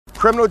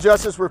Criminal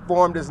justice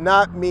reform does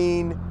not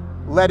mean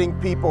letting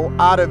people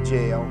out of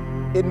jail.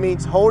 It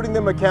means holding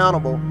them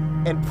accountable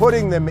and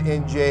putting them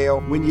in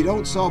jail. When you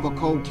don't solve a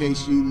cold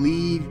case, you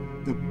leave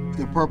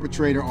the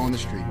perpetrator on the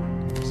street.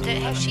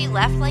 Has she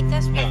left like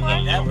this before?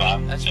 Yeah,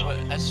 Bob.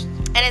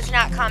 And it's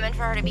not common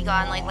for her to be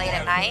gone like late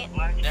at night?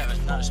 Yeah,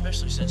 not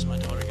especially since my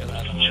daughter got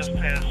out of the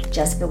hospital.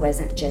 Jessica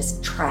wasn't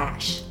just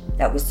trash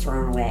that was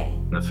thrown away.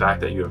 The fact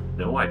that you have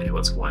no idea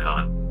what's going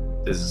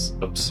on is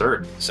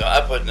absurd. So I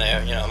put in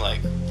there,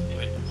 like,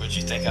 would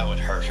you think I would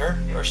hurt her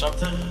or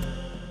something?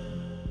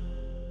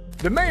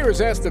 The mayor has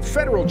asked the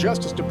federal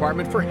Justice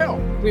Department for help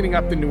cleaning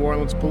up the New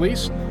Orleans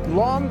police,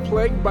 long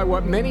plagued by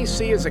what many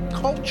see as a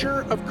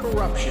culture of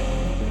corruption.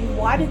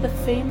 Why did the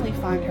family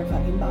find her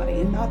fucking body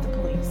and not the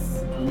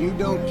police? You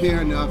don't care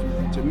enough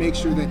to make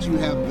sure that you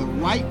have the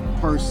right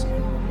person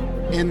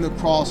in the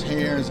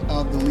crosshairs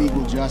of the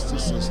legal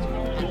justice system.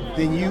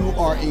 Then you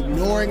are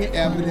ignoring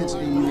evidence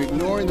and you're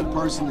ignoring the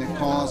person that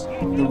caused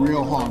the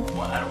real harm.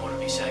 Well, I don't want to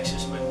be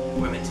sexist, but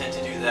women tend to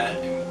do that,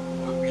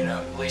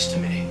 at least to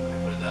me, let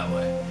me put it that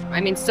way. I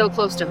mean, so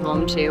close to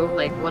home, too.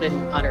 Like, what an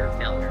utter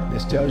failure.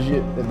 This tells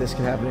you that this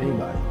can happen to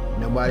anybody.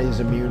 Nobody is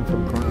immune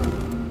from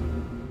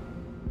crime.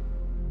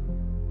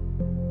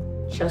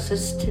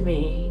 Justice to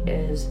me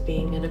is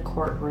being in a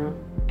courtroom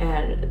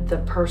and the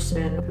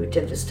person who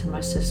did this to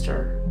my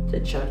sister, the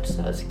judge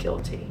says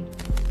guilty.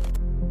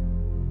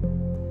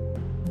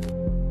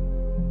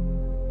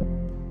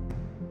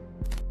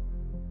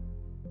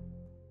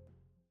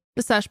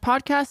 The Sesh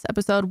Podcast,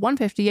 episode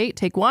 158,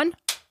 take one.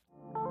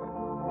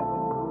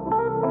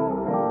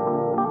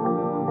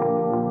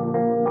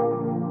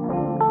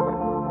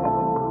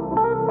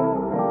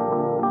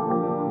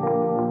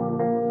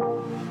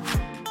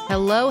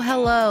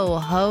 Hello,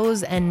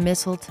 hoes and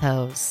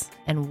mistletoes,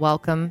 and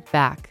welcome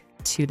back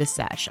to The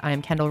Sesh. I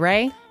am Kendall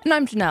Ray. And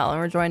I'm Janelle, and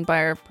we're joined by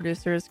our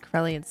producers,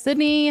 Corelli and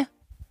Sydney.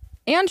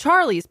 And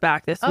Charlie's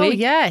back this week. Oh,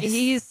 yes.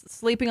 He's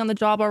sleeping on the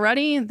job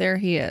already. There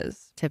he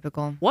is.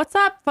 Typical. What's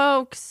up,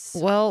 folks?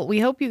 Well, we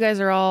hope you guys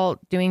are all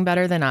doing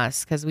better than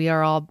us, because we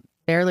are all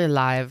barely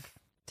alive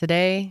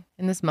today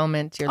in this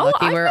moment. You're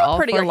lucky we're all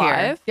pretty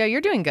alive. Here. Yeah,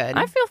 you're doing good.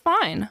 I feel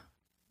fine.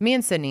 Me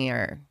and Sydney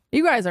are...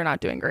 You guys are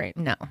not doing great.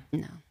 No.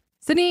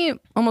 Sydney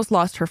almost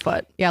lost her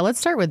foot. Yeah, let's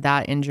start with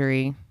that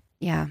injury.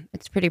 Yeah,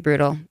 it's pretty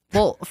brutal.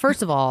 Well,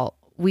 first of all,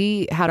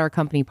 we had our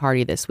company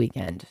party this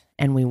weekend,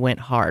 and we went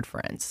hard,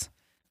 friends.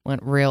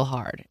 Went real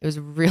hard. It was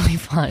really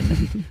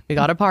fun. We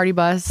got a party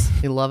bus.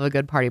 We love a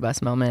good party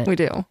bus moment. We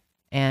do.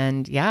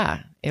 And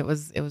yeah, it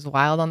was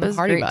wild on the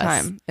party bus.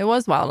 Time. It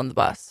was wild on the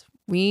bus.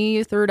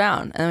 We threw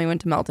down and then we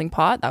went to Melting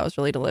Pot. That was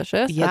really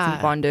delicious. Yeah. Had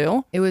some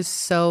fondue. It was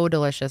so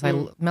delicious.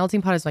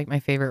 Melting Pot is like my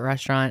favorite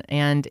restaurant.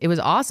 And it was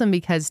awesome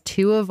because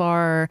two of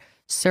our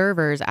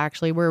servers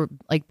actually were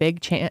like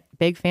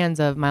big fans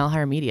of Mile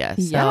Higher Media.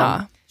 So,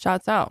 yeah.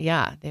 Shouts out.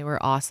 Yeah, they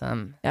were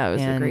awesome. Yeah, it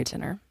was a great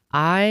dinner.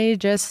 I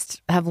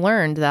just have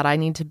learned that I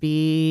need to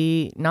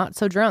be not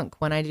so drunk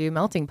when I do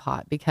Melting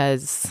Pot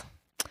because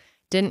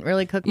didn't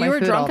really cook my food all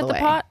the way. You were drunk at the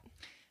pot?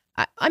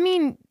 I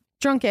mean,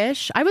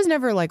 drunkish. I was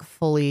never like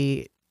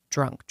fully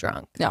drunk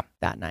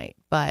that night,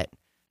 but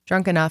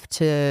drunk enough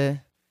to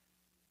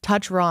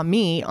touch raw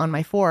meat on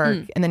my fork.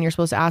 And then you're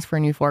supposed to ask for a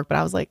new fork, but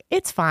I was like,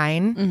 it's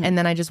fine. Mm-hmm. And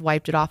then I just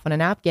wiped it off on a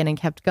napkin and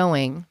kept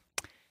going.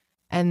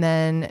 And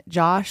then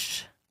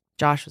Josh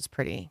was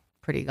pretty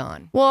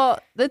gone. Well,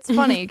 that's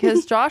funny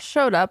because Josh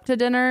showed up to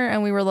dinner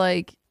and we were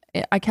like,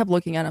 I kept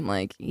looking at him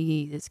like,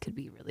 this could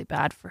be really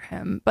bad for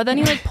him. But then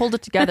he like pulled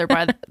it together.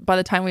 By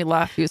the time we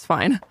left, he was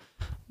fine.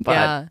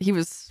 But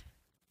yeah.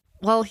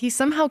 Well, he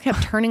somehow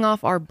kept turning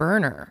off our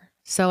burner.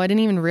 So I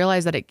didn't even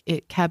realize that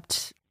it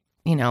kept,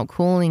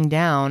 cooling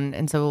down.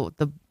 And so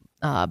the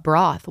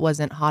broth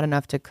wasn't hot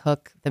enough to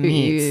cook the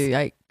meats.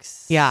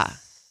 Yikes. Yeah.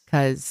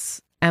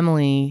 Because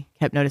Emily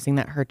kept noticing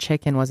that her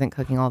chicken wasn't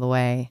cooking all the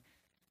way.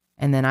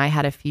 And then I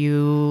had a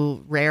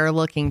few rare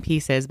looking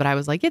pieces, but I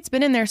was like, it's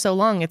been in there so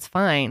long, it's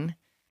fine.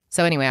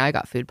 So anyway, I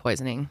got food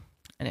poisoning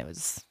and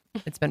it's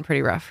been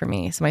pretty rough for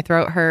me. So my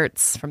throat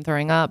hurts from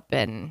throwing up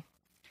and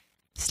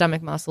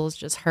stomach muscles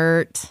just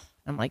hurt.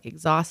 I'm like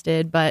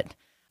exhausted, but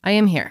I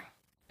am here.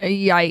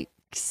 Yikes.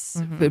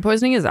 Mm-hmm. Food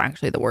poisoning is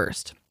actually the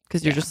worst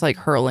because you're just like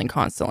hurling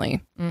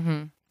constantly.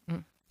 Mm-hmm.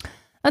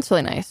 That's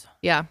really nice.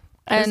 Yeah.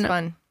 It was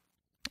fun.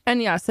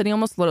 And yeah, Sydney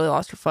almost literally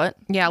lost her foot.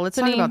 Yeah, let's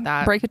talk about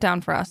that. Break it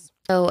down for us.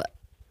 So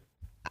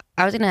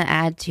I was going to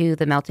add to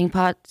the melting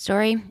pot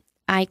story.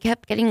 I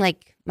kept getting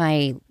like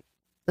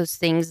those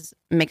things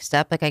mixed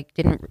up. Like I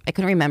couldn't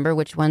remember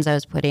which ones I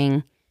was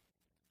putting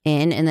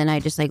in. And then I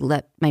just like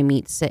let my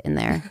meat sit in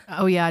there.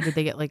 Oh yeah. Did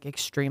they get like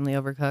extremely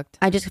overcooked?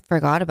 I just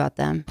forgot about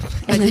them.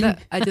 I did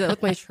that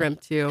with my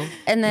shrimp too.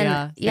 And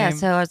then,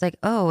 so I was like,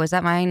 oh, is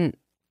that mine?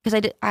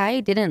 Because I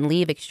didn't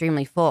leave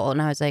extremely full.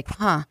 And I was like,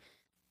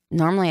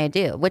 normally I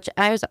do, which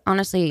I was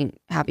honestly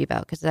happy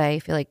about because I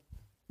feel like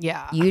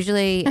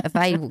usually if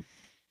I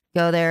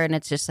go there and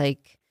it's just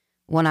like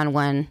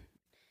one-on-one,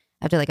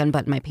 I have to like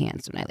unbutton my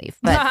pants when I leave.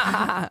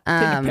 But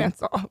take your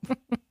pants off.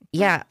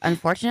 Yeah,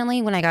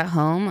 unfortunately, when I got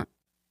home,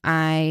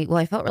 I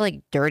felt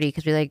really dirty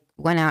because we like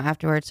went out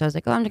afterwards. So I was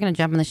like, oh, I'm just going to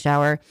jump in the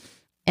shower.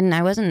 And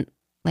I wasn't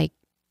like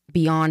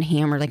beyond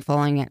hammered, like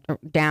falling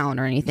down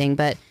or anything.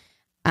 But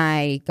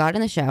I got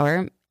in the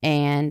shower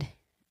and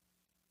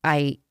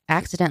I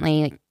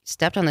accidentally like,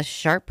 stepped on the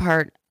sharp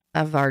part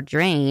of our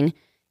drain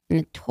and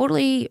it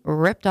totally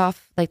ripped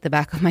off like the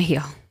back of my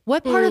heel.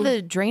 What part of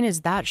the drain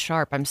is that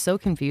sharp? I'm so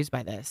confused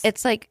by this.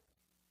 It's like,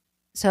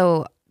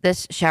 so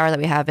this shower that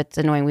we have, it's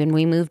annoying. When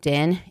we moved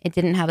in, it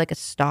didn't have like a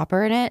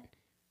stopper in it.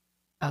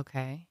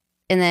 Okay.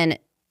 And then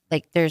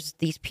like there's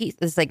these pieces,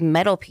 this like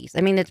metal piece.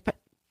 I mean, it's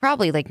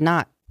probably like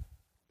not,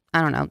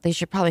 I don't know. They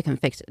should probably come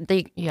fix it.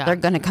 They're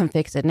going to come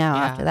fix it now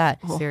after that.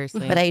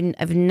 Seriously. But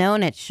I've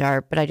known it's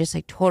sharp, but I just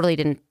like totally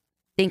didn't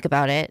think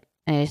about it.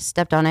 And I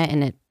stepped on it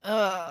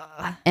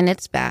and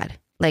it's bad.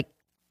 Like,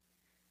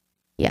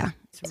 yeah.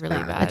 It's really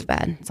bad. It's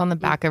bad. It's on the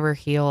back of her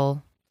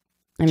heel.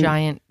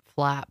 Giant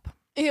flap.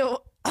 Ew.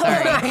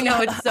 Sorry. I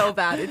know, it's so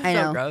bad. It's I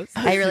so know. gross.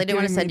 I really didn't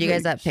want to send you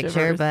guys that picture,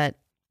 shivers. but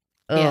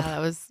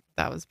Yeah,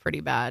 that was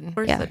pretty bad.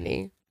 Poor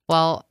Sydney.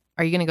 Well,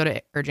 are you going to go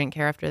to urgent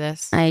care after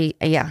this? I'm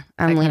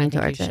leaning kinda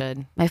towards think it. you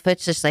should. My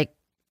foot's just like,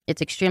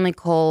 it's extremely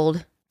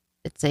cold.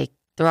 It's like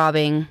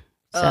throbbing.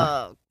 So.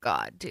 Oh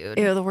God, dude.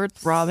 Ew, the word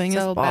throbbing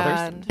So is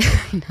bothersome.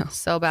 I know.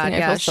 So bad. I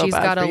Yeah, feel so she's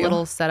bad got for a you.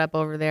 little setup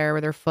over there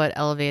with her foot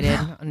elevated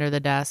under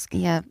the desk.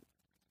 Yeah.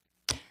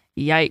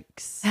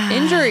 Yikes.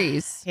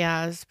 Injuries.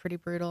 Yeah, it was pretty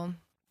brutal.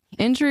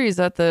 Injuries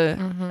at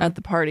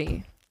the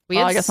party. We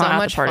Well, had I guess so not at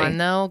the much party. fun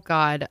though.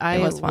 God, I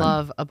was fun.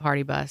 love a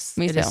party bus.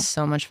 Me It too. is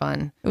so much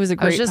fun. It was a I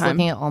great was just time.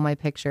 looking at all my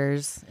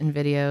pictures and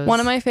videos. One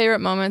of my favorite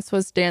moments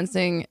was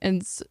dancing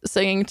and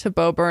singing to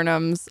Bo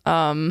Burnham's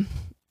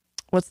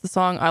what's the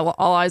song?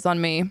 All Eyes on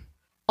Me.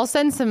 I'll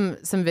send some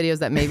videos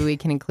that maybe we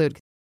can include.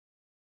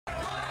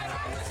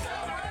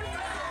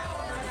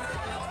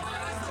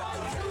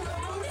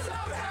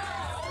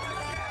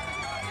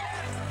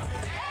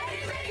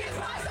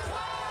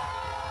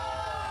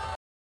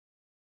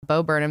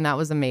 Bo Burnham, that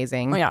was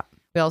amazing. Oh yeah.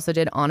 We also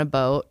did On a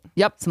Boat.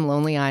 Yep. Some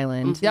Lonely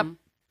Island. Yep.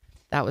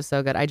 That was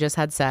so good. I Just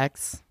Had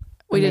Sex.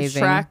 We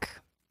Amazing. did Shrek.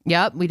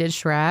 Yep, we did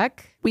Shrek.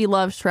 We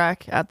love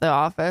Shrek at the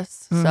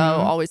office, so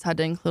always had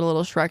to include a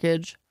little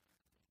Shrekage.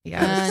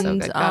 Yeah, it was so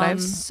And, good. God, I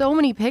have so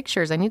many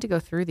pictures. I need to go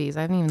through these.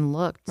 I haven't even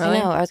looked. I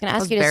know. I was going to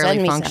ask you to barely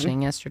send me functioning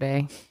some.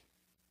 yesterday.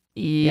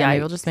 Yeah, Yeah, maybe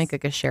we'll just make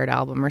like a shared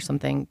album or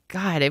something.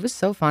 God, it was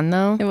so fun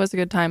though. It was a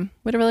good time.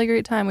 We had a really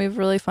great time. We have a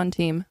really fun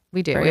team.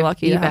 We do. Very We have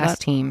lucky the to have best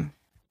that. team.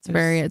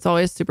 It's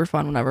always super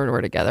fun whenever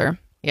we're together.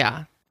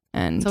 Yeah.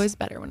 And It's always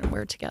better when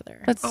we're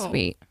together. that's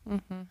sweet.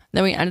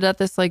 Then we ended at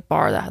this like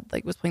bar that had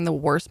like was playing the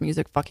worst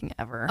music fucking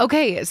ever.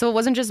 Okay, so it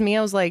wasn't just me.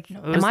 I was like,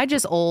 am I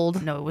just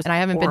old? No, it was and I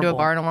haven't been to a horrible.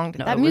 bar in a long time.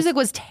 No, That it music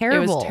was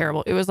terrible. It was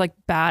terrible. It was like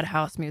bad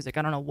house music.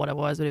 I don't know what it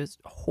was, but it was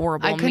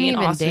horrible. I couldn't Me and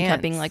even Austin kept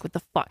dance. being like, "What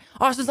the fuck?"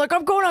 Austin's like,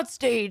 "I'm going on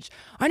stage.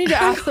 I need to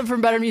ask them for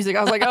better music."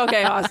 I was like,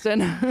 "Okay,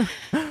 Austin."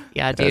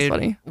 Yeah, That was dude.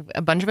 funny.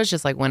 A bunch of us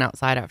just like went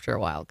outside after a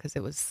while because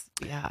it was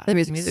The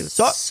music was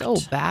sucked. so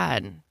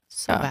bad.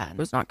 So Yeah, bad. It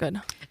was not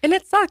good. And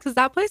it sucks because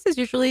that place is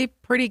usually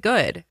pretty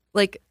good.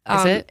 Like,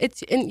 Is it?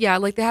 It's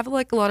like they have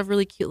like a lot of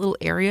really cute little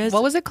areas.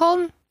 What was it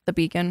called? The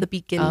Beacon. The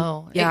Beacon.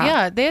 Oh,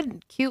 yeah. They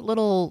had cute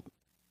little.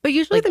 But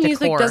usually like, the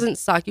music decor. doesn't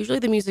suck. Usually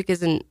the music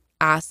isn't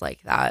ass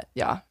like that.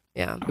 Yeah.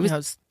 Yeah. It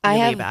was I really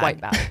have bad.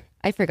 Quite bad.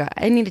 I forgot.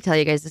 I need to tell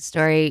you guys the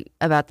story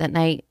about that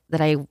night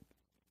that I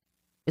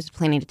was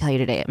planning to tell you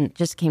today. It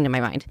just came to my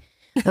mind.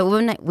 But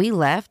when we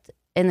left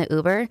in the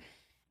Uber,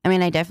 I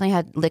mean, I definitely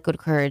had liquid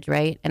courage,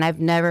 right? And I've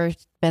never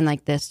been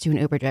like this to an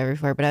Uber driver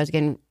before, but I was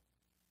getting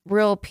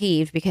real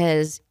peeved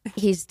because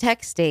he's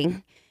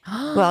texting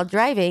while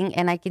driving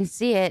and I can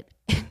see it.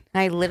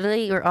 I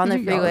literally were on Did the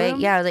you yell at freeway. him?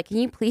 Yeah, I was like, can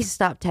you please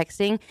stop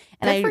texting?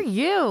 And Good for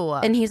you.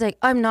 And he's like,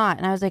 I'm not.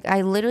 And I was like,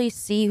 I literally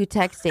see you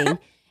texting.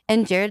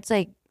 And Jared's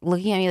like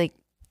looking at me like,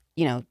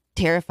 you know,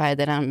 terrified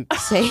that I'm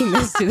saying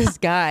this to this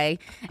guy.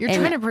 You're And-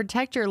 trying to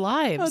protect your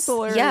lives. That's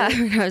hilarious. Yeah.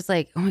 I was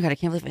like, oh my God, I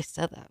can't believe I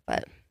said that.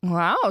 But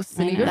Wow,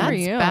 Cindy, I know. good for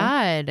That's you.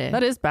 bad.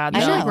 That is bad.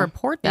 You I should know. like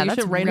report Yeah, that. you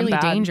That's should rate 'em really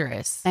bad.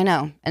 dangerous. I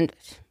know. And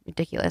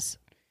ridiculous.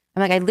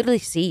 I'm like, I literally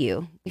see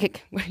you.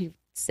 Like, what are you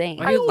saying?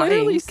 Why are you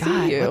literally lying? see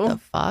God, you. what the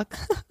fuck?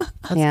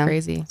 That's Yeah.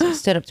 crazy. So I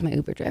stood up to my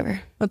Uber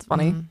driver. That's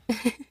funny.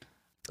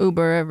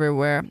 Uber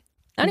everywhere.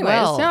 Anyways,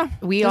 Well, yeah,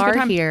 we it was a good are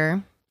time.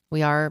 here.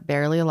 We are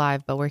barely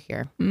alive, but we're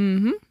here.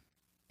 Mm-hmm.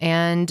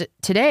 And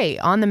today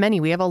on the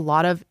menu, we have a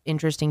lot of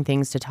interesting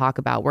things to talk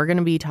about. We're going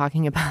to be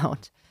talking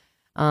about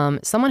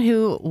someone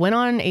who went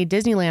on a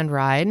Disneyland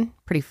ride,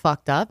 pretty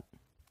fucked up,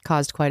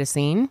 caused quite a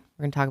scene.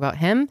 We're going to talk about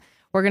him.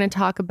 We're going to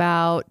talk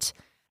about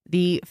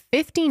the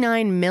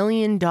 $59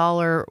 million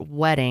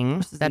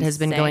wedding that has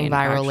been going insane,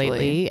 viral actually.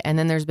 lately. And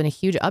then there's been a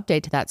huge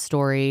update to that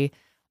story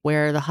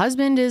where the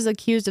husband is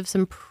accused of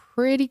some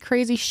pretty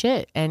crazy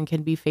shit and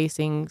could be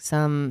facing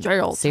some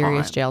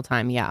serious jail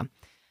time. Yeah.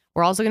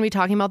 We're also going to be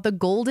talking about the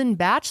Golden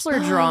Bachelor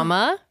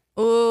drama.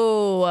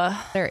 Ooh,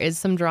 There is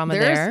some drama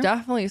there's there.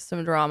 definitely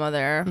some drama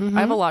there. I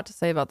have a lot to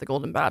say about the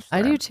Golden Bachelor.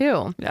 I do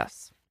too.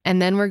 Yes.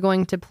 And then we're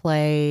going to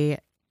play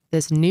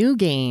this new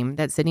game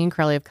that Sydney and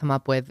Carly have come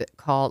up with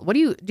called, do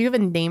you have a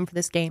name for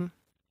this game?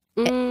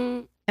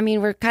 I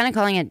mean, we're kind of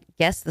calling it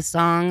Guess the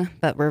Song,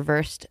 but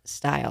reversed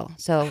style.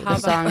 So the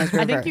song is reversed.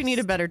 I think you need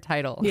a better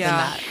title than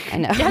that. I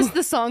know. Guess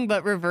the song,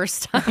 but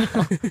reversed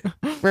style.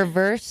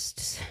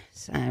 Reversed,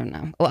 I don't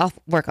know. Well, I'll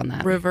work on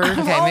that. Reversed.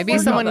 Okay, maybe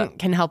someone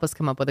can help us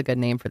come up with a good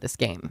name for this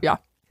game. Yeah.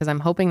 Because I'm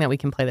hoping that we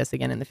can play this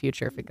again in the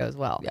future if it goes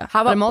well. Yeah.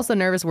 But I'm also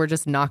nervous we're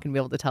just not going to be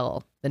able to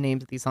tell the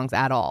names of these songs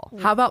at all.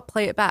 How about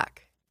Play It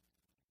Back?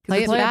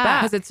 Play It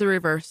Back. Because it's a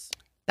reverse.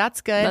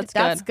 That's good.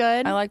 That's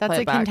good. I like That's Play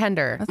a It Back.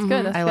 contender. That's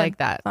good. That's I good. like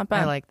that. Not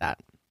bad. I like that.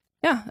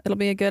 Yeah, it'll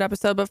be a good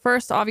episode. But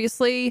first,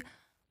 obviously,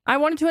 I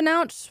wanted to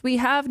announce we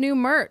have new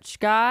merch,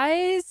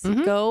 guys.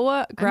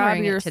 Go grab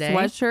wearing your it today.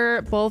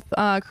 sweatshirt. Both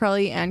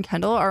Carly and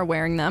Kendall are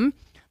wearing them.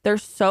 They're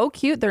so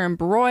cute. They're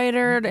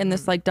embroidered in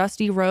this like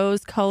dusty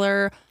rose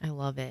color. I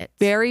love it.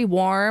 Very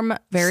warm,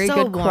 very So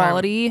good warm.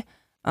 quality.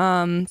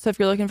 So if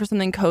you're looking for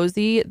something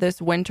cozy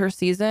this winter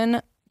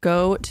season,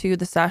 go to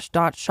the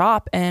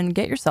sesh.shop and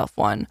get yourself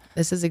one.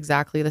 This is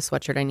exactly the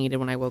sweatshirt I needed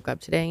when I woke up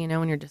today. You know,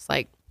 when you're just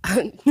like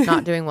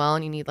not doing well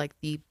and you need like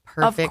the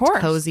perfect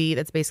cozy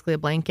that's basically a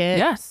blanket.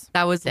 Yes.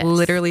 That was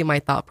literally my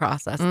thought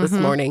process this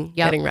morning,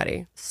 getting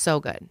ready. So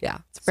good. Yeah.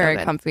 It's very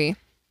good. comfy.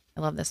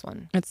 I love this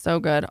one. It's so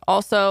good.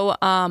 Also,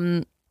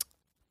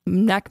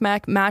 neck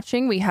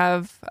matching. We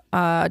have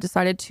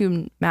decided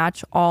to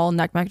match all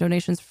neck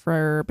donations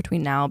for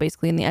between now,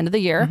 basically, and the end of the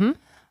year.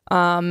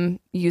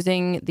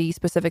 Using the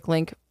specific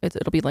link.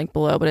 It'll be linked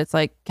below, but it's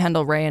like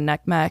Kendall Ray and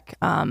Neck.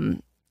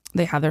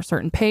 They have their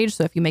certain page.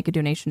 So if you make a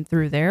donation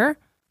through there,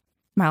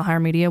 Mile Higher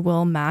Media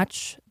will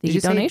match the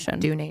donation.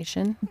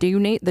 Donation?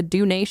 Donate the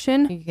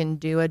donation. You can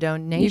do a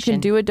donation. You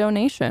can do a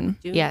donation.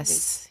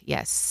 Yes.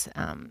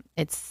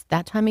 It's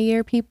that time of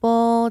year,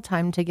 people.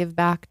 Time to give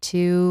back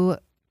to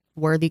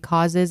worthy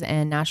causes,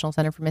 and National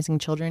Center for Missing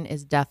Children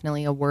is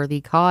definitely a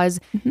worthy cause,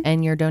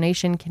 and your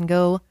donation can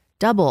go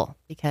double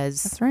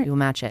because you'll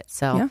match it.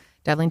 So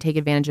definitely take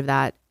advantage of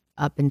that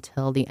up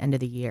until the end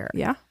of the year.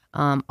 Yeah.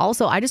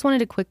 Also, I just wanted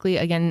to quickly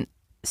again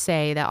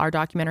say that our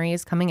documentary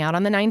is coming out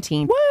on the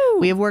 19th. Woo!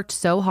 We have worked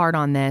so hard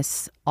on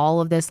this,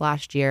 all of this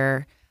last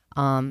year.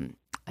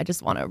 I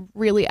just want to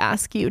really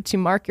ask you to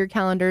mark your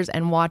calendars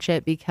and watch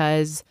it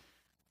because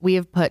we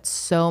have put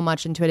so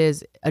much into it. It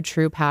is a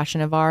true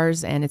passion of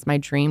ours, and it's my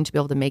dream to be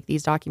able to make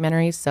these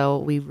documentaries. So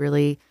we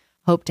really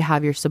hope to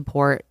have your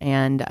support.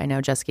 And I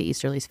know Jessica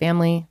Easterly's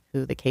family,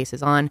 who the case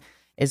is on,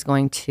 is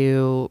going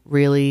to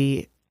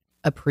really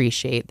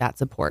appreciate that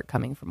support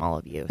coming from all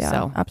of you. Yeah,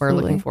 so absolutely.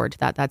 we're looking forward to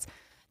that. That's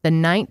the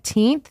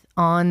 19th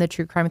on the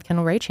True Crime with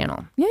Kendall Ray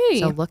channel. Yay.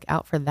 So look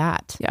out for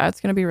that. Yeah,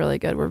 it's going to be really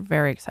good. We're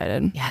very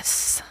excited.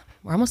 Yes.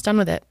 We're almost done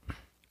with it.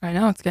 I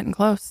know, it's getting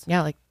close.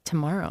 Yeah, like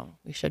tomorrow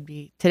we should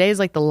be. Today's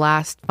like the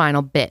last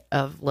final bit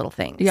of little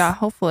things. Yeah,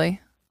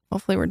 hopefully.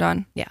 Hopefully we're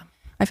done. Yeah.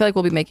 I feel like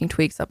we'll be making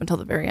tweaks up until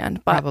the very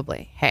end. But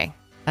Probably. Hey,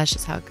 that's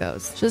just how it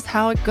goes. It's just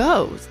how it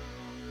goes.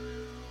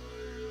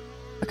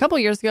 A couple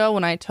years ago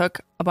when I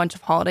took a bunch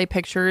of holiday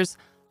pictures,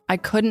 I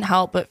couldn't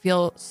help but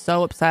feel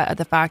so upset at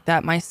the fact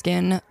that my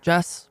skin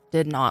just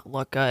did not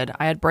look good.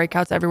 I had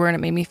breakouts everywhere and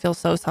it made me feel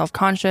so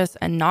self-conscious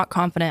and not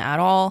confident at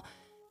all.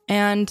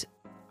 And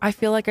I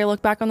feel like I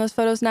look back on those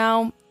photos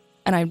now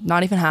and I'm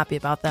not even happy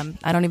about them.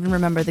 I don't even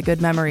remember the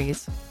good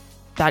memories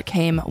that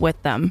came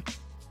with them.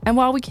 And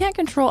while we can't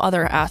control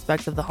other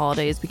aspects of the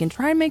holidays, we can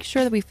try and make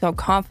sure that we feel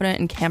confident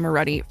and camera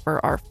ready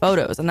for our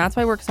photos. And that's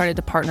why we're excited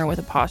to partner with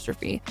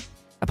Apostrophe.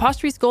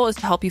 Apostrophe's goal is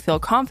to help you feel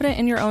confident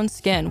in your own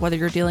skin. Whether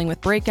you're dealing with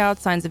breakouts,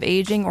 signs of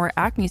aging, or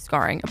acne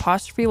scarring,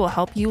 Apostrophe will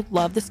help you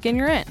love the skin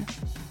you're in.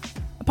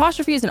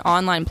 Apostrophe is an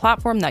online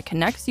platform that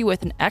connects you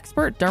with an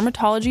expert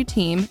dermatology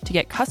team to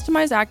get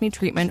customized acne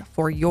treatment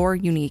for your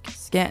unique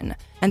skin.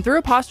 And through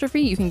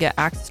Apostrophe, you can get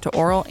access to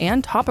oral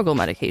and topical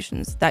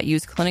medications that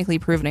use clinically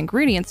proven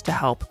ingredients to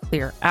help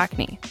clear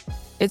acne.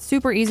 It's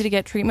super easy to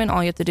get treatment.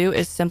 All you have to do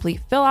is simply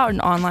fill out an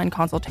online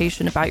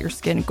consultation about your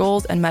skin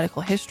goals and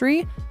medical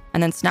history,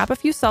 and then snap a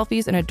few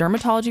selfies, and a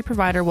dermatology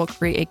provider will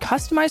create a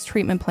customized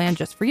treatment plan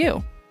just for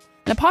you.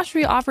 And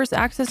Apostrophe offers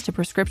access to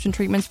prescription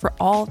treatments for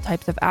all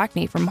types of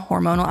acne, from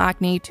hormonal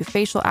acne to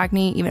facial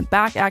acne, even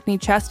back acne,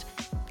 chest,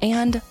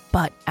 and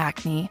butt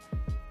acne.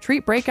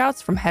 Treat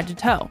breakouts from head to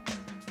toe.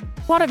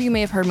 A lot of you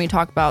may have heard me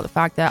talk about the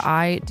fact that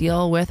I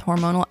deal with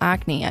hormonal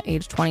acne at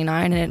age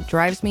 29, and it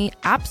drives me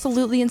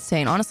absolutely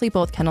insane. Honestly,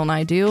 both Kendall and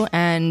I do,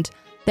 and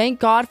thank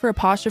God for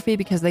Apostrophe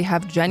because they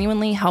have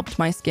genuinely helped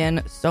my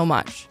skin so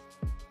much.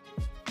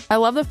 I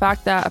love the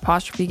fact that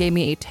Apostrophe gave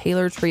me a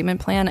tailored treatment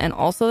plan, and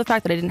also the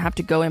fact that I didn't have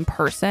to go in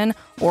person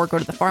or go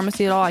to the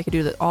pharmacy at all. I could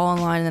do that all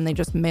online, and then they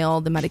just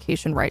mailed the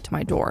medication right to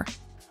my door.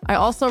 I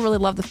also really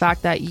love the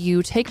fact that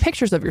you take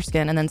pictures of your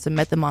skin and then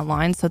submit them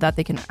online so that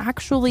they can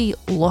actually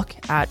look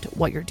at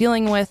what you're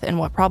dealing with and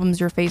what problems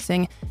you're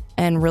facing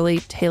and really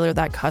tailor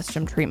that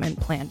custom treatment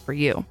plan for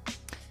you.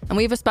 And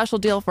we have a special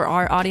deal for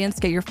our audience.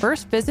 Get your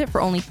first visit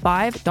for only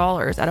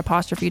 $5 at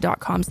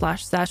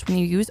apostrophe.com/sesh when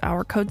you use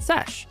our code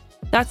SESH.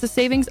 That's a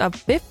savings of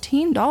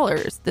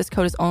 $15. This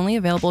code is only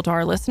available to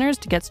our listeners.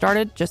 To get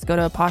started, just go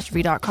to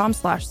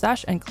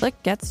apostrophe.com/sesh and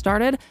click get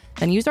started.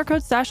 Then use our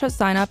code sesh at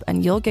sign up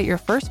and you'll get your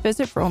first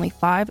visit for only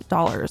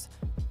 $5.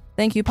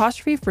 Thank you,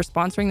 Apostrophe, for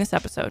sponsoring this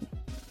episode.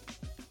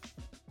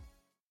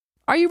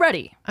 Are you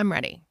ready? I'm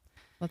ready.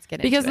 Let's get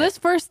into Because it. this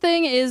first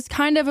thing is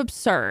kind of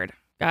absurd,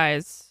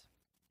 guys.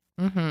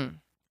 Mm-hmm.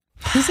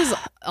 This is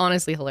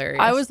honestly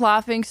hilarious. I was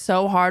laughing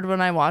so hard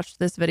when I watched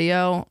this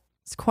video.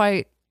 It's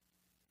quite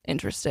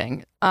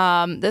interesting.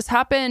 This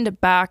happened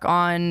back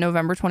on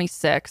November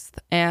 26th.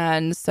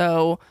 And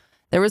so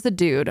there was a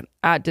dude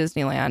at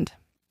Disneyland.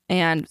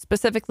 And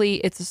specifically,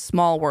 it's a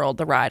Small World,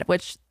 the ride,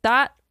 which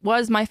that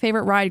was my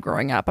favorite ride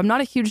growing up. I'm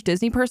not a huge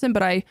Disney person,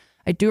 but I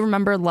do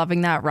remember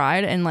loving that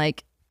ride. And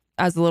like,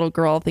 as a little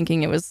girl,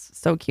 thinking it was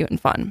so cute and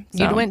fun.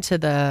 So. You went to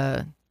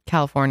the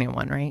California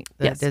one, right?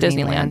 Yes,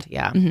 Disneyland.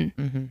 Yeah.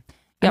 Mm-hmm. Mm-hmm. Yep.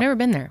 I've never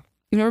been there.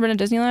 You've never been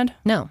to Disneyland?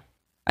 No.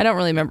 I don't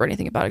really remember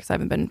anything about it because I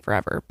haven't been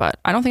forever, but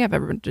I don't think I've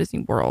ever been to Disney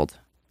World.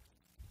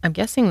 I'm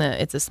guessing that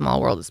It's a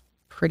Small World is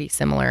pretty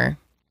similar.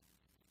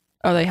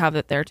 Oh, they have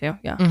it there too?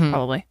 Yeah,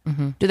 probably.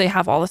 Mm-hmm. Do they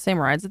have all the same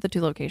rides at the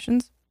two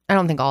locations? I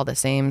don't think all the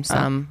same.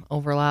 Some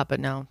overlap, but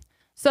no.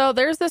 So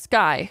there's this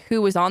guy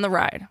who was on the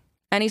ride,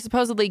 and he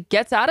supposedly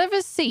gets out of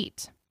his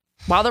seat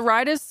while the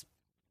ride is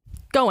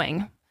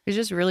going. He's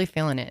just really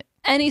feeling it.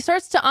 And he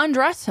starts to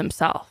undress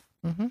himself.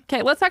 Mm-hmm.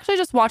 Okay, let's actually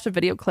just watch a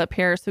video clip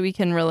here so we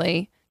can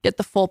really get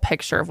the full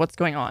picture of what's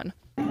going on.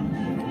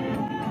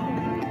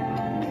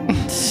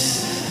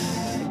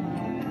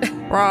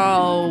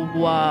 Bro,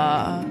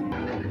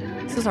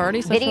 this is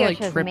already such Video a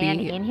shows a man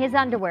trippy in his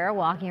underwear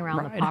walking around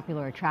ride. the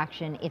popular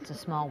attraction It's a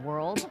Small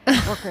World.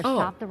 Workers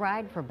stopped the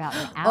ride for about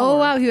an hour. Oh,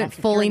 wow, he went As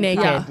fully security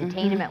naked. tried to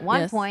detain him at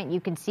one Yes. point.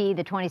 You can see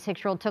the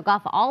 26-year-old took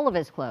off all of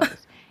his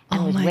clothes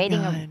and Oh was my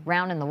wading God.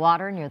 around in the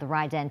water near the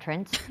ride's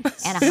entrance.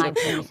 Anaheim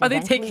police Are they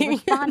eventually taking-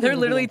 responded they're to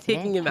the literally incident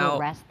taking him to out.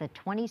 arrest the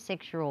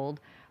 26-year-old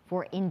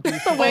for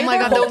indecent. The way Oh my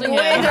they're God, the holding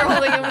way him. they're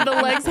holding him with the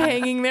legs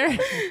hanging there.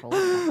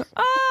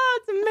 Oh,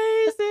 it's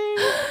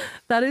amazing.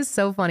 That is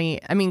so funny.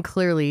 I mean,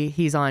 clearly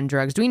he's on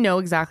drugs. Do we know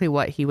exactly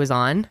what he was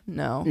on?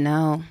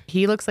 No.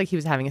 He looks like he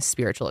was having a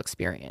spiritual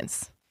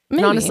experience.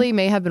 Maybe. And honestly, it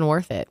may have been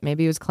worth it.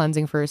 Maybe he was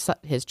cleansing for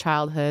his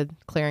childhood,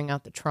 clearing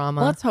out the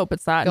trauma. Let's hope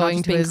it's that. Not Going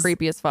just to being his-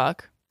 creepy as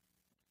fuck.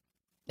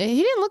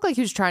 He didn't look like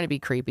he was trying to be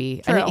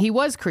creepy. I True. mean, he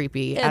was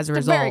creepy as a It's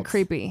result. very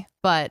creepy.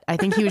 But I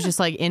think he was just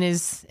like in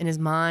his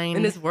mind,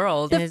 in his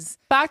world. The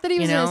fact that he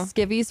was you know? in his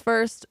skivvies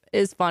first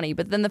is funny,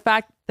 but then the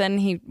fact then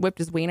he whipped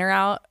his wiener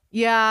out.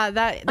 Yeah,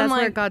 that's I'm where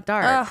like, it got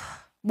dark. Ugh,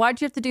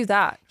 why'd you have to do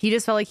that? He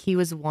just felt like he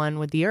was one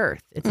with the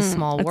earth. It's a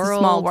small It's world.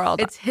 a small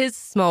world. It's his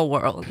small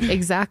world.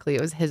 Exactly.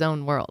 It was his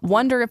own world.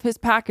 Wonder if his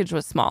package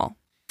was small.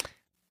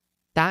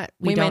 That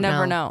We don't may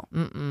never know.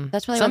 Mm-mm.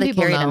 That's probably Some why they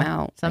people carried him know.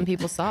 out. Some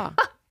people saw.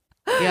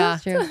 Yeah.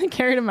 They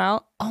carried him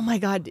out. Oh my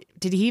God.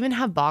 Did he even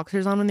have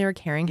boxers on when they were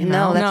carrying him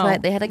No, out? that's why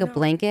they had like a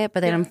blanket,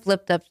 but they had him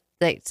flipped up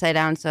like side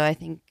down. So I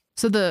think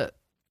So so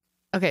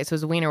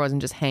his wiener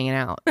wasn't just hanging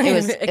out. it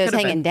was It it was could've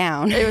hanging been.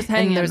 down. It was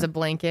hanging. And there was a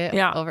blanket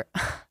Yeah. over.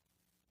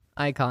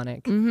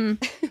 Iconic.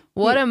 Mm-hmm.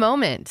 What a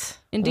moment.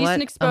 Indecent What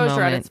a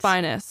exposure at its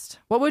moment. finest.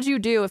 What would you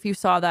do if you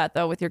saw that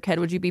though with your kid?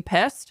 Would you be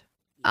pissed?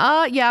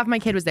 Yeah, if my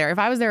kid was there. If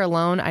I was there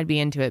alone, I'd be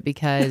into it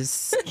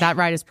because that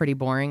ride is pretty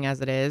boring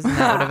as it is. And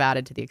that would have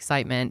added to the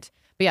excitement.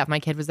 But yeah, if my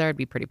kid was there, I'd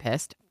be pretty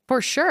pissed.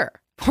 For sure.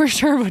 For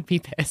sure would be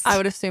pissed. I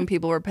would assume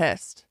people were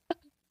pissed.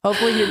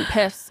 Hopefully he didn't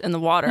piss in the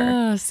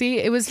water. See,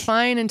 it was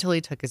fine until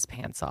he took his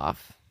pants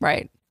off.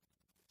 Right.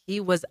 He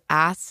was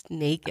ass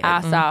naked.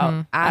 Ass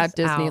out Ass at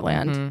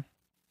Disneyland. Mhm.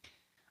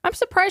 I'm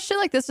surprised shit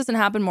like this doesn't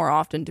happen more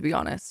often, to be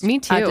honest. Me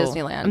too. At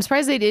Disneyland. I'm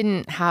surprised they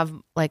didn't have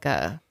like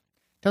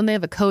don't they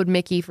have a code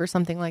Mickey for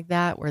something like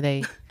that where they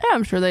Yeah,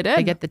 I'm sure they did.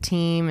 they get the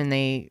team and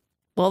they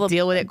the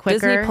deal with it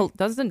quicker?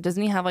 Doesn't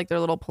Disney have like their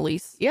little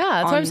police? Yeah,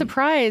 that's why I'm on-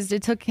 surprised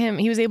it took him.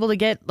 He was able to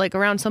get like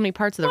around so many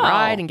parts of the Oh.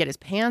 ride and get his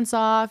pants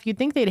off. You'd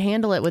think they'd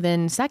handle it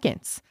within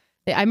seconds.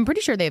 I'm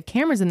pretty sure they have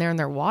cameras in there and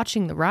they're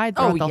watching the ride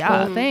throughout the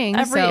whole thing.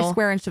 Every so,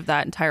 square inch of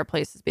that entire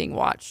place is being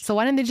watched. so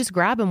why didn't they just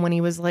grab him when he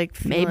was like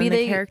feeling Maybe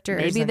the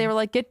characters? maybe they were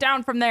like, get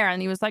down from there,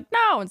 and he was like,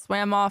 no, and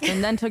swam off,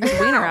 and then took his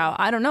wiener out.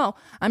 I don't know.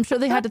 I'm sure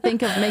they had to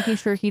think of making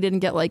sure he didn't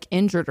get like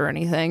injured or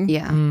anything.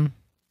 Yeah,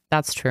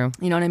 That's true.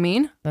 You know what I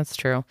mean? That's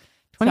true.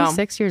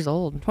 26 years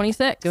old,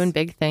 26, doing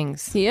big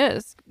things. He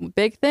is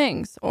big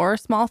things or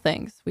small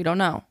things. We don't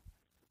know.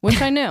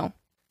 Wish I knew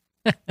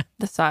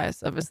the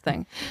size of his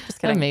thing. Just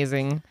kidding.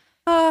 Amazing.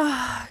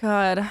 Oh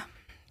God.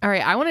 All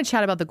right, I want to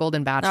chat about the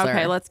Golden Bachelor.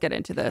 Okay, let's get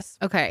into this.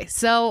 Okay,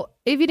 so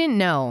if you didn't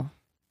know,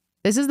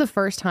 this is the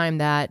first time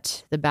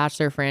that the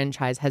Bachelor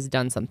franchise has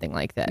done something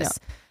like this.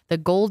 Yeah. The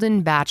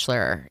Golden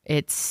Bachelor.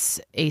 It's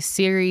a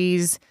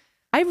series.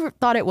 I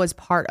thought it was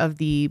part of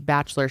the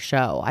Bachelor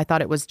show. I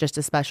thought it was just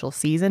a special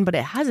season, but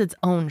it has its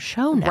own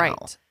show now.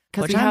 Right.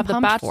 Because which we I'm have the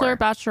pumped Bachelor,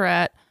 for.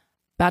 Bachelorette,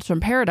 Bachelor in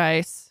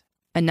Paradise,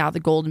 and now the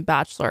Golden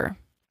Bachelor.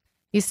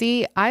 You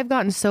see, I've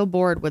gotten so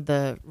bored with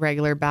the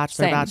regular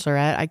Bachelor, Same.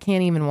 Bachelorette. I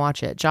can't even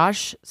watch it.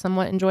 Josh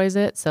somewhat enjoys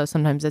it, so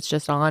sometimes it's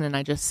just on and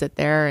I just sit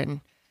there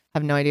and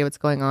have no idea what's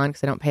going on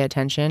because I don't pay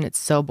attention. It's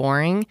so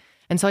boring.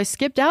 And so I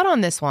skipped out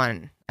on this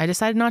one. I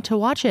decided not to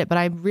watch it, but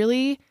I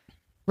really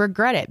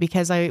regret it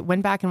because I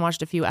went back and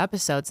watched a few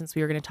episodes since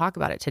we were going to talk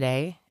about it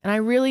today, and I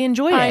really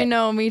enjoyed it. I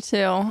know, me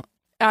too.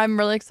 I'm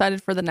really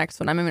excited for the next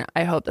one. I mean,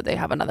 I hope that they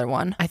have another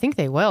one. I think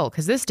they will,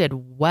 because this did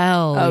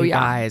well, you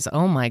guys.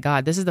 Oh my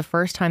God. This is the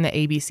first time that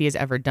ABC has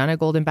ever done a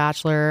Golden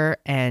Bachelor,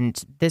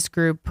 and this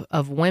group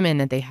of women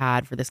that they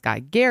had for this guy,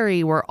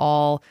 Gerry, were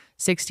all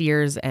 60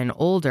 years and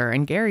older,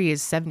 and Gerry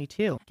is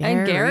 72.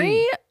 And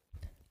Gerry,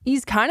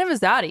 he's kind of a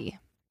zaddy.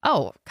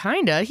 Oh,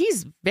 kinda.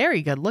 He's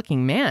very good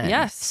looking man.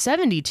 Yes.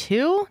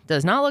 72?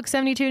 Does not look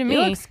 72 to me.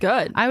 He looks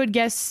good. I would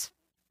guess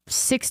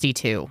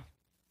 62.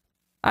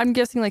 I'm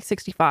guessing like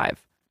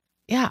 65.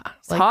 Yeah.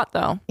 It's hot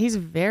though. He's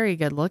very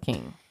good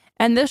looking.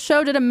 And this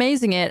show did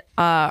amazing. It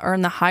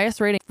earned the highest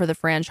rating for the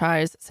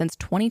franchise since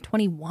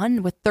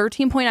 2021 with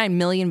 13.9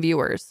 million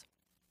viewers.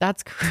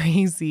 That's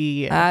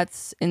crazy.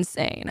 That's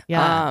insane.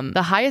 Yeah.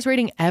 The highest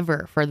rating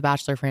ever for the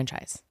Bachelor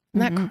franchise.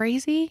 Isn't that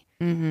crazy?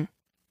 Mm-hmm.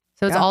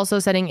 So it's also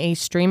setting a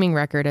streaming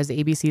record as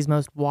ABC's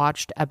most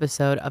watched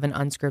episode of an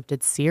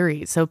unscripted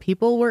series. So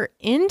people were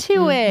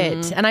into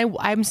it. And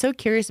I'm so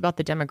curious about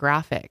the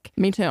demographic.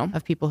 Me too.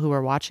 Of people who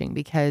are watching,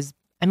 because,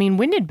 I mean,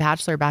 when did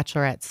Bachelor,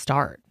 Bachelorette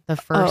start? The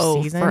first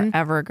season?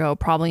 Forever ago.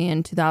 Probably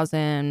in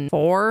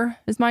 2004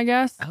 is my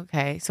guess.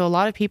 Okay. So a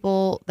lot of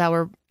people that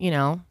were, you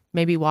know,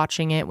 maybe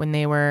watching it when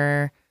they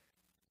were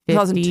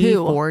 50,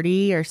 2002.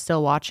 40 are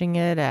still watching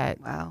it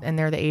and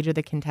they're the age of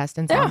the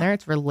contestants on there.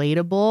 It's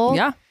relatable.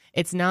 Yeah.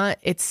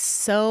 It's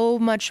so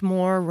much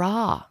more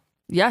raw.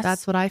 Yes.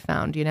 That's what I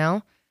found, you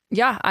know?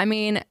 Yeah. I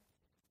mean,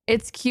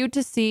 it's cute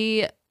to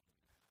see,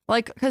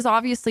 like, because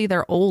obviously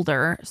they're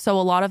older. So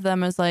a lot of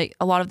them is like,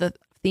 a lot of the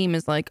theme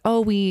is like,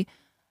 oh, we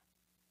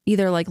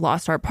either like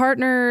lost our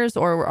partners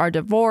or are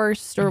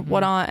divorced or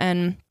whatnot.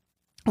 And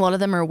a lot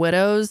of them are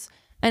widows.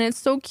 And it's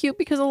so cute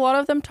because a lot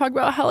of them talk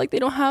about how like they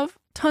don't have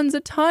tons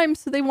of time.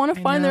 So they want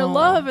to find their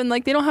love and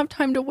like they don't have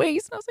time to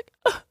waste. And I was like,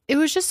 ugh. It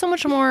was just so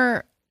much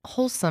more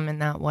wholesome in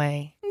that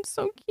way. It's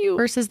so cute.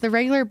 Versus the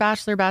regular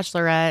Bachelor,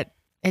 Bachelorette.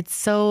 It's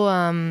so,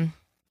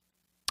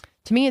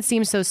 to me, it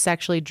seems so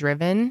sexually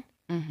driven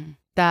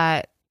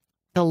that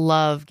the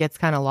love gets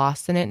kind of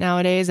lost in it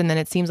nowadays. And then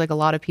it seems like a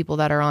lot of people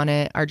that are on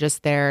it are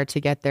just there to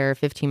get their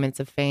 15 minutes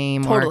of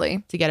fame. Totally.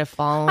 Or to get a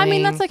following. I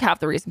mean, that's like half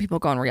the reason people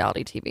go on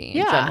reality TV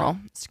in general.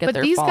 To get but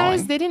their these following.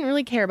 guys, they didn't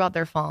really care about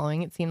their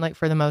following, it seemed like,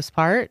 for the most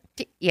part.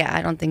 Yeah,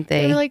 I don't think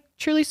They were like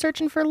truly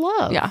searching for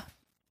love. Yeah.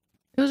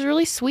 It was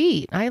really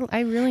sweet. I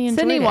really enjoyed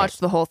Sydney it. watched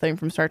the whole thing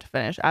from start to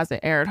finish as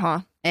it aired, huh?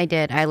 I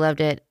did. I loved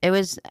it.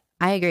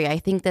 I agree. I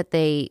think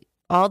that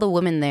all the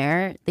women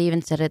there, they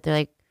even said it, they're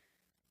like,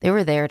 they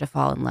were there to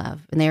fall in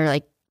love. And they were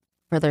like,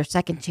 for their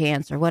second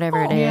chance or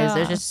whatever it is. Yeah.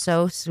 They're just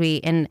so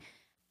sweet. And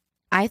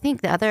I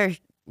think the other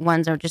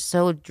ones are just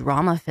so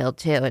drama filled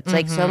too. It's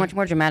like so much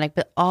more dramatic.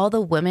 But all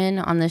the women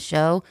on the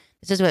show,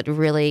 this is what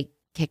really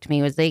kicked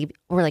me, was they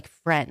were like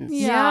friends.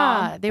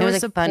 Yeah. They it were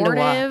was like fun to watch.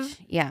 supportive.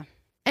 Yeah.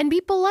 And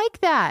people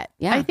like that.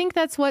 Yeah. I think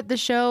that's what the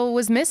show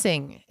was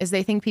missing, is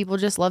they think people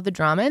just love the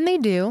drama. And they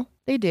do.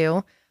 They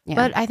do. Yeah.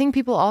 But I think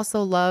people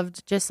also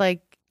loved just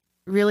like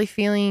really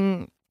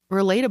feeling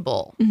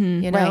relatable,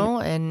 you know?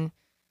 Right. And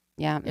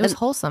yeah, it was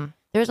wholesome.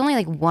 There was only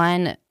like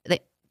one,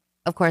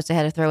 of course, they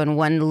had to throw in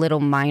one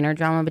little minor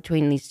drama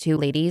between these two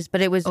ladies,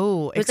 but it was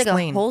like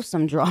a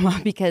wholesome drama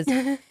because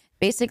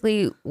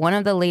basically one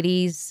of the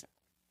ladies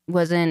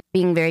wasn't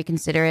being very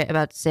considerate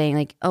about saying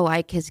like, oh,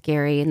 I kissed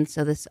Gerry. And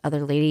so this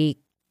other lady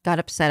got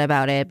upset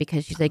about it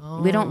because she's like,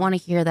 we don't want to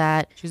hear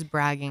that. She's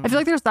bragging. I feel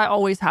like that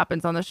always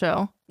happens on the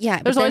show.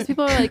 Yeah. There's always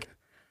people who are like,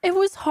 it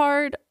was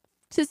hard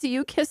to see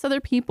you kiss other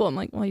people. I'm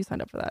like, well, you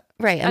signed up for that.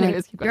 Right.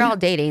 Anyways, I mean, you're all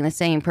dating the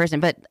same person.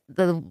 But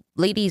the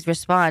lady's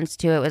response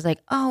to it was like,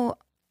 oh,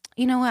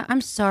 you know what?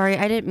 I'm sorry.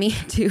 I didn't mean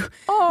to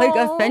like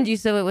offend you.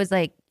 So it was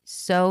like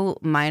so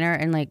minor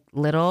and like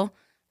little.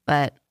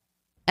 But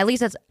at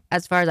least that's,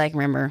 as far as I can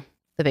remember,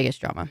 the biggest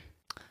drama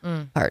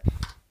part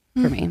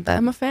for me. But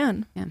I'm a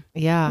fan.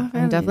 Yeah,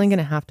 I'm definitely going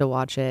to have to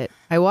watch it.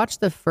 I watched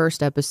the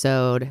first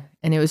episode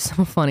and it was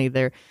so funny.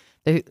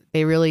 They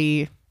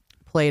really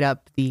played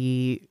up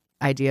the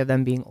idea of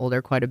them being older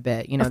quite a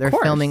bit. You know, they're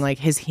filming like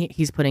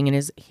he's putting in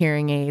his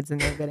hearing aids and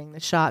they're getting the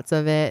shots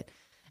of it.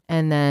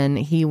 And then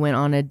he went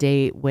on a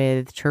date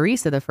with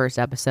Teresa the first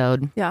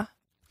episode. Yeah.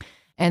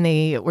 And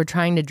they were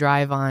trying to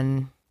drive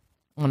on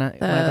one of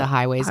the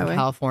highways in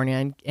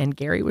California, and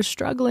Gerry was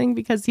struggling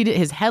because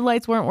his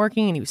headlights weren't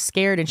working and he was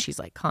scared, and she's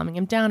like calming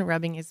him down and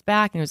rubbing his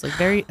back, and it was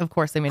like of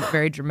course they made it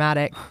very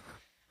dramatic,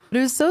 but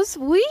it was so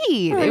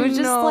sweet. It was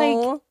just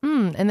like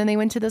and then they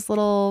went to this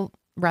little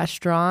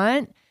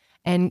restaurant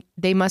and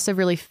they must have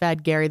really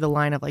fed Gerry the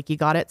line of like, you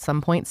got to at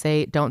some point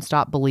say, don't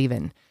stop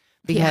believing,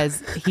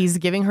 because he's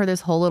giving her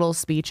this whole little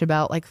speech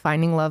about like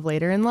finding love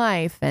later in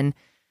life. And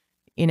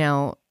you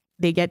know,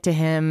 they get to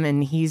him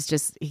and he's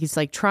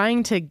like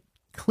trying to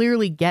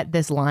clearly get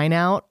this line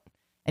out,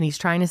 and he's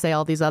trying to say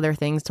all these other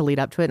things to lead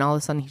up to it, and all of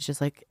a sudden he's just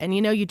like, and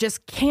you know, you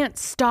just can't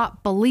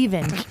stop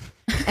believing.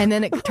 And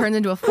then it turns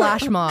into a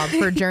flash mob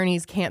for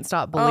Journey's Can't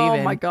Stop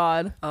Believing. Oh my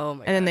God. Oh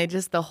my And then they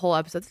just, the whole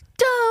episode's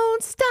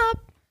Don't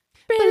Stop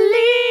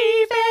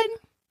Believing.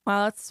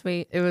 Wow, that's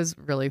sweet. It was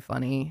really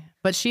funny.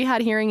 But she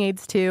had hearing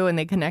aids too, and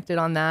they connected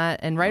on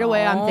that. And right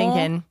away I'm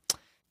thinking,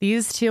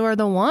 these two are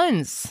the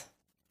ones.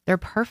 They're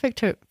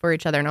perfect for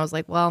each other. And I was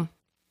like, well,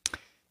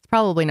 it's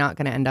probably not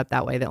going to end up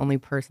that way. The only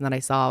person that I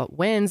saw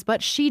wins,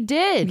 but she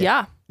did.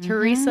 Yeah.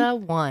 Teresa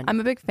won. I'm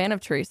a big fan of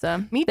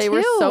Teresa. Me They too.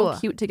 were so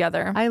cute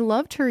together. I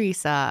love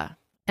Teresa.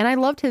 And I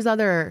loved his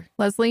other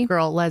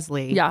girl,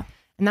 Leslie. Yeah.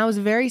 And that was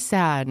very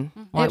sad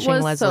watching it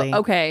was Leslie. So,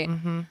 okay.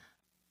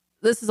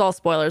 This is all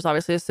spoilers,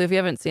 obviously. So if you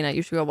haven't seen it,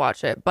 you should go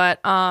watch it. But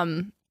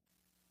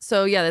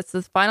so yeah, it's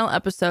the final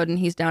episode, and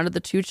he's down to the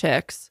two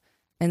chicks,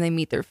 and they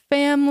meet their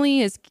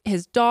family,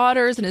 his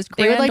daughters, and his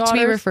granddaughters. They would like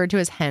to be referred to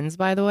as hens,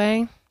 by the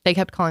way. They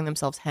kept calling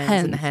themselves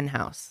hens in the hen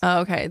house. Oh,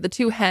 okay, the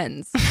two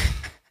hens.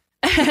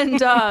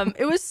 And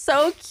it was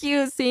so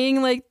cute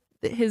seeing like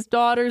his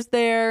daughters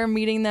there,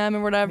 meeting them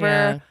and whatever.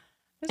 Yeah.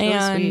 Really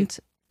and sweet.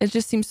 it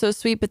just seems so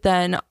sweet. But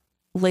then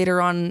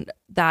later on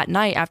that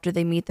night, after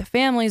they meet the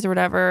families or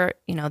whatever,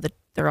 you know,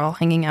 they're all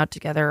hanging out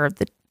together, or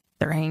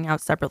they're hanging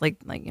out separately.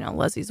 Like, you know,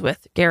 Leslie's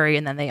with Gerry,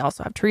 and then they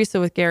also have Teresa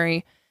with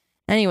Gerry.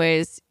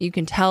 Anyways, you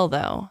can tell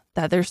though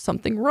that there's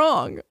something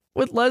wrong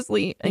with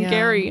Leslie and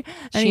Gerry,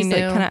 and he's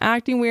like kind of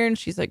acting weird, and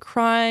she's like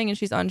crying, and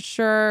she's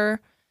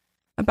unsure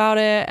about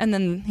it. And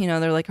then, you know,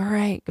 they're like, all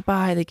right,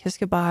 goodbye. They kiss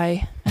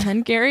goodbye, and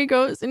then Gerry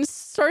goes and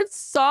starts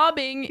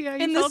sobbing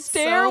in the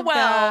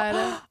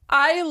stairwell.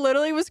 I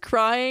literally was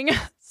crying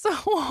so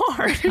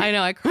hard. I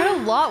know. I cried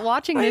a lot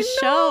watching this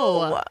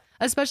show,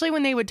 especially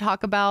when they would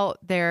talk about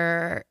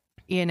their,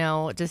 you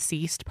know,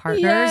 deceased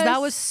partners. Yes.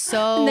 That was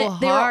so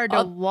They were hard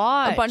to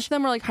watch. A bunch of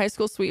them were like high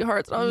school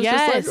sweethearts. And I was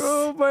just like,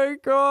 oh my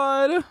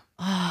God.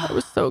 That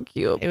was so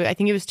cute. I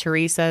think it was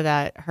Teresa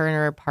that her and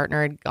her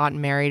partner had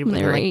gotten married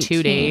within like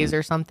 2 days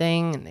or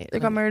something. And they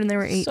got married and they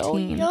were 18. So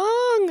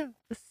young.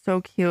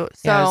 So cute.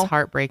 So yeah, it was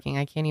heartbreaking.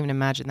 I can't even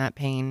imagine that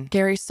pain.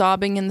 Gerry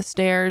sobbing in the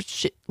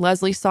stairs,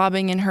 Leslie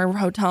sobbing in her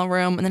hotel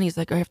room, and then he's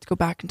like, I have to go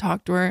back and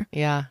talk to her.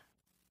 Yeah.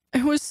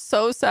 It was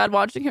so sad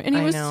watching him, and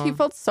he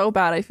felt so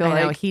bad.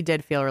 I know he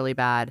did feel really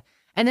bad.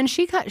 And then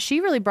she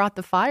really brought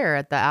the fire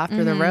at the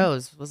after the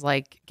rose. Was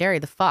like, Gerry,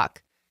 the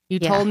fuck. You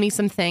told me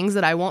some things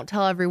that I won't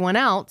tell everyone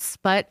else,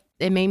 but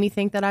it made me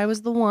think that I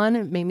was the one.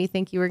 It made me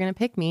think you were going to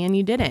pick me, and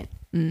you didn't.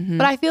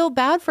 But I feel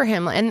bad for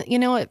him. And you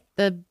know what?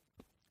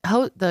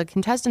 The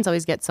contestants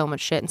always get so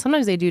much shit, and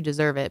sometimes they do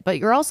deserve it. But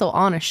you're also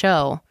on a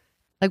show.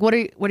 Like, what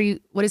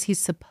is he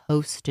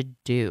supposed to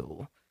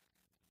do?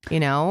 You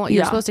know,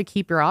 you're supposed to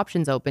keep your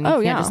options open.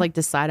 You can't just like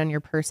decide on your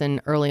person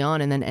early on,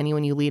 and then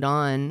anyone you lead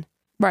on,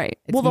 right?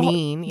 It's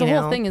mean. The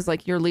whole thing is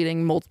like you're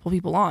leading multiple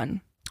people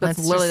on. That's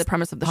literally the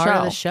premise of the show. Part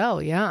of the show,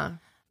 yeah.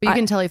 But you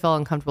can tell he felt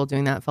uncomfortable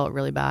doing that. It felt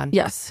really bad.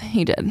 Yes,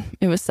 he did.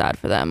 It was sad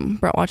for them.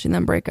 Watching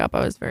them break up,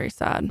 I was very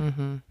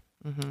sad.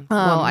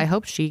 Well, I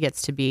hope she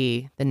gets to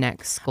be the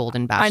next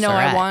Golden Bachelorette. I know.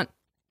 I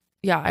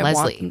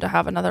want them to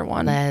have another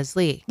one.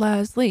 Leslie.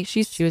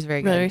 She was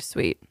very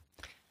sweet.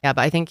 Yeah,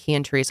 but I think he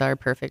and Teresa are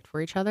perfect for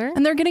each other.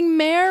 And they're getting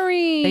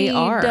married. They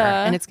are.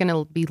 And it's going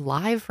to be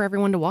live for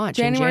everyone to watch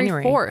January in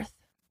January 4th.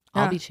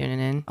 I'll be tuning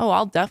in. Oh,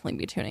 I'll definitely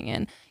be tuning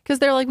in. Because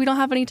they're like, we don't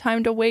have any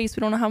time to waste. We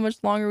don't know how much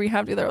longer we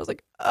have together. I was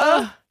like,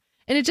 ugh.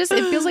 And it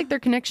feels like their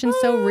connection's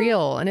so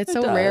real. And it's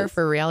so rare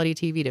for reality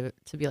TV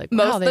to be like, wow,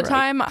 most of the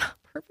time,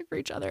 perfect for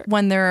each other.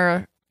 When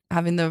they're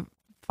having the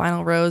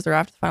final rose or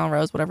after the final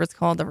rose, whatever it's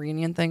called, the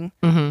reunion thing,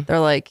 they're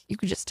like, you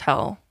could just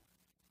tell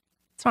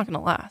it's not going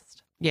to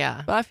last.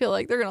 Yeah. But I feel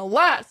like they're going to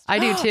last. I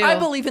do too. I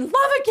believe in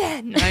love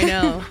again. I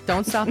know.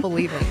 Don't stop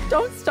believing.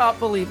 Don't stop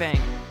believing.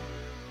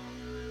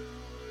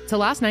 So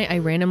last night I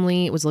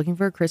randomly was looking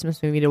for a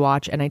Christmas movie to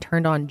watch, and I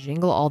turned on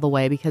Jingle All the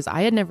Way because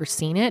I had never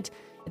seen it.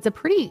 It's a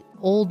pretty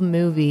old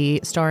movie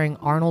starring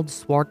Arnold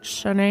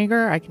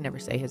Schwarzenegger. I can never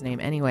say his name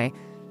anyway.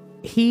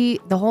 The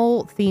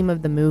whole theme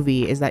of the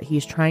movie is that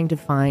he's trying to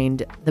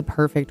find the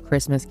perfect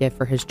Christmas gift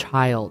for his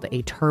child,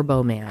 a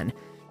Turbo Man.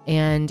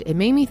 And it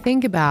made me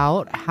think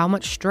about how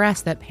much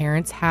stress that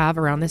parents have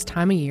around this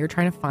time of year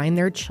trying to find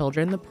their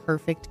children the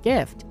perfect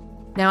gift.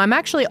 Now, I'm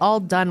actually all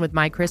done with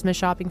my Christmas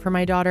shopping for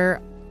my daughter,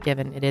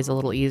 given it is a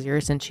little easier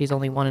since she's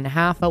only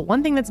 1.5. But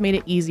one thing that's made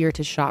it easier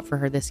to shop for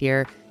her this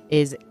year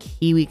is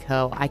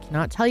KiwiCo. I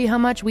cannot tell you how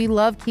much we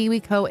love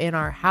KiwiCo in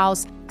our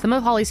house. Some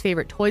of Holly's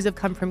favorite toys have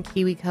come from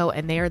KiwiCo,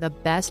 and they are the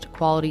best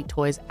quality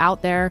toys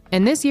out there.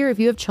 And this year, if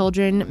you have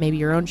children, maybe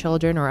your own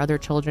children or other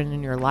children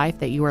in your life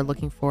that you are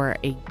looking for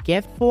a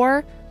gift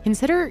for,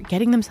 consider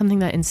getting them something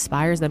that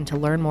inspires them to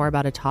learn more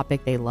about a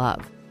topic they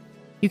love.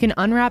 You can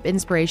unwrap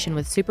inspiration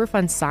with super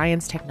fun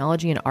science,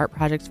 technology, and art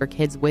projects for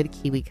kids with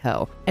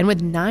KiwiCo. And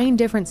with 9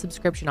 different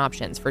subscription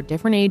options for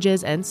different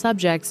ages and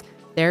subjects,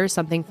 there's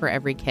something for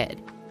every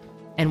kid.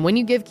 And when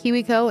you give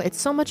KiwiCo, it's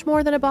so much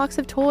more than a box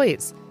of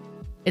toys.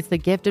 It's the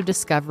gift of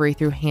discovery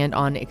through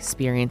hand-on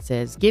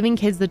experiences, giving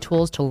kids the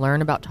tools to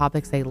learn about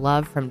topics they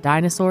love, from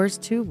dinosaurs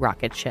to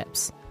rocket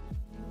ships.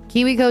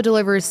 KiwiCo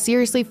delivers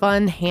seriously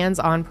fun,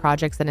 hands-on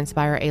projects that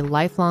inspire a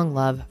lifelong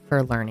love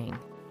for learning.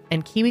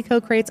 And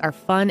KiwiCo crates are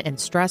fun and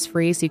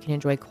stress-free so you can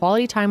enjoy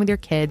quality time with your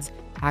kids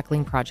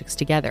tackling projects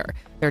together.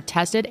 They're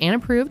tested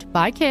and approved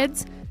by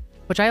kids,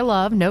 which I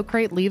love. No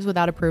crate leaves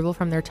without approval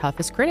from their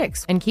toughest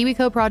critics. And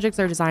KiwiCo projects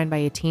are designed by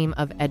a team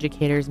of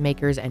educators,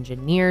 makers,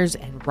 engineers,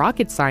 and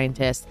rocket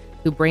scientists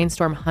who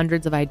brainstorm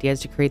hundreds of ideas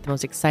to create the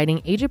most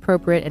exciting,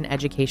 age-appropriate, and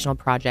educational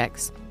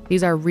projects.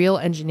 These are real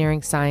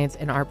engineering, science,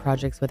 and art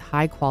projects with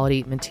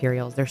high-quality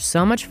materials. They're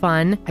so much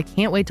fun. I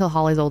can't wait till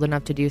Holly's old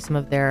enough to do some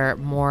of their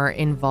more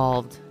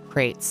involved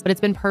crates. But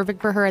it's been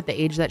perfect for her at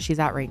the age that she's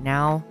at right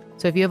now.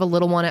 So if you have a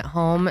little one at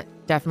home,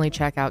 definitely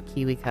check out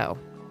KiwiCo.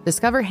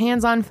 Discover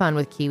hands-on fun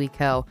with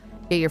KiwiCo.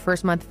 Get your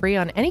first month free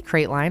on any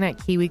crate line at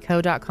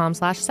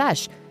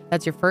kiwico.com/sesh.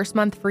 That's your first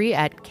month free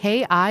at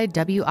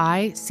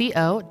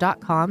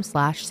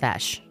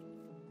kiwico.com/sesh.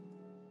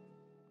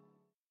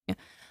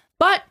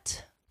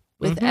 But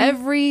with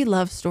every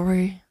love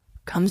story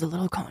comes a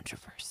little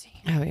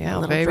controversy. Oh, yeah, a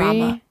little baby.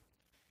 drama.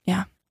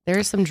 Yeah.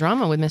 There's some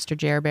drama with Mr.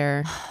 Gerry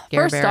Bear.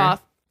 First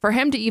off, for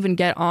him to even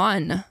get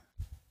on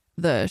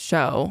the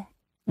show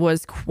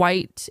was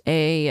quite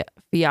a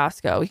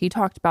fiasco. He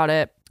talked about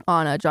it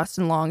on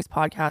Justin Long's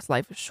podcast,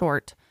 Life is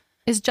Short.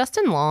 Is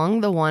Justin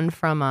Long the one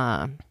from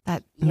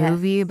that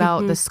movie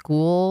about the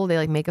school? They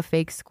like make a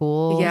fake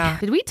school. Yeah.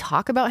 Did we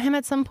talk about him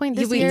at some point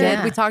this we year?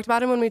 did. We talked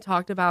about him when we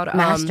talked about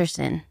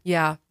Masterson.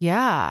 Yeah.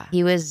 Yeah.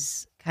 He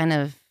was kind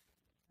of,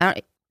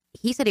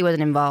 he said he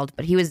wasn't involved,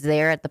 but he was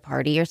there at the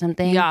party or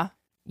something. Yeah.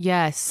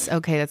 Yes.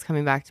 Okay, that's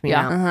coming back to me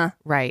Yeah. now.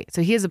 Right.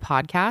 So he has a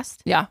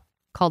podcast. Yeah.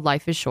 Called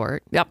Life is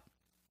Short. Yep.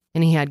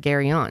 And he had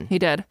Gerry on. He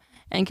did.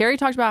 And Gerry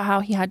talked about how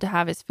he had to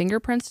have his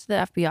fingerprints to the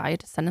FBI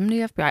to send them to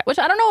the FBI, which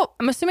I don't know.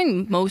 I'm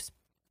assuming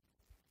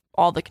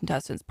all the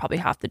contestants probably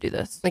have to do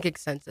this. Like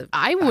extensive.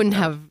 I wouldn't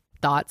have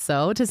thought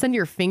so. To send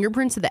your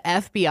fingerprints to the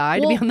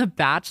FBI to be on The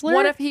Bachelor?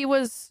 What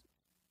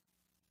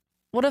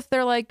if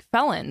they're like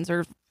felons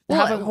or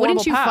have a horrible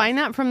wouldn't you past? find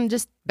that from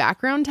just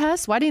background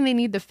tests? Why didn't they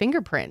need the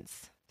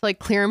fingerprints? To like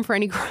clear them for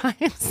any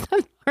crimes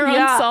that are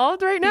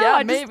unsolved right now?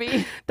 Yeah,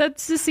 maybe. That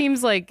just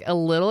seems like a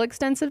little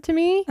extensive to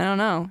me. I don't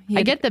know.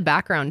 I get the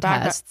background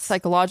tests.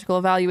 Psychological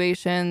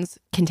evaluations.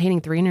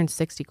 Containing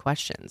 360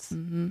 questions.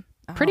 Mm-hmm.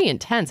 Pretty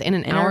intense. And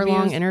an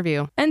hour-long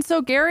interview. And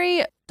so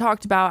Gerry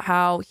talked about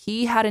how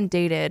he hadn't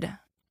dated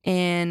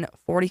in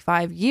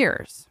 45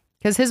 years.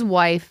 Because his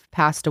wife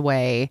passed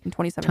away, in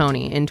 2017.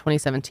 Tony, in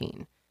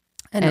 2017.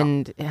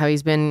 And how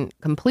he's been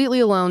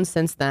completely alone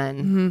since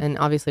then, and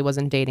obviously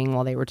wasn't dating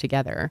while they were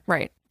together.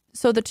 Right.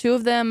 So the two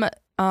of them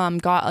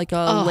got like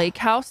a lake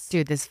house,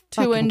 dude, this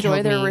to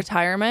enjoy their me.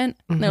 retirement.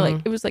 And they're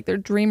like, it was like their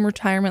dream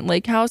retirement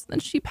lake house. Then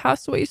she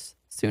passed away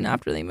soon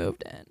after they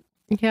moved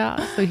in.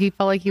 Yeah. So he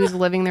felt like he was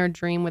living their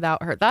dream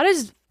without her. That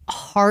is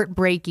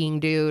heartbreaking,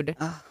 dude. It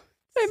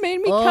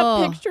made me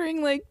kept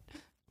picturing like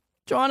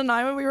John and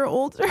I when we were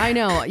older. I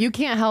know. You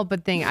can't help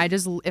but think.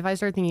 If I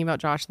start thinking about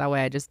Josh that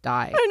way, I just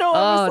die. I know.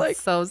 I was like,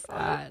 it's so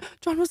sad.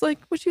 John was like,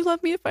 would you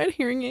love me if I had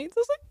hearing aids? I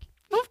was like,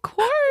 of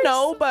course.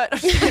 No, but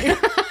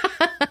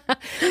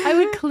I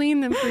would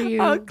clean them for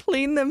you. I'll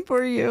clean them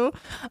for you.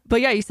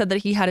 But yeah, he said that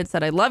he hadn't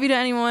said I love you to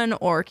anyone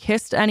or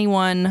kissed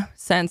anyone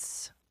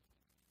since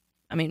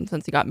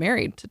he got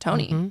married to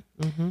Tony.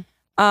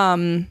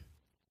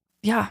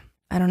 Yeah,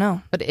 I don't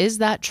know. But is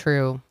that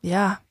true?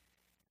 Yeah.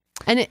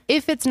 And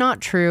if it's not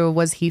true,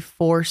 was he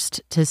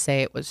forced to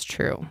say it was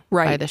true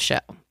by the show?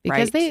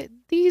 Because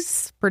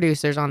these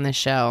producers on this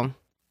show,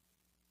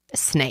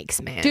 snakes,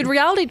 man. Dude,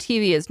 reality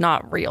TV is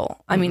not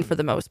real. I mean, for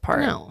the most part.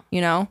 No. You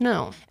know?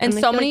 No. And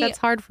I so feel many... that's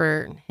hard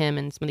for him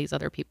and some of these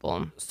other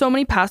people. So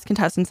many past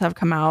contestants have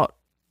come out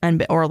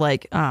or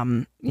like, Bachelor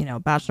and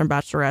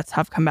Bachelorettes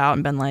have come out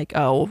and been like,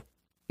 oh,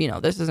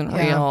 this isn't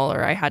real,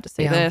 or I had to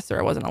say this, or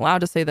I wasn't allowed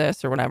to say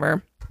this, or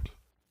whatever.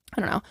 I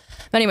don't know.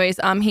 But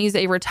anyways, he's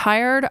a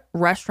retired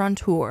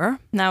restaurateur.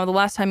 Now, the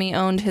last time he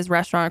owned his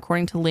restaurant,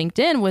 according to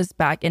LinkedIn, was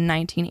back in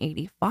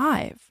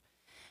 1985.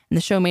 And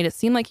the show made it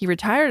seem like he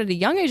retired at a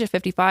young age of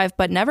 55,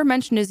 but never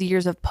mentioned his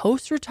years of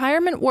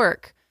post-retirement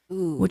work,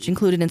 which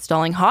included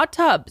installing hot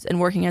tubs and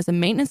working as a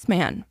maintenance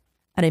man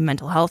at a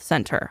mental health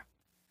center.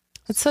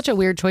 It's such a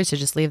weird choice to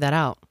just leave that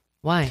out.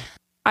 Why?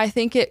 I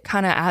think it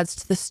kind of adds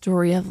to the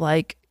story of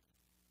like,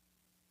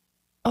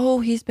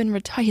 oh, he's been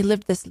retired. He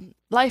lived this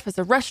life as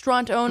a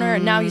restaurant owner,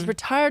 and now he's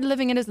retired,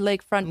 living in his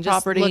lakefront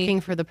property, looking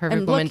for the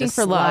perfect woman to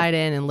slide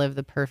in and live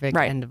the perfect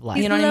end of life.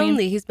 He's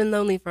lonely. He's been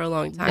lonely for a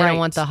long time. I don't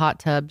want the hot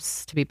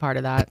tubs to be part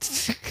of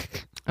that.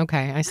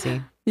 Okay, I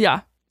see.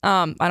 Yeah.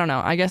 I don't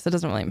know. I guess it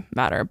doesn't really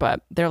matter,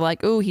 but they're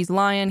like, "Ooh, he's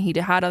lying. He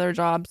had other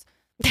jobs.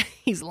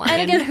 He's lying."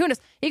 And again, who knows?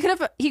 He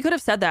could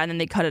have said that, and then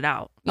they cut it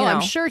out. You know?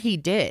 I'm sure he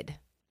did.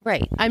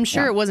 Right. I'm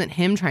sure it wasn't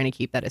him trying to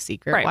keep that a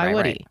secret. Right, Why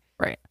would he?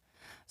 Right.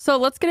 So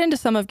let's get into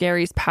some of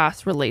Gerry's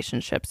past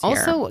relationships here.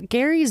 Also,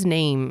 Gerry's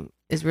name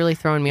is really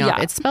throwing me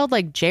off. It's spelled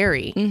like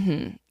Gerry.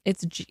 Mm-hmm.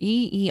 It's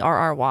Gerry.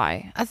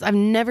 I've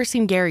never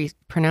seen Gerry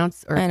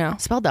pronounced or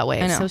spelled that way.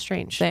 It's so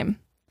strange. Same.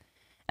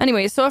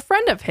 Anyway, so a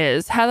friend of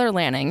his, Heather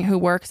Lanning, who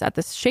works at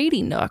the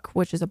Shady Nook,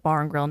 which is a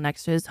bar and grill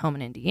next to his home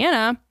in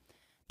Indiana,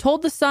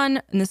 told The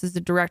Sun, and this is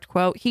a direct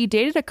quote, he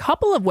dated a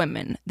couple of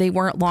women. They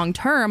weren't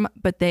long-term,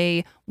 but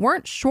they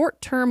weren't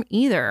short-term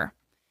either.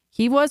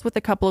 He was with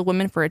a couple of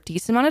women for a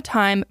decent amount of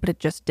time, but it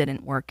just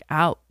didn't work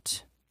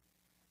out.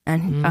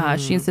 And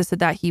she insisted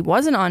that he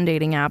wasn't on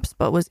dating apps,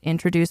 but was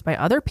introduced by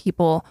other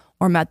people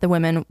or met the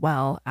women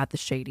while at the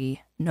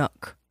Shady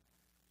Nook.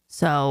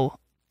 So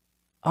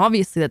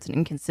obviously that's an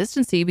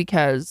inconsistency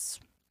because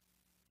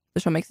the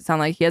show makes it sound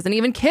like he hasn't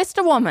even kissed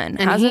a woman.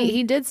 And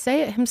he did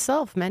say it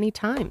himself many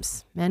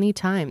times.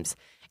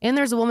 And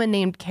there's a woman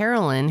named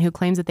Carolyn who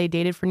claims that they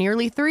dated for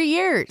nearly 3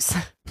 years.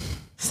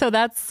 So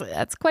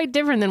that's quite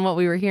different than what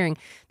we were hearing.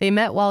 They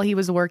met while he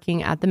was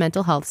working at the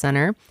mental health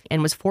center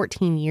and was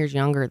 14 years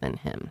younger than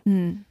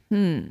him.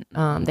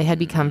 They had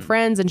become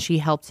friends, and she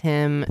helped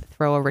him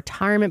throw a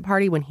retirement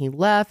party when he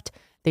left.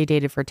 They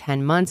dated for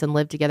 10 months and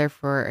lived together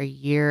for a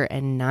year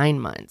and 9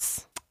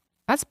 months.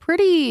 That's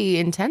pretty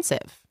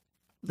intensive.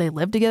 They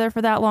lived together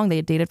for that long. They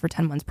had dated for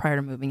 10 months prior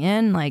to moving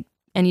in.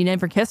 And you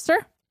never kissed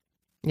her?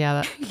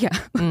 Yeah. Yeah.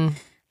 No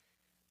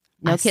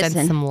I kissing.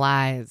 said some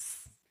lies.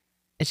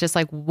 It's just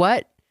like,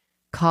 what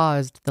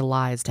caused the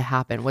lies to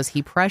happen? Was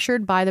he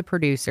pressured by the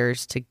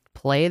producers to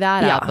play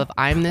that up of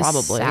I'm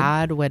this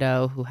sad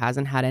widow who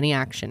hasn't had any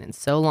action in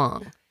so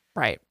long?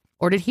 Right.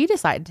 Or did he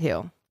decide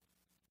to?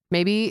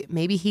 Maybe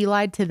he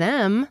lied to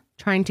them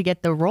trying to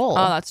get the role.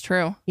 Oh, that's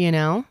true. You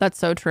know? That's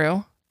so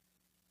true.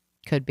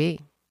 Could be.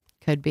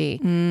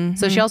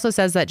 So she also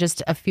says that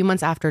just a few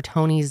months after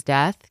Tony's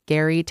death,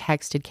 Gerry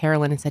texted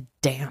Carolyn and said,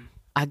 "Damn,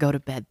 I go to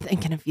bed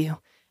thinking of you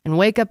and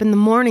wake up in the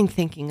morning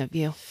thinking of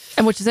you."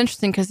 And which is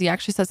interesting because he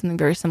actually said something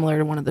very similar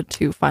to one of the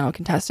two final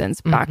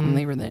contestants back when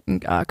they were in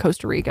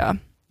Costa Rica.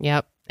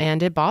 Yep.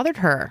 And it bothered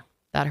her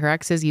that her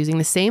ex is using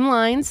the same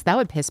lines. That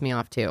would piss me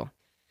off too.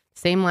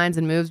 Same lines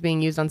and moves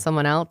being used on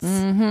someone else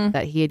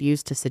that he had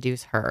used to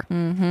seduce her.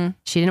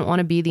 She didn't want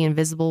to be the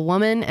invisible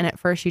woman, and at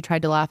first she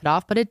tried to laugh it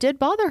off, but it did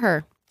bother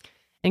her.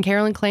 And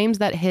Carolyn claims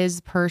that his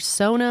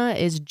persona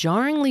is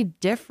jarringly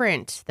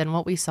different than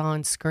what we saw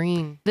on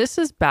screen. This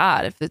is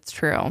bad if it's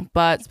true,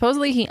 but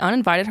supposedly he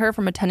uninvited her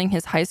from attending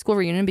his high school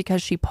reunion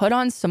because she put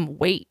on some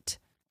weight.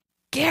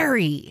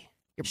 Gerry,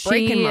 you're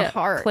breaking my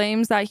heart.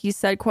 Claims that he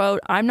said,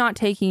 quote, "I'm not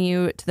taking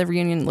you to the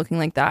reunion looking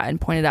like that,"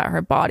 and pointed at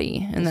her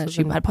body, and that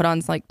she had put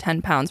on like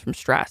 10 pounds from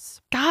stress.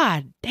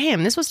 God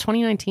damn, this was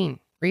 2019,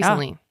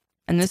 recently. Yeah.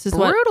 And this is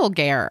brutal, what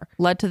Gerry.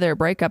 Led to their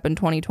breakup in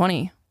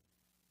 2020.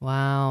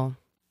 Wow.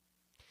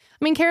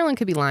 I mean, Carolyn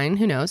could be lying.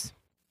 Who knows?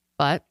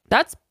 But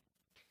it's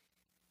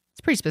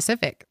pretty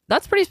specific.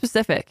 That's pretty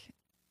specific.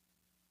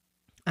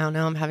 I don't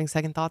know. I'm having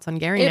second thoughts on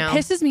Gerry now. It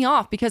pisses me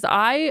off because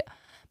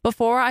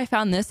before I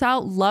found this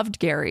out, loved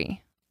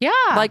Gerry. Yeah.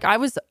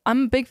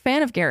 I'm a big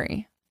fan of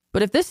Gerry.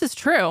 But if this is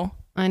true.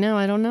 I know.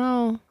 I don't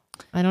know.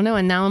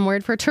 And now I'm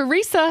worried for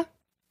Teresa.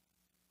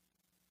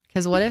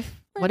 Because what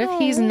if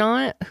he's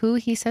not who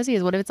he says he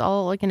is? What if it's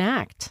all like an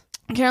act?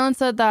 Carolyn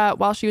said that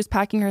while she was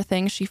packing her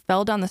things, she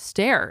fell down the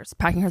stairs,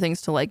 packing her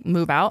things to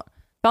move out,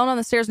 fell down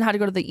the stairs and had to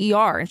go to the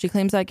ER. And she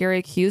claims that Gerry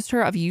accused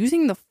her of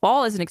using the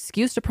fall as an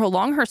excuse to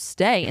prolong her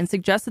stay and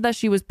suggested that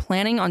she was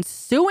planning on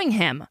suing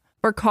him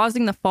for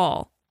causing the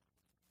fall.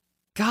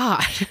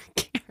 God,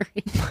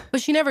 Gerry.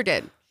 But she never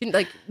did.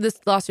 This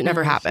lawsuit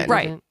never happened.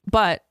 Right.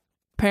 But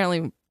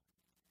apparently.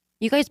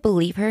 You guys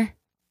believe her?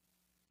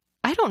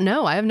 I don't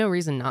know. I have no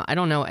reason not. I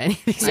don't know any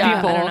of these people.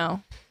 I don't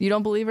know. You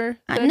don't believe her?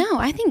 No,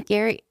 I think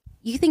Gerry...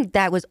 You think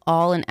that was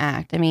all an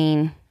act? I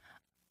mean,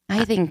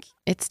 I think...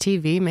 It's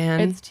TV, man.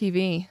 It's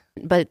TV.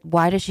 But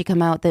why does she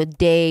come out the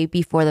day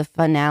before the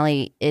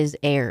finale is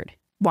aired?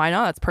 Why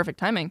not? That's perfect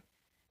timing.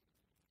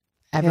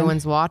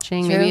 Everyone's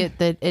watching. True.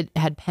 Maybe it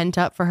had pent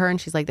up for her and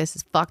she's like, this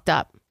is fucked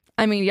up.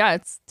 I mean, yeah,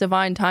 it's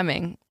divine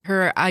timing.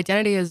 Her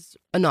identity is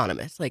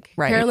anonymous.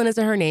 Carolyn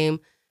isn't her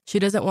name. She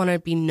doesn't want to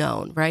be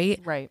known,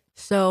 right? Right.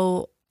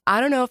 So I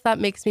don't know if that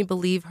makes me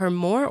believe her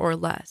more or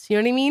less. You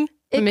know what I mean?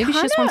 Maybe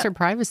she just wants her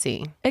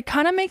privacy. It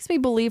kind of makes me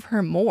believe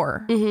her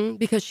more.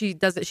 Because she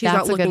doesn't. She's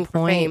That's not looking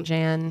for fame,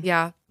 Jan.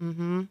 Yeah.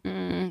 I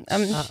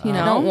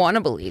don't want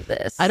to believe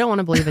this. I don't want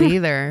to believe it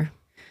either.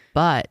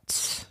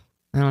 But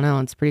I don't know.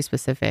 It's pretty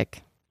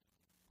specific.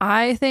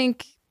 I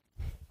think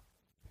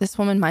this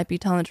woman might be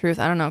telling the truth.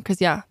 I don't know. Because,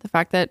 the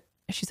fact that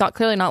she's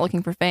clearly not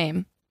looking for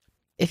fame.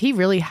 If he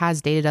really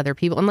has dated other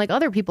people, and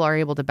other people are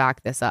able to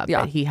back this up,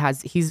 that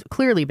he's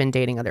clearly been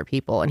dating other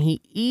people, and he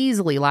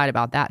easily lied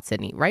about that,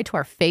 Sydney, right to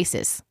our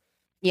faces.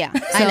 Yeah,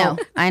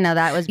 I know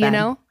that was bad. You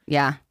know,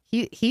 yeah,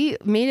 he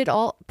made it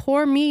all.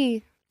 Poor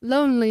me,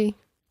 lonely.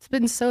 It's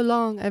been so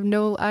long. I have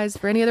no eyes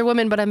for any other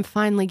woman, but I'm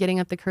finally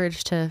getting up the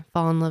courage to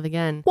fall in love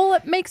again. Well,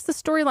 it makes the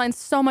storyline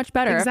so much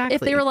better. Exactly.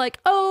 If they were like,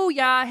 oh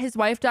yeah, his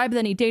wife died, but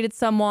then he dated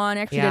someone,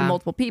 actually dated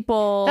multiple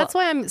people. That's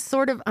why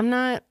I'm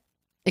not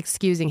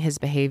excusing his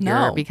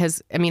behavior because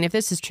I mean, if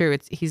this is true,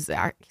 he's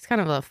kind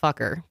of a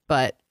fucker,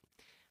 but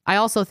I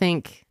also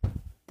think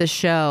the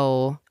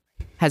show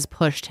has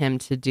pushed him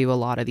to do a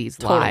lot of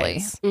these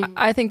lies.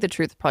 I think the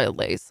truth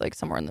probably lays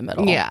somewhere in the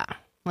middle. Yeah.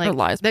 Like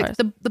lies price.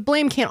 the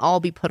blame can't all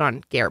be put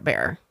on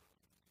Bear.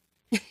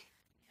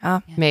 Yeah.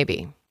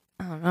 Maybe.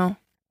 I don't know.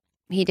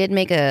 He did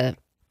make a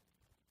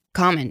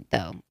comment,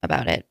 though,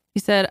 about it. He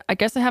said, I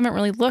guess I haven't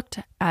really looked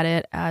at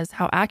it as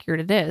how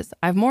accurate it is.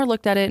 I've more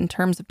looked at it in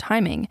terms of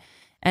timing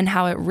and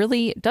how it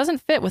really doesn't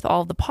fit with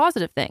all of the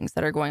positive things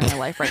that are going on in my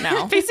life right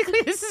now.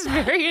 Basically, this is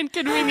very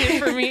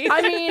inconvenient for me.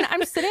 I mean,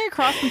 I'm sitting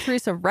across from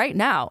Teresa right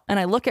now, and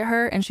I look at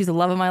her, and she's the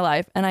love of my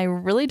life, and I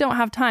really don't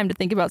have time to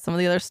think about some of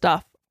the other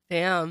stuff.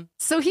 Damn.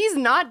 So he's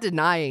not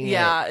denying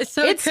it.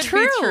 So it's it could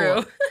true. be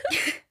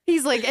true.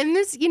 He's like, and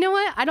this, you know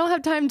what? I don't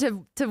have time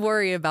to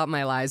worry about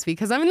my lies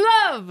because I'm in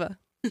love.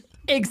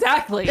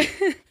 Exactly.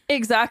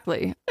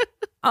 Exactly.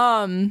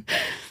 And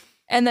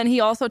then he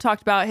also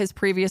talked about his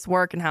previous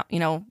work and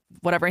how,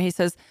 whatever. He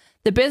says,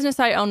 the business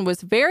I owned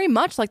was very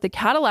much like the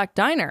Cadillac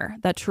Diner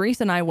that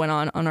Teresa and I went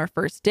on our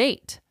first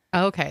date.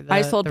 Okay.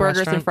 I sold burgers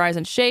restaurant. and fries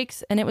and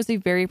shakes, and it was a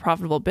very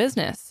profitable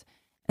business.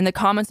 And the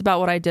comments about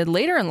what I did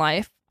later in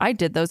life, I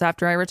did those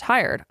after I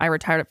retired. I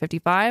retired at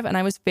 55, and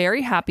I was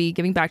very happy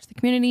giving back to the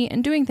community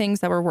and doing things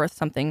that were worth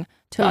something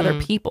to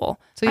other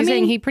people. So he's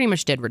saying he pretty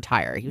much did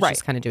retire. He was Right.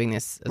 just kind of doing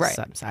this as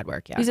some side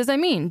work. Yeah. He says,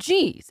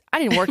 geez, I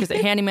didn't work as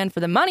a handyman for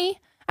the money.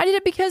 I did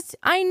it because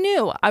I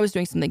knew I was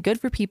doing something good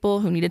for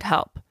people who needed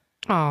help.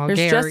 Oh, There's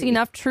Gerry. just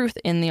enough truth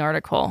in the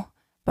article,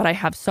 but I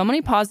have so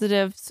many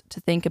positives to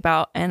think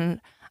about,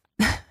 and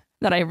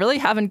that I really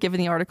haven't given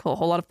the article a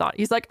whole lot of thought.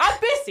 He's like, I'm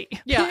busy.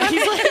 Yeah.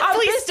 He's like,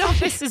 please stop.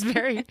 This is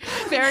very,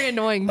 very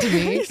annoying to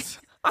me.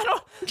 I'm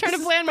trying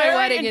to plan my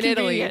wedding in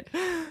Italy.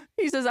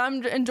 He says,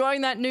 I'm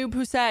enjoying that new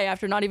poussey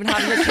after not even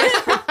having a kiss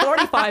for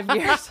 45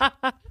 years.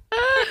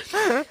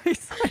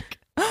 He's like,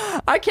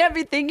 I can't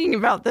be thinking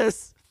about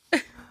this.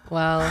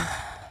 Well,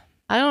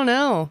 I don't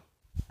know.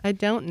 Who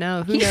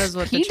knows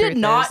what the truth is? He did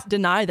not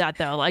deny that,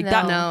 though. Like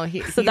that. No.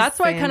 So that's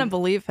why I kind of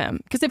believe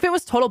him. Because if it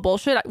was total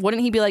bullshit,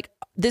 wouldn't he be like,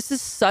 this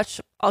is such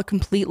a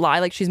complete lie.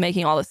 Like she's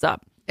making all this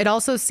up. It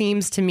also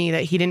seems to me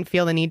that he didn't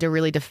feel the need to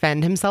really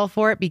defend himself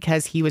for it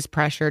because he was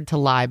pressured to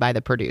lie by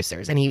the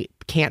producers, and he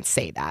can't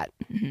say that.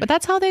 Mm-hmm. But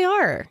that's how they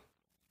are.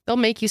 They'll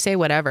make you say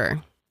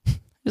whatever.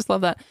 Just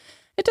love that.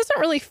 It doesn't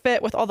really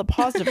fit with all the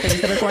positive things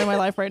that are going in my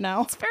life right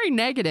now. It's very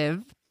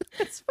negative.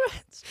 He's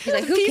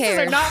like, who Pieces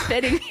cares? are not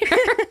fitting here.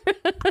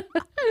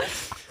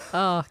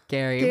 Oh,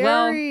 Gerry.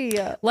 Gerry.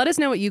 Well, let us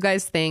know what you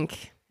guys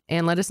think,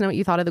 and let us know what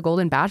you thought of The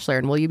Golden Bachelor,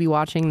 and will you be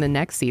watching the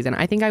next season?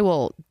 I think I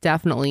will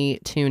definitely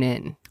tune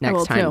in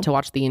next time to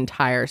watch the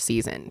entire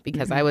season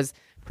because I was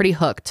pretty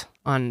hooked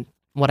on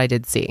what I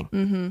did see.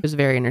 Mm-hmm. It was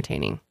very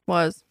entertaining.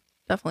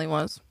 Definitely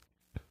was.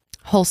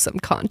 Wholesome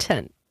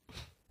content.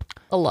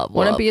 I love.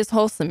 Wouldn't be as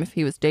wholesome if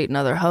he was dating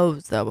other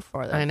hoes, though,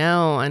 before that. I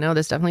know.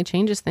 This definitely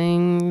changes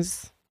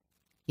things.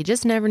 You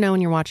just never know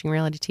when you're watching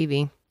reality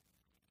TV.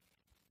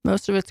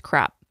 Most of it's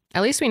crap.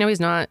 At least we know he's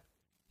not,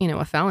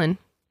 a felon.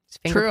 He's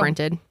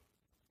fingerprinted. True.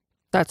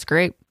 That's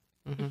great.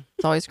 Mm-hmm.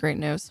 It's always great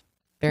news.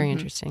 Very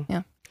interesting.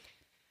 Yeah.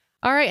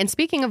 All right. And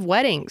speaking of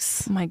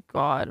weddings. Oh, my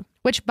God.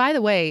 Which, by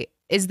the way,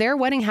 is their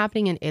wedding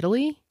happening in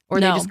Italy? Or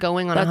are they just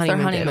going on a honeymoon,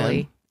 their honeymoon to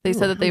Italy? They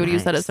said that they would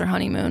use that as their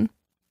honeymoon.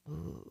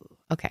 Ooh,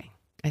 okay.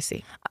 I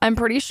see. I'm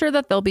pretty sure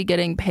that they'll be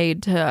getting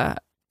paid to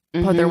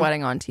put their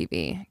wedding on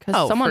TV.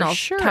 Because someone else,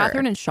 sure.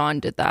 Catherine and Sean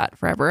did that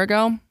forever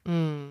ago.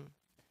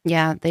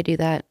 Yeah, they do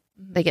that.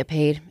 They get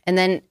paid. And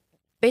then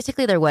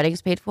basically their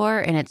wedding's paid for,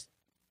 and it's,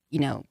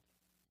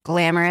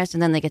 glamorous,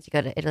 and then they get to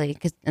go to Italy,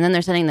 and then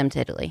they're sending them to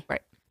Italy.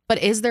 Right.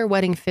 But is their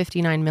wedding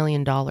 $59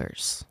 million? I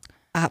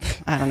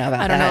don't know about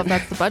that. I don't know if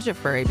that's the budget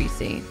for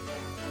ABC.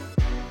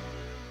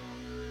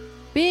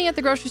 Being at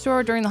the grocery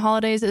store during the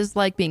holidays is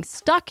like being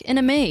stuck in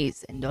a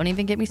maze. And don't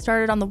even get me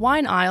started on the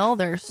wine aisle.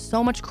 There's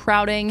so much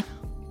crowding.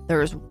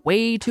 There's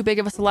way too big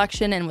of a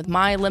selection. And with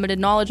my limited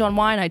knowledge on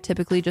wine, I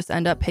typically just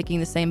end up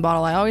picking the same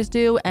bottle I always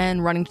do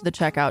and running to the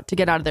checkout to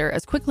get out of there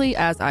as quickly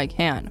as I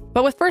can.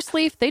 But with First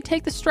Leaf, they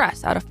take the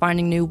stress out of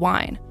finding new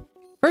wine.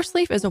 First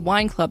Leaf is a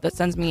wine club that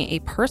sends me a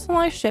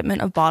personalized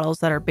shipment of bottles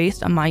that are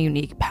based on my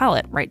unique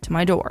palate right to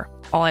my door.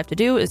 All I have to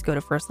do is go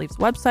to First Leaf's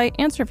website,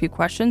 answer a few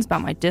questions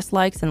about my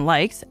dislikes and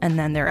likes, and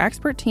then their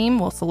expert team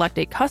will select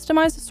a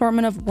customized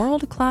assortment of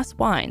world-class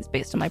wines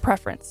based on my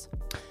preference.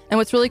 And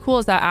what's really cool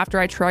is that after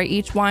I try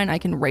each wine, I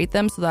can rate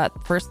them so that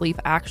First Leaf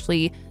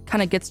actually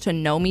kind of gets to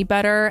know me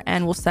better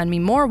and will send me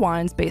more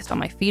wines based on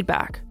my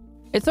feedback.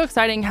 It's so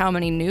exciting how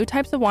many new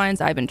types of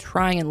wines I've been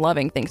trying and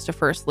loving thanks to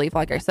First Leaf.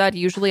 Like I said,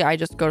 usually I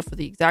just go for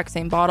the exact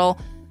same bottle.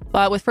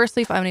 But with First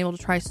Leaf, I've been able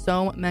to try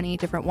so many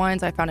different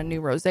wines. I found a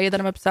new rosé that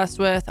I'm obsessed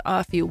with,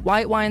 a few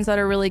white wines that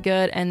are really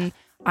good. And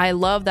I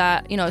love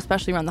that,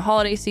 especially around the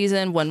holiday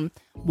season when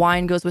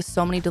wine goes with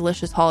so many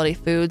delicious holiday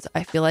foods,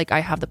 I feel like I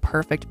have the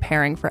perfect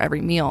pairing for every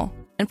meal.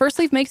 And First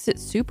Leaf makes it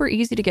super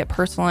easy to get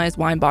personalized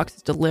wine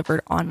boxes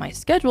delivered on my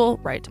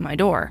schedule right to my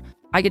door.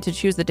 I get to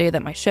choose the day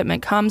that my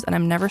shipment comes, and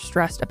I'm never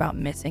stressed about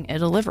missing a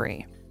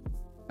delivery.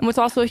 And what's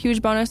also a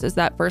huge bonus is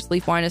that First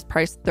Leaf wine is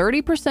priced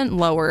 30%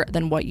 lower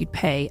than what you'd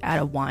pay at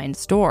a wine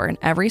store, and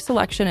every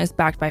selection is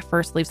backed by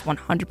First Leaf's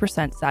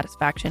 100%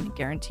 satisfaction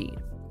guaranteed.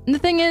 And the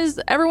thing is,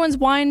 everyone's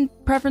wine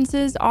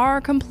preferences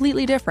are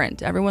completely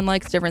different. Everyone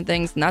likes different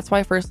things, and that's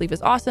why First Leaf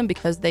is awesome,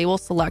 because they will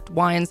select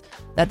wines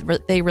that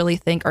they really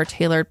think are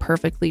tailored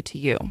perfectly to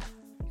you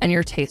and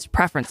your taste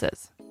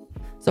preferences.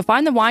 So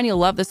find the wine you'll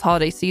love this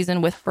holiday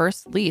season with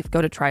First Leaf.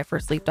 Go to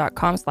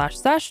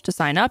tryfirstleaf.com/sesh to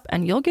sign up,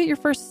 and you'll get your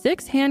first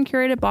 6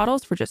 hand-curated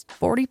bottles for just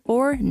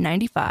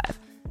 $44.95.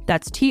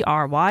 That's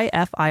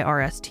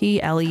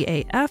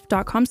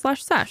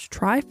tryfirstleaf.com/sesh.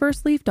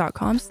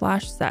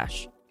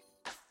 Tryfirstleaf.com/sesh.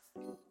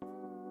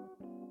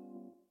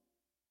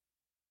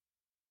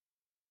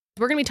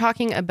 We're going to be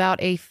talking about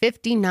a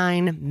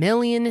 $59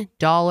 million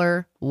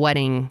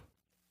wedding.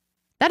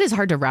 That is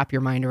hard to wrap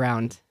your mind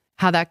around,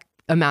 how that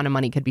amount of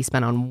money could be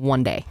spent on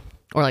one day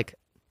or like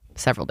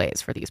several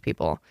days for these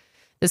people.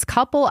 This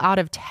couple out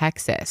of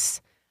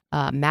Texas,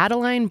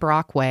 Madeline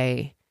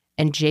Brockway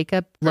and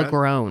Jacob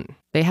Legrone,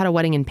 they had a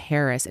wedding in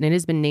Paris, and it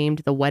has been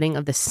named the wedding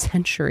of the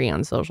century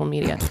on social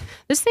media.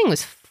 This thing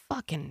was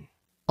fucking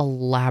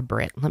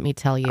elaborate, let me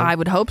tell you. I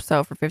would hope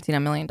so for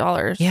 $59 million.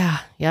 Yeah,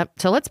 yep.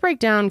 So let's break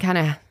down kind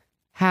of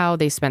how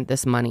they spent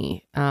this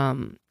money.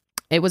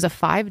 It was a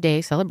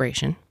 5-day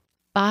celebration.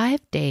 5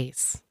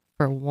 days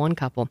for one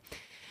couple.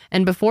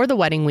 And before the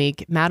wedding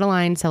week,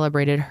 Madeline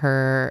celebrated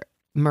her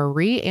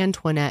Marie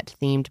Antoinette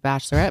themed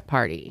bachelorette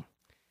party.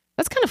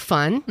 That's kind of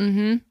fun.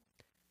 Mm-hmm.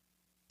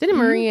 Didn't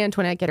Marie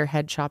Antoinette get her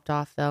head chopped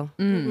off, though?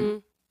 Mm-hmm.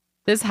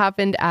 This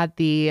happened at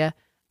the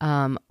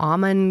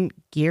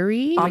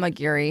Amagiri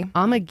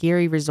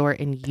Resort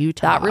in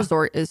Utah. That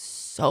resort is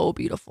so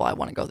beautiful. I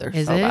want to go there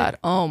Is so it? bad.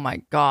 Oh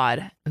my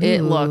God.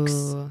 It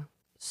looks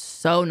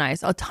so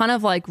nice. A ton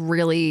of like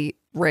really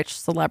rich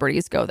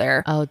celebrities go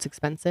there. Oh, it's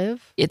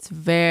expensive? It's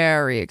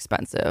very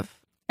expensive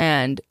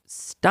and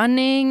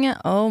stunning.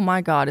 Oh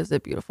my God, is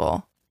it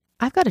beautiful?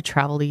 I've got to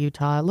travel to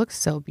Utah. It looks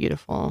so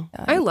beautiful.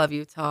 I love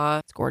Utah.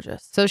 It's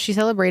gorgeous. So she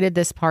celebrated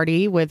this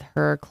party with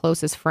her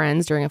closest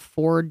friends during a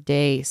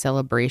 4-day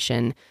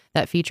celebration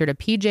that featured a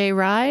PJ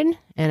ride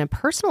and a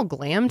personal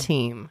glam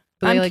team.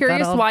 I'm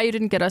curious why you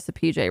didn't get us a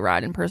PJ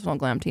ride and personal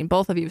glam team.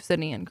 Both of you,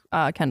 Sydney and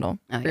Kendall.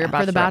 For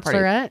the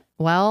bachelorette?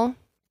 Well,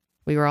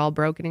 we were all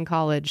broken in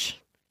college.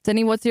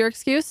 Sydney, what's your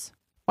excuse?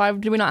 Why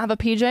do we not have a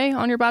PJ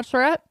on your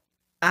bachelorette?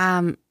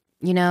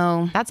 You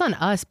know, that's on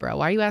us, bro.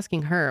 Why are you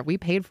asking her? We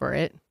paid for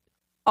it.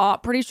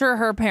 Pretty sure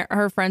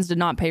her friends did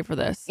not pay for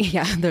this.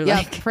 Yeah, they're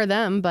like for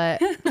them,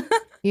 but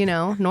you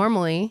know,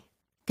 normally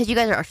because you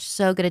guys are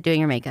so good at doing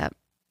your makeup.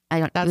 We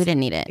didn't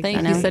need it.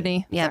 Thank you,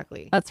 Sydney. Yeah,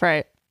 exactly. That's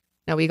right.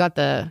 No, we got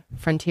the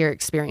frontier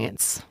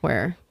experience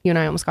where you and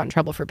I almost got in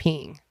trouble for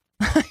peeing.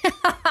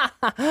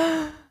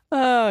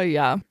 Oh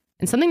yeah.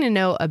 And something to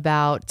know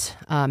about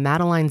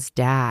Madeline's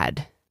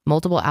dad.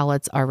 Multiple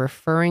outlets are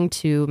referring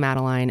to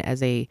Madeline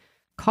as a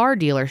car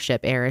dealership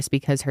heiress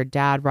because her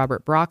dad,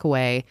 Robert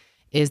Brockway,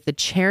 is the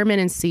chairman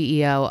and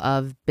CEO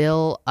of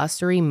Bill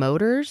Usury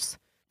Motors.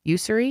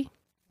 Usury?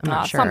 I'm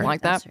not sure. Something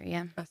like that.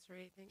 Yeah.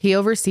 He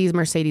oversees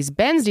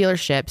Mercedes-Benz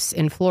dealerships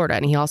in Florida,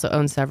 and he also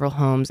owns several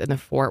homes in the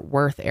Fort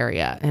Worth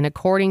area. And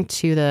according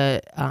to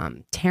the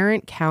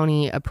Tarrant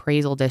County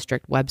Appraisal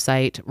District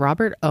website,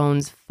 Robert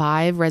owns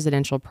 5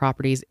 residential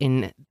properties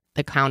in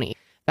the county,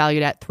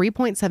 valued at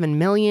 $3.7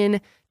 million,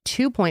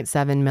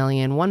 $2.7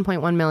 million,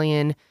 $1.1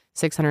 million,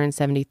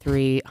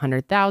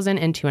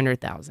 $673,000, and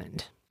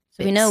 $200,000.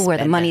 So we know where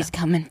the money's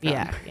coming from.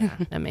 Yeah,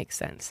 that makes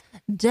sense.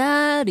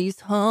 Daddy's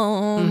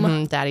home.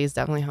 Mm-hmm, Daddy's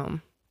definitely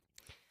home.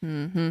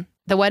 Mm-hmm.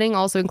 The wedding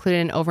also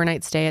included an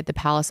overnight stay at the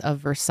Palace of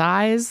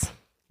Versailles.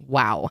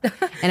 Wow.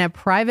 And a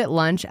private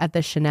lunch at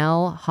the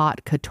Chanel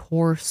Haute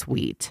Couture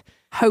Suite.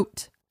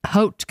 Haute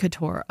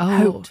Couture. Oh,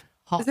 Haute.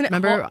 Hot. Isn't it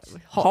remember?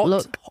 Hot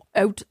look.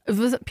 Out.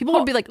 People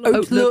would be like,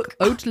 haute look.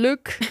 Haute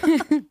look.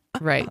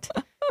 Right.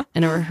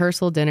 And a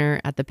rehearsal dinner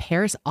at the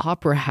Paris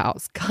Opera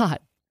House. God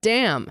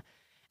damn.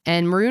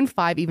 And Maroon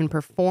 5 even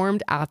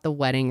performed at the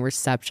wedding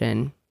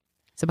reception.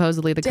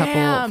 Supposedly, the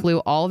couple flew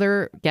all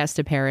their guests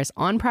to Paris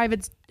on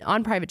private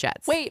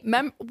jets. Wait,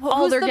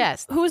 all their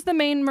guests. Who's the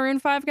main Maroon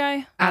 5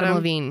 guy? Adam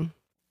Levine.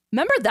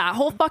 Remember that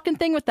whole fucking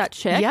thing with that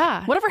chick?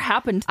 Yeah. Whatever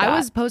happened to that? I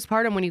was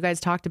postpartum when you guys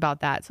talked about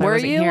that, so I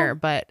wasn't here,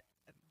 but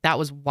that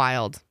was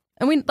wild.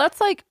 I mean,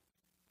 that's like,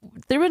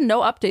 there were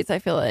no updates, I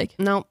feel like.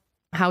 No.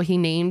 How he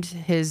named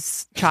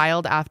his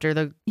child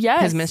after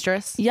his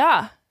mistress?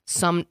 Yeah.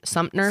 Somner.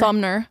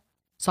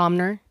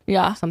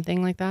 Yeah.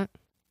 Something like that.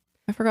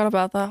 I forgot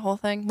about that whole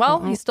thing.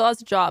 Well, he still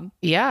has a job.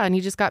 Yeah, and he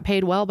just got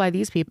paid well by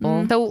these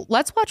people. So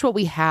let's watch what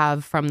we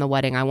have from the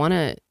wedding. I want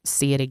to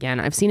see it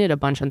again. I've seen it a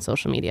bunch on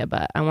social media,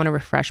 but I want to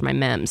refresh my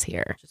memes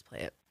here. Just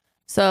play it.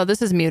 So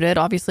this is muted,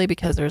 obviously,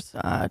 because there's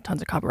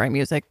tons of copyright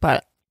music.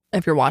 But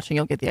if you're watching,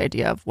 you'll get the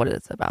idea of what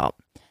it's about.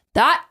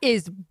 That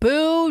is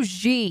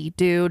bougie,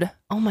 dude.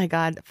 Oh my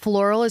God.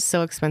 Floral is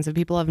so expensive.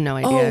 People have no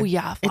idea. Oh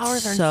yeah.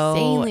 Flowers are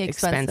insanely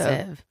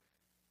expensive.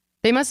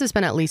 They must have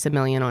spent at least $1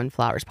 million on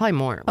flowers. Probably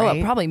more, right?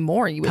 Oh, probably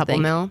more, you would Couple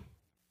think. mil?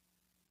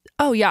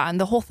 Oh yeah. And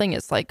the whole thing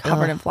is like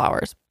covered in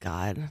flowers.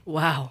 God.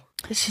 Wow.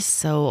 It's just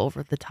so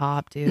over the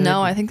top, dude.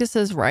 No, I think this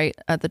is right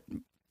at the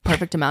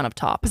perfect amount of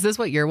top. Is this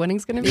what your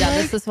wedding's going to be Yeah,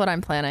 like? this is what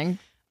I'm planning.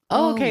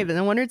 Oh, okay. Then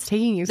no wonder it's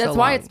taking you so long. That's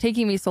why it's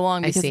taking me so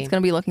long, because it's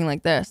going to be looking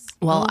like this.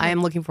 Well, I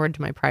am looking forward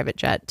to my private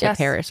jet to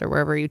Paris or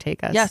wherever you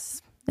take us.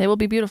 Yes, it will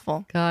be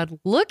beautiful. God,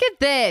 look at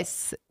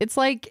this. It's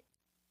like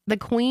the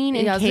queen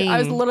and king. I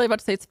was literally about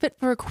to say it's fit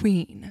for a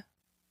queen.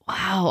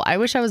 Wow. I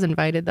wish I was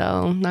invited,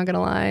 though. Not going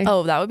to lie.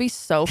 Oh, that would be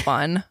so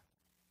fun.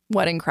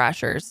 Wedding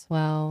crashers.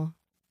 Wow.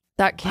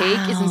 That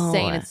cake is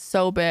insane. It's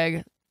so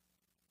big.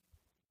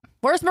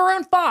 Where's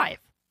Maroon 5?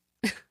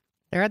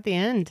 They're at the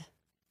end.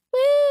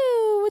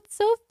 Woo, it's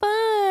so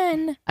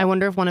fun. I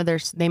wonder if one of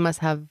they must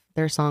have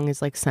their song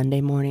is like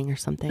Sunday morning or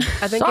something.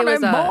 I think Sunday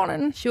it was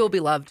morning. She Will Be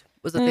Loved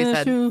was what they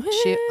said.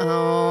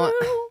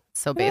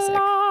 So basic.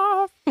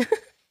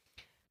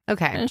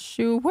 Okay.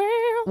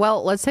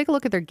 Well, let's take a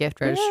look at their gift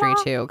registry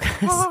too.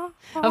 'Cause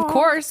of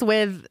course,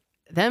 with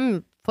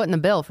them footing the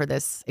bill for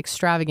this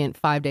extravagant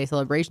 5-day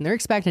celebration, they're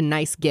expecting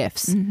nice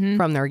gifts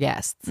from their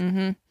guests.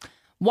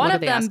 One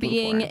of them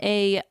being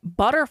a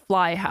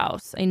butterfly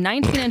house, a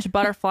 19-inch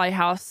butterfly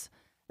house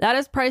that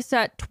is priced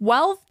at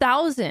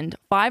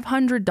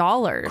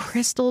 $12,500.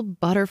 Crystal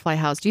butterfly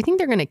house. Do you think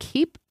they're going to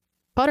keep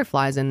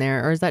butterflies in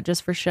there, or is that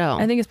just for show?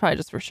 I think it's probably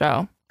just for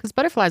show. Because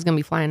butterflies going to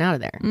be flying out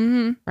of there,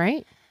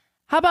 right?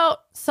 How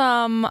about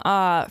some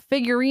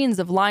figurines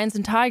of lions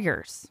and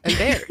tigers? And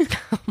bears.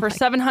 For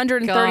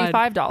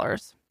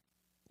 $735.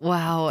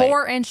 Wow.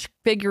 4-inch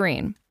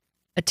figurine.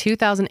 A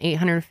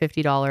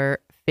 $2,850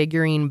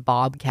 figurine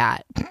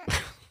bobcat.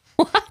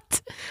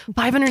 What?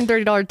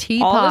 $530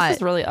 teapot. All this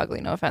is really ugly.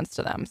 No offense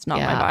to them. It's not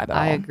my vibe at all.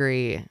 I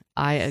agree.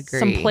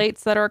 Some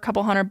plates that are a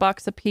couple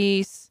 $100 a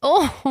piece.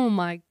 Oh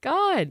my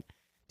God.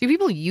 Do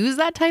people use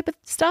that type of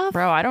stuff?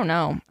 Bro, I don't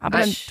know. How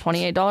about a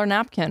 $28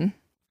 napkin?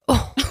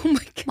 Oh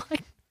my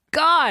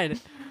God.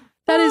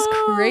 That is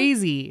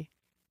crazy.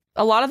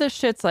 A lot of this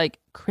shit's like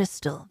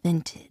crystal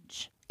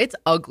vintage. It's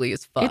ugly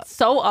as fuck. It's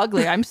so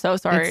ugly. I'm so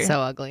sorry. It's so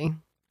ugly.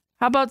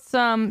 How about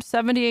some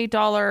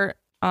 $78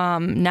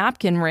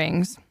 napkin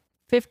rings?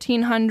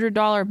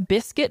 $1,500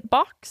 biscuit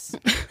box?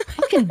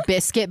 Fucking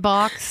biscuit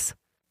box.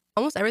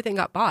 Almost everything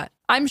got bought.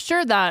 I'm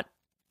sure that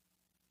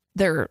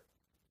their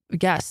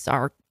guests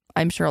are,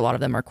 I'm sure a lot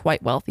of them are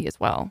quite wealthy as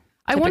well.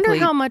 I wonder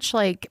how much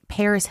like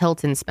Paris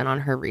Hilton spent on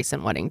her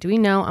recent wedding. Do we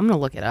know? I'm going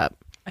to look it up.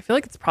 I feel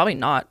like it's probably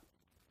not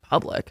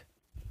public.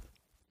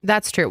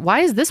 That's true. Why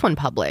is this one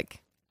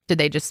public? Did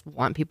they just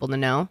want people to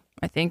know?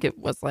 I think it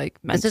was like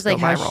meant this to is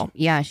go like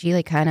viral. She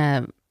like kind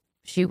of,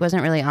 she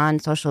wasn't really on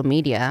social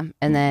media,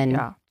 and then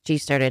she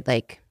started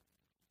like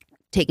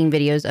taking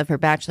videos of her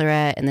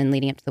bachelorette and then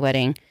leading up to the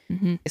wedding.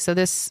 So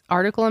this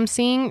article I'm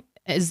seeing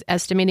is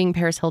estimating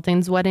Paris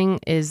Hilton's wedding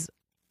is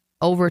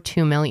over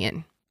 $2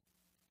 million.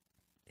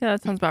 Yeah,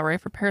 that sounds about right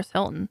for Paris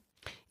Hilton.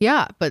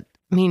 Yeah, but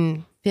I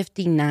mean,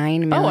 $59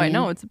 million. Oh, I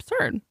know, it's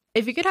absurd.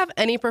 If you could have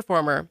any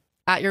performer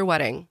at your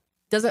wedding,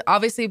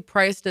 obviously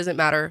price doesn't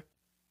matter.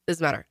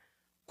 Doesn't matter.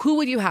 Who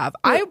would you have?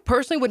 I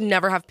personally would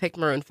never have picked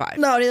Maroon 5.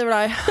 No, neither would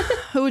I.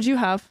 Who would you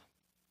have?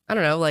 I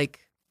don't know, like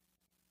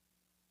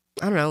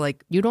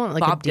you don't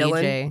like Bob a DJ.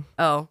 Dylan.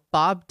 Oh,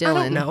 Bob Dylan.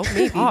 I don't know.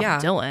 Maybe Bob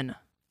yeah. Dylan.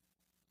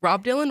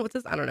 Rob Dylan. What's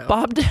his? I don't know.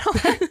 Bob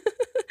Dylan.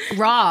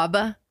 Rob.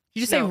 Did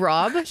you say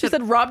Rob? She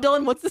said Rob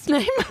Dylan. What's his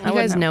name? You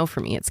guys know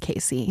for me, it's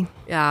Casey.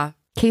 Yeah,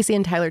 Casey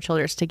and Tyler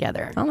Childers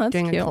together. Oh, that's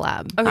doing cute. a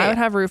collab. Okay. I would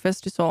have Rufus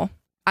Du Sol.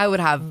 I would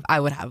have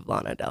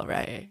Lana Del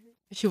Rey.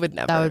 She would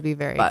never. That would be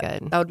very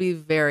good. That would be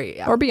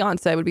very. Or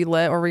Beyonce would be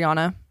lit, or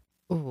Rihanna.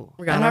 Ooh,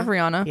 I'd have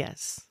Rihanna.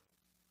 Yes.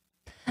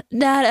 Do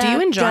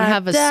you and John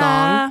have a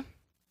song?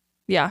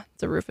 Yeah,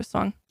 it's a Rufus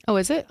song. Oh,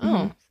 is it?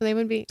 Oh, so they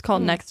would be. It's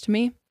called Next to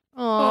Me.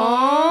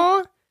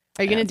 Aww. Are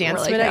you going to dance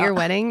really to it at cute. your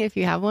wedding if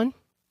you have one?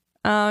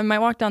 I might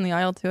walk down the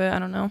aisle to it. I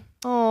don't know.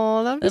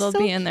 Oh, that'd be It'll so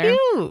be in there.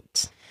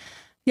 Cute.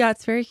 Yeah,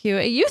 it's very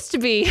cute. It used to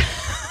be.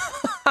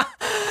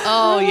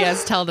 Oh,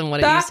 yes. Tell them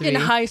what it used to be. Back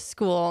in high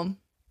school.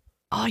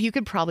 Oh, you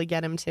could probably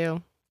get him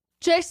too.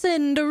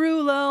 Jason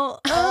Derulo.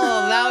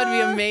 Oh, that would be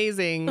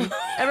amazing.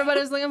 Everybody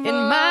was looking for in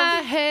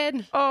my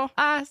head. Oh,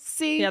 I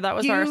see. Yeah, that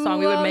was our song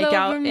we would make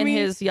out in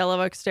his yellow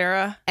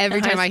Xterra.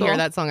 Every time I hear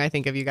that song, I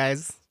think of you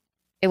guys.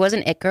 It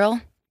wasn't It Girl.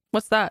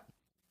 What's that?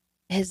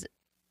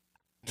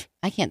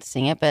 I can't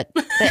sing it, but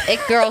the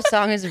It Girl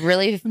song is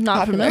really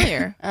not popular.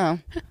 familiar. Oh.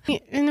 You're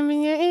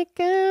it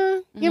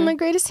girl. You're my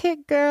greatest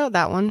hit girl.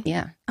 That one.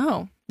 Yeah.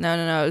 Oh,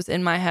 no. It was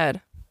in my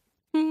head.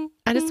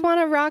 I just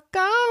want to rock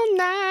all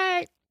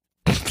night.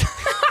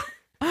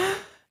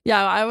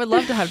 Yeah, I would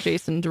love to have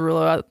Jason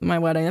Derulo at my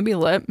wedding. That'd be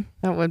lit.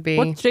 That would be.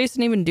 What's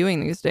Jason even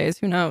doing these days?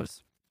 Who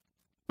knows?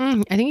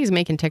 I think he's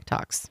making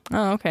TikToks.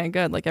 Oh, okay,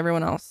 good. Like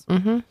everyone else.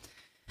 Mm-hmm.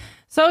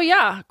 So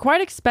yeah, quite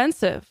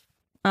expensive.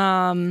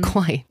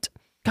 Quite.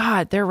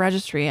 God, their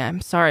registry. I'm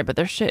sorry, but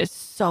their shit is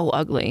so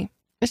ugly.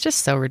 It's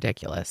just so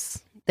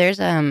ridiculous. There's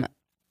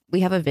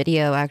we have a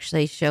video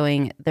actually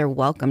showing their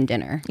welcome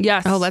dinner.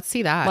 Yes. Oh, let's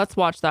see that. Let's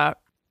watch that.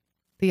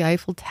 The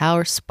Eiffel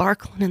Tower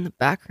sparkling in the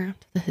background.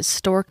 The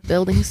historic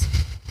buildings.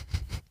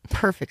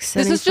 Perfect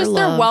setting This is just for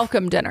their love.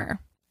 welcome dinner.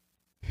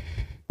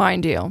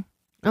 Mind you.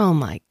 Oh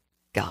my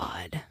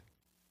God.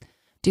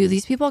 Dude,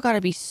 these people got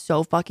to be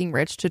so fucking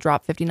rich to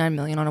drop $59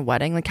 million on a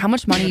wedding. Like, how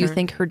much money do you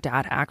think her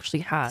dad actually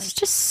has? It's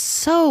just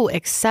so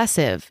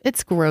excessive.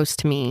 It's gross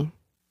to me.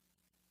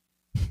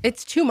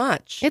 It's too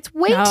much. It's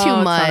way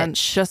too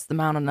much. Just the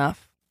amount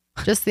enough.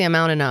 Just the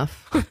amount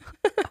enough.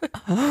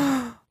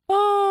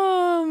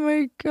 Oh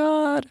my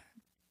God.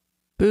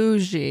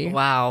 Bougie.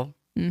 Wow.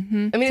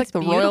 Mm-hmm. I mean, it's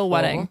like the royal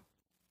wedding.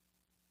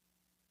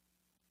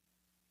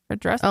 Her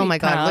dress. Oh my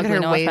God! Look at her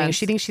no waving. offense.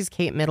 She thinks she's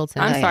Kate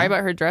Middleton. I'm sorry,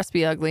 but her dress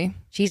be ugly.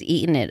 She's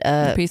eating it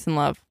up. Peace and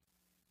love.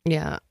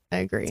 Yeah, I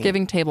agree. It's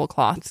giving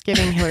tablecloth. It's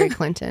giving Hillary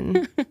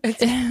Clinton.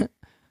 I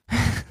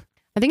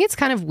think it's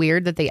kind of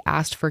weird that they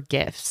asked for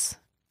gifts.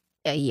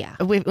 Yeah.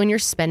 When you're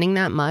spending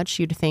that much,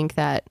 you'd think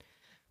that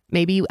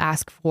maybe you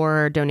ask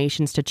for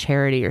donations to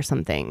charity or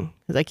something.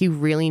 Like you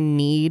really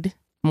need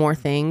more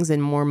things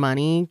and more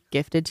money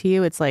gifted to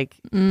you. It's like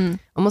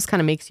almost kind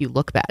of makes you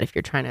look bad if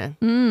you're trying to,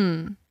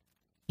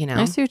 you know.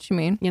 I see what you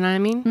mean. You know what I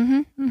mean?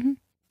 Mm-hmm, mm-hmm.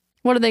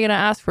 What are they going to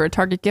ask for? A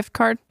Target gift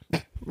card?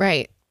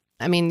 Right.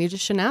 I mean, you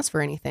just shouldn't ask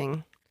for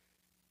anything.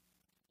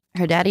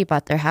 Her daddy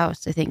bought their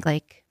house, I think,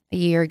 like a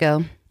year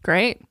ago.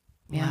 Great.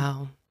 Yeah.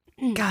 Wow.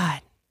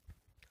 God.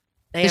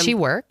 Damn. Does she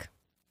work?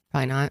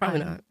 Probably not. Probably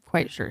not.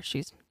 Quite sure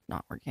she's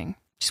not working.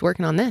 She's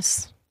working on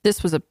this.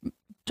 This was a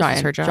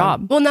giant her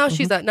job. Well, now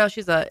she's an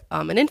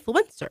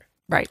influencer.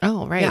 Right.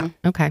 Oh, right. Yeah.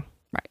 Okay.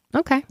 Right.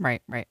 Okay.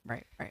 Right.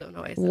 Don't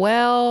know why I said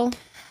Well,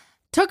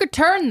 took a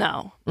turn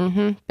though.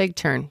 Big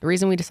turn. The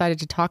reason we decided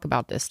to talk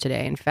about this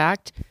today, in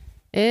fact,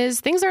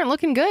 is things aren't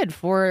looking good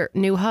for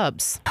new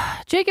hubs.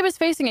 Jacob is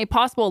facing a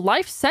possible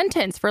life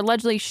sentence for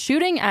allegedly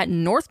shooting at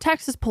North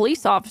Texas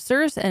police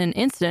officers in an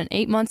incident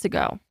 8 months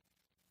ago.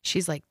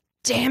 She's like,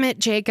 damn it,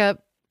 Jacob.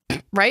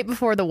 Right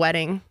before the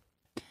wedding.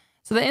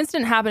 So the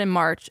incident happened in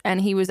March, and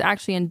he was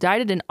actually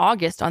indicted in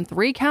August on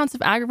 3 counts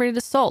of aggravated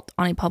assault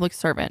on a public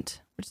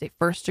servant, which is a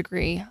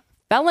first-degree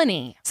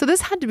felony. So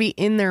this had to be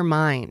in their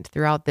mind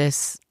throughout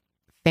this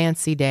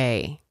fancy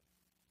day.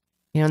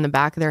 You know, in the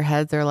back of their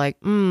heads, they're like,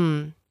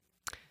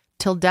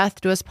 till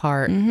death do us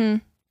part. Mm-hmm.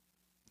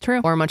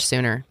 True. Or much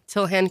sooner.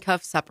 Till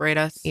handcuffs separate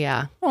us.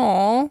 Yeah.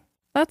 Oh,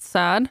 that's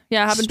sad.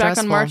 Yeah, it happened back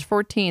on Stressful. March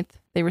 14th.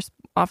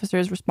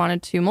 Officers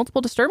responded to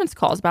multiple disturbance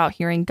calls about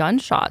hearing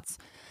gunshots.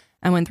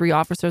 And when 3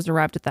 officers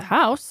arrived at the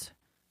house,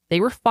 they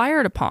were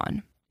fired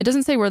upon. It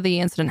doesn't say where the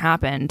incident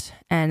happened,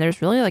 and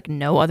there's really like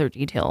no other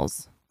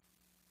details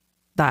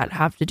that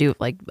have to do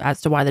like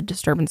as to why the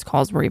disturbance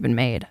calls were even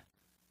made.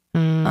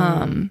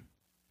 But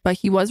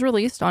he was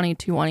released on a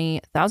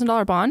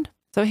 $20,000 bond,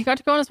 so he got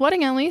to go on his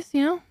wedding at least,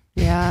 you know.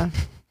 Yeah,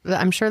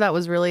 I'm sure that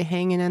was really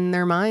hanging in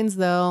their minds,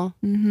 though.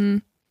 Mm-hmm.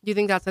 Do you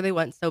think that's why they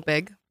went so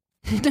big?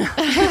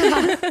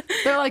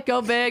 They're like,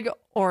 go big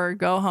or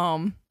go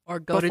home. Or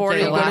go before to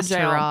you jail. go to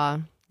jail. Hurrah.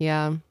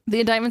 Yeah. The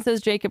indictment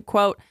says Jacob,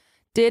 quote,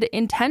 did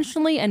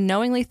intentionally and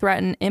knowingly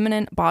threaten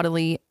imminent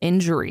bodily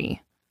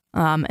injury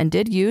and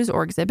did use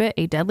or exhibit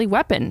a deadly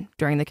weapon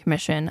during the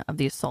commission of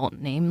the assault,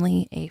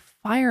 namely a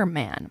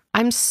fireman.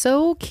 I'm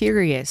so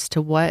curious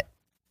to what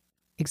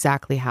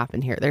exactly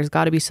happened here. There's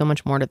got to be so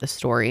much more to the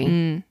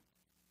story.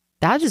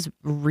 That is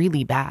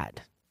really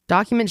bad.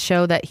 Documents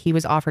show that he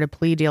was offered a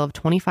plea deal of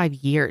 25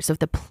 years. So if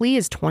the plea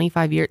is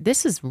 25 years,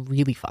 this is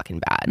really fucking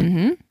bad.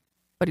 Mm-hmm.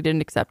 But he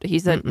didn't accept it. He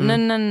said,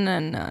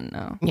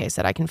 no. Yeah, he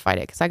said, I can fight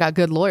it because I got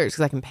good lawyers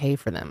because I can pay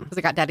for them. Because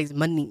I got daddy's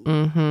money.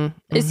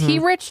 Is he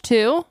rich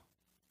too?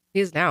 He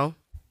is now.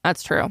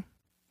 That's true.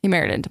 He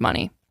married into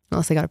money.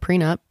 Unless they got a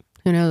prenup.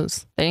 Who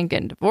knows? They didn't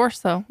get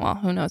divorced, though. Well,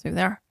 who knows? Maybe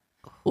they are.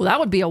 Well,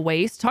 that would be a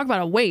waste. Talk about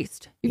a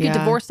waste. You get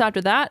divorced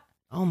after that?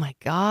 Oh my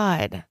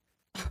God.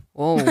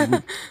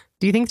 Oh.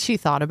 Do you think she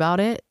thought about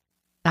it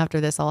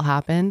after this all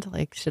happened?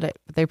 Like,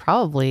 they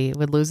probably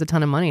would lose a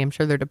ton of money. I'm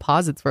sure their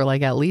deposits were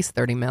like at least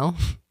 30 mil.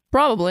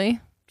 Probably.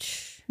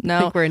 No.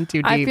 I think we're in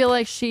too deep. I feel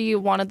like she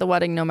wanted the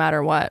wedding no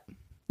matter what,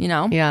 you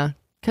know? Yeah.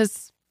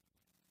 Because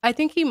I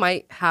think he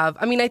might have.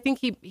 I mean, I think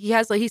he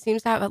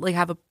seems to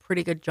have a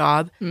pretty good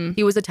job.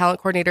 He was a talent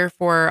coordinator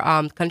for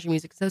Country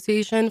Music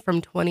Association from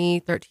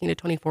 2013 to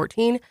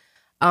 2014,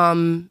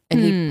 and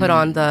he put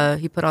on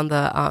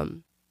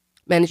the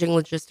managing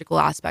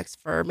logistical aspects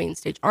for main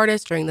stage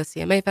artists during the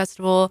CMA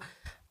festival.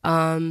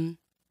 A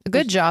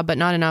good job, but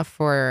not enough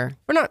for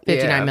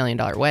 $59 million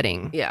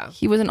wedding. Yeah,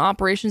 he was an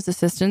operations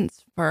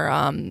assistant for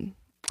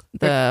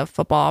the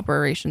football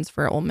operations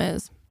for Ole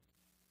Miss.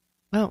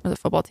 Oh, for the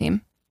football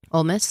team.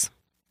 Ole Miss.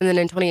 And then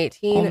in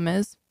 2018, Ole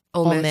Miss.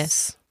 Ole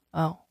Miss.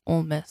 Oh,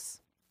 Ole Miss.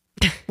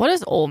 What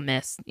does Ole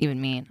Miss even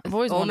mean? I've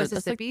always Ole wondered.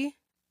 Mississippi.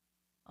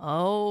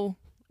 Oh.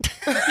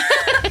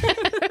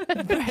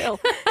 Well,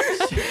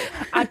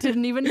 I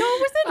didn't even know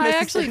it was in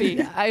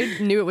Mississippi. I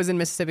knew it was in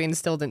Mississippi and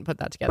still didn't put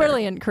that together.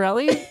 Brilliant,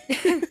 Corelli.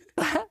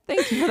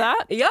 Thank you for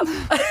that. Yep.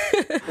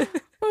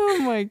 Oh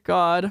my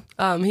God.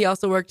 He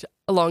also worked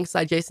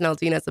alongside Jason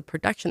Aldean as a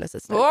production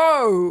assistant.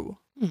 Whoa.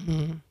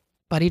 Mm-hmm.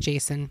 Buddy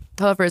Jason.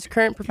 However, his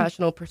current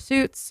professional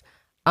pursuits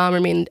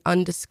remain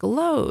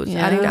undisclosed,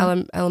 adding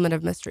an element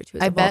of mystery to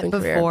his evolving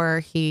career. Before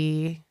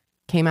he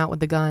came out with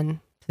the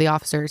gun to the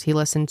officers, he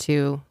listened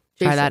to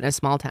Try That in a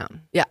Small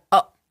Town. Yeah.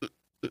 Oh.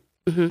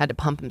 Had to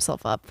pump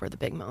himself up for the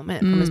big moment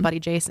from his buddy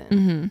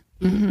Jason.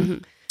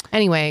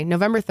 Anyway,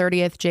 November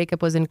 30th,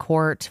 Jacob was in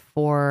court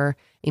for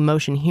a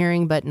motion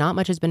hearing, but not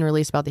much has been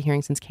released about the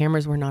hearing since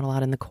cameras were not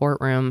allowed in the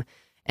courtroom.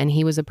 And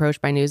he was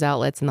approached by news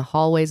outlets in the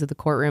hallways of the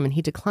courtroom, and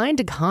he declined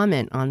to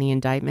comment on the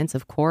indictments,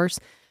 of course.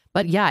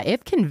 But yeah,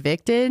 if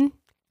convicted,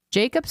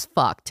 Jacob's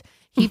fucked.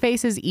 He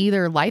faces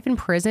either life in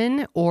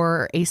prison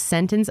or a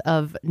sentence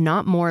of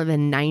not more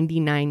than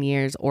 99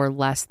 years or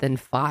less than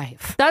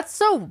 5. That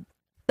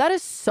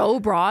is so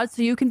broad.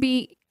 So you can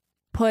be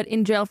put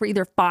in jail for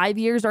either 5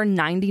 years or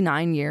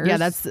 99 years.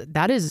 Yeah,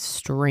 that is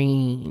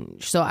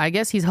strange. So I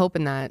guess he's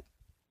hoping that,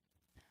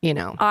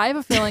 I have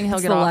a feeling he'll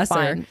get off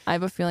fine. I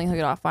have a feeling he'll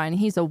get off fine.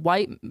 He's a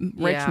white,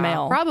 rich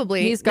male.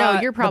 Probably. He's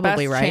got you're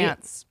probably the best right.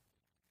 chance.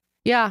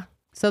 Yeah.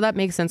 So that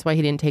makes sense why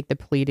he didn't take the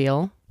plea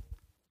deal.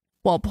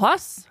 Well,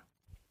 plus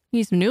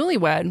he's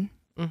newlywed.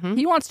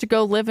 He wants to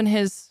go live in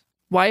his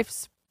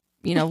wife's,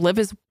 live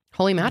his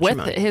holy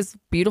matrimony, with his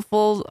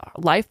beautiful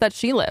life that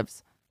she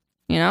lives.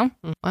 Wow,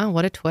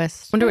 what a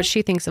twist. Wonder what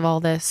she thinks of all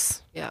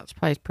this. Yeah. She's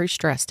probably pretty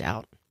stressed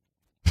out.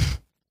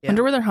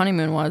 Wonder where their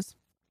honeymoon was.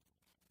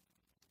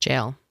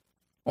 Jail.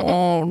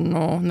 Oh,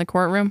 no. In the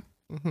courtroom?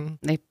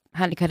 They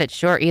had to cut it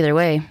short either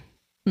way.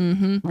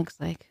 Looks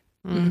like.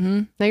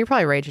 No, you're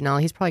probably right, Janelle.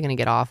 He's probably going to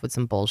get off with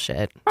some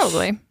bullshit.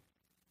 Probably.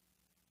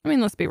 I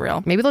mean, let's be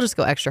real. Maybe they'll just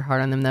go extra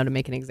hard on them, though, to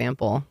make an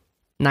example.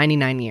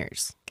 99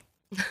 years.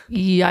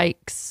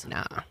 Yikes.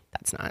 Nah,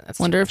 that's not. That's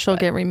Wonder if she'll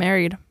get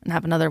remarried and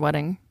have another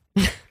wedding.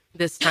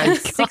 This time,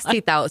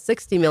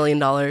 $60 million.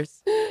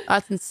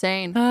 That's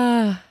insane.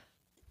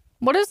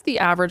 What is the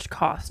average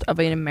cost of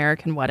an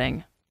American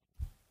wedding?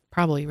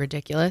 Probably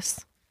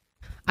ridiculous.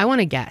 I want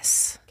to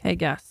guess. Okay,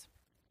 guess.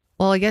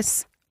 Well, I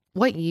guess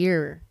what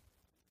year?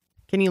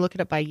 Can you look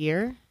it up by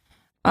year?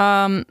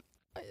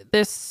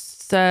 This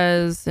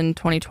says in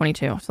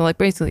 2022, so like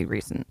basically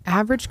recent.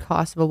 Average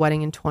cost of a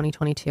wedding in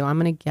 2022. I'm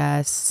gonna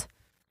guess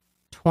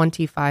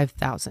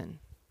 $25,000.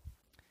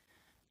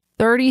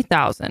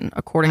 $30,000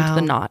 according to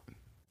the Knot.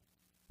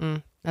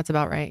 That's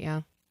about right.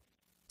 Yeah,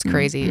 it's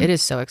crazy. It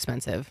is so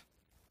expensive.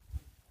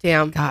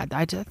 Damn. God,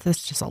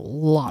 that's just a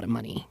lot of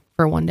money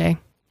for one day.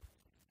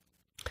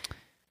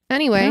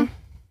 Anyway,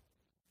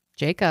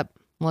 Jacob,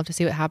 we'll have to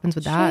see what happens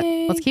with that.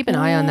 Let's keep an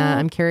eye on that.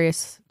 I'm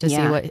curious to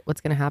see what's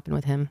going to happen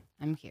with him.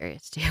 I'm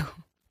curious too.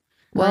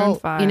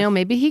 Well,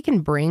 maybe he can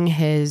bring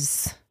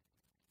his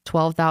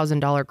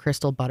 $12,000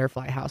 crystal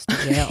butterfly house to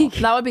jail.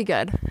 That would be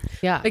good.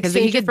 Yeah, because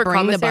he could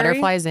bring the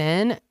butterflies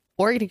in,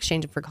 or he could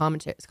exchange it for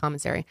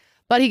commissary.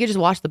 But he could just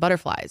watch the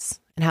butterflies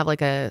and have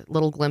like a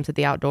little glimpse at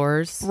the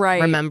outdoors.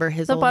 Right. Remember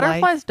his The old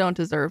butterflies life. don't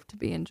deserve to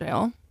be in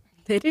jail.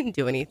 They didn't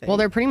do anything. Well,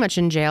 they're pretty much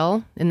in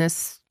jail in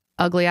this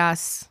ugly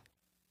ass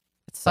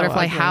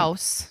butterfly ugly. It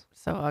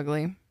So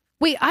ugly.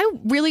 Wait, I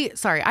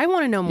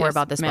want to know more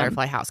about this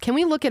butterfly house. Can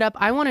we look it up?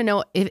 I want to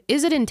know,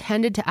 is it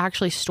intended to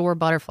actually store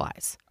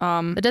butterflies?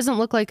 It doesn't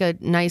look like a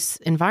nice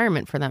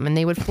environment for them, and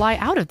they would fly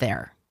out of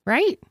there,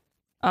 right?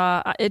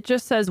 It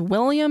just says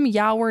William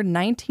Yower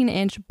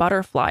 19-inch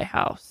butterfly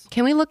house.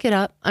 Can we look it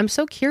up? I'm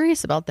so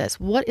curious about this.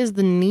 What is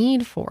the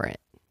need for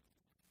it?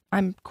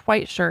 I'm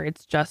quite sure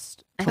it's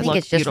just I think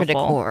it's just for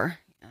decor.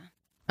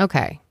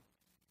 Okay.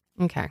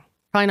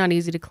 Probably not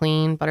easy to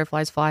clean.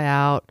 Butterflies fly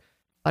out.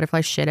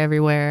 Butterflies shit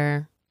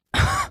everywhere.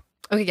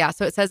 Okay, yeah.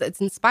 So it says it's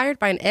inspired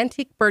by an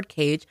antique bird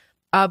cage,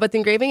 but the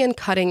engraving and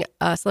cutting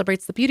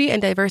celebrates the beauty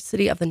and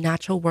diversity of the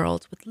natural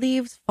world with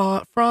leaves,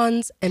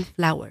 fronds, and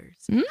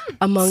flowers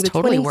among the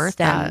totally 20 worth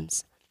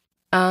stems.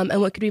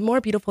 And what could be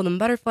more beautiful than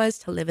butterflies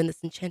to live in this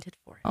enchanted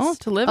forest? Oh,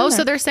 to live in there.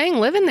 So they're saying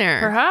live in there.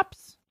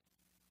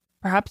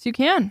 Perhaps you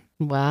can.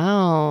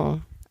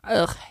 Wow.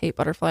 Ugh, hate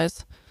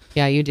butterflies.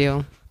 Yeah, you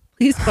do.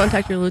 Please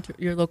contact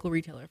your local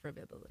retailer for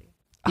availability.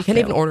 You can't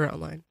even order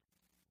online.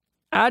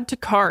 Add to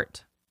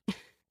cart.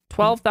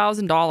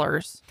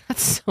 $12,000.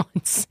 That's so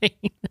insane.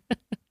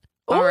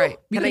 All right.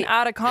 You can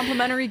add a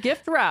complimentary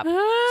gift wrap.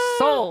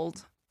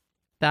 Sold.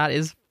 That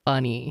is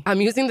funny. I'm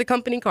using the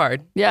company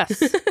card.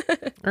 Yes.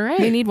 All right.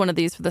 We need one of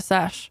these for the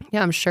sesh.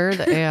 Yeah, I'm sure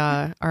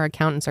that our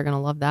accountants are going to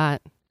love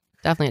that.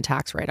 Definitely a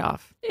tax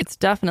write-off. It's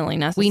definitely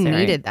necessary. We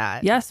needed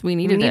that. Yes, we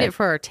needed it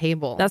for our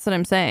table. That's what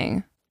I'm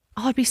saying.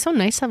 Oh, it'd be so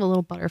nice to have a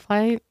little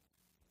butterfly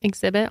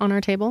exhibit on our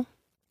table.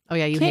 Oh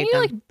yeah, you hate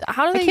them.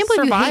 How do they I can't believe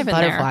you hate survive in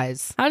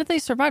butterflies. There? How did they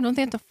survive? Don't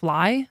they have to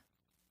fly?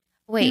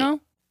 Wait,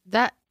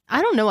 that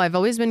I don't know. I've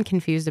always been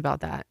confused about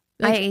that.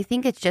 I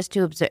think it's just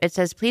to observe. It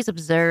says, please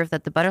observe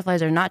that the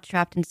butterflies are not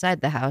trapped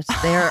inside the house.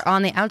 They are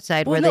on the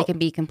outside where they can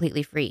be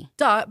completely free.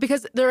 Duh,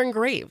 because they're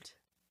engraved.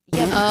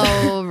 Yeah.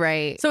 Oh,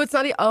 right. So it's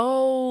not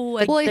well,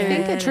 I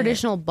think a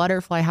traditional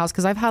butterfly house,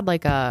 because I've had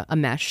like a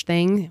mesh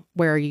thing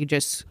where you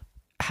just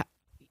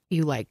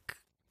you like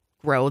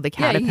grow the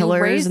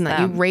caterpillars and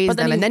then you raise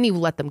them and then you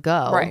let them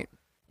go. Right.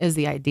 Is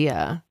the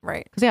idea.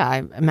 Right. Because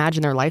I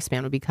imagine their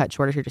lifespan would be cut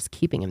short if you're just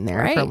keeping them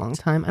there for a long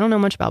time. I don't know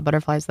much about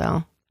butterflies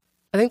though.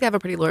 I think they have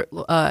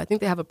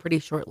a pretty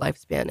short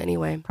lifespan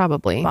anyway.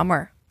 Probably.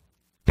 Bummer.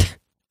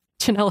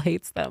 Janelle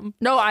hates them.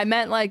 No, I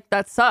meant like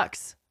that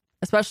sucks.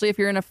 Especially if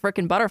you're in a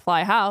freaking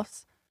butterfly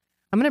house.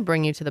 I'm going to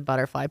bring you to the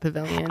butterfly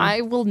pavilion.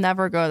 I will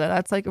never go there.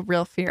 That's like a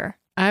real fear.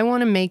 I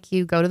want to make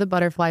you go to the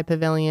butterfly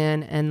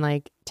pavilion and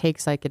like take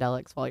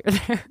psychedelics while you're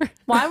there.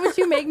 Why would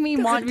you make me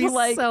want to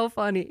like? So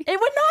funny. It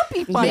would not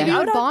be funny. Maybe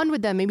you'd bond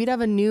with them. Maybe you'd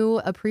have a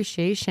new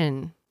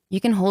appreciation. You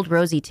can hold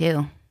Rosie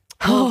too.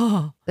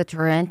 The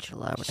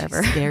tarantula,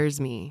 whatever. She scares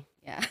me.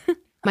 Yeah.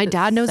 My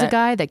dad knows a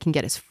guy that can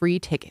get us free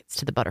tickets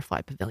to the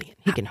butterfly pavilion.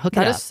 He can hook it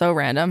up. That is so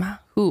random.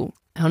 Who?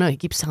 I don't know. He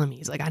keeps telling me.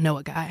 He's like, I know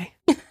a guy.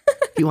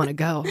 If you want to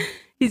go.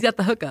 He's got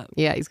the hookup.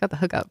 Yeah, he's got the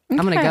hookup. Okay.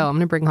 I'm going to go. I'm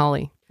going to bring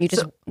Holly. You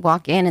just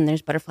walk in and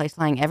there's butterflies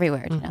flying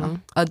everywhere. You know?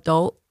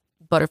 Adult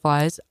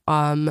butterflies, their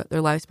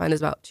lifespan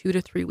is about 2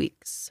 to 3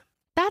 weeks.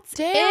 That's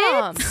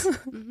damn.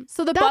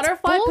 So the That's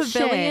butterfly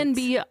bullshit. pavilion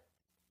be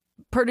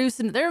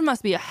producing, there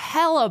must be a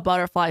hella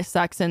butterfly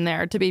sex in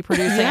there to be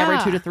producing every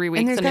 2 to 3 weeks.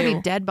 And there's got to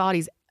be dead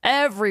bodies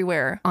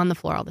everywhere on the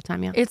floor all the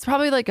time. Yeah. It's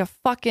probably like a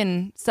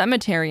fucking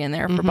cemetery in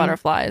there for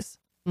butterflies.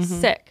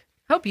 Sick.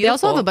 How beautiful. They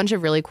also have a bunch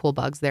of really cool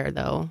bugs there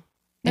though.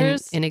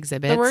 In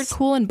exhibits. The word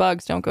cool and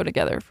bugs don't go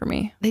together for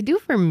me. They do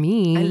for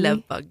me. I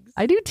love bugs.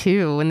 I do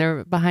too when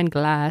they're behind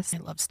glass. I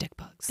love stick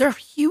bugs. They're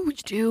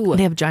huge too.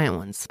 They have giant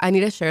ones. I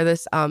need to share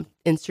this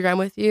Instagram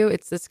with you.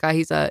 It's this guy.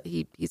 He's a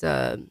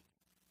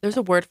there's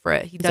a word for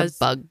it. He's a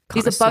bug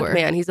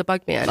man. He's a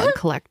bug man. Bug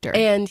collector.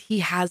 And he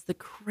has the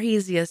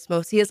craziest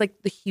he has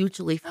like the huge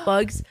leaf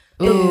bugs.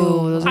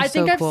 Ooh, those are I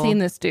think so I've cool. seen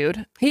this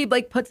dude. He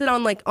like puts it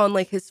on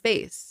his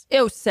face.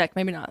 Ew, sick.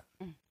 Maybe not.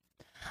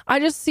 I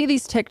just see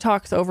these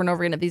TikToks over and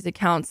over again of these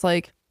accounts.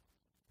 Like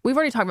we've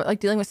already talked about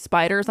like dealing with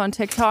spiders on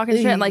TikTok and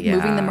shit, and like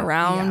moving them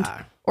around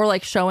or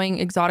like showing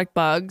exotic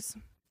bugs.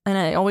 And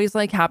it always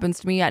like happens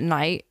to me at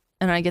night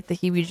and I get the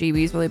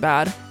heebie-jeebies really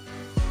bad.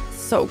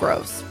 So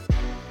gross.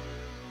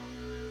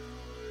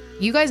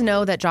 You guys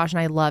know that Josh and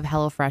I love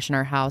HelloFresh in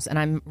our house, and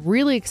I'm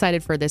really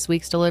excited for this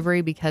week's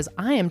delivery because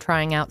I am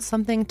trying out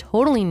something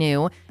totally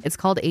new. It's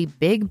called a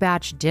Big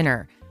Batch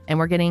Dinner, and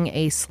we're getting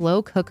a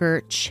slow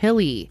cooker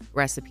chili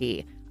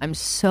recipe. I'm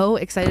so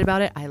excited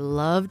about it. I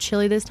love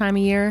chili this time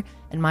of year,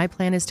 and my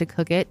plan is to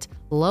cook it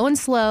low and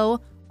slow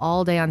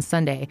all day on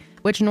Sunday,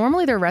 which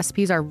normally their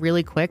recipes are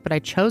really quick, but I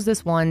chose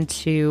this one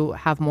to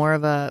have more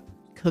of a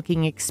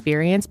cooking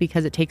experience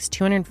because it takes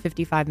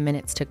 255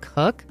 minutes to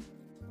cook.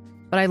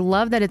 But I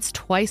love that it's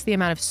twice the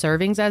amount of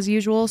servings as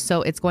usual,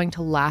 so it's going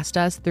to last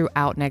us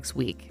throughout next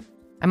week.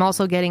 I'm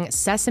also getting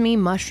sesame,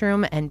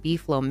 mushroom, and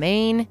beef lo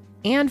mein,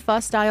 and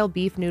pho-style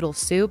beef noodle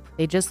soup.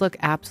 They just look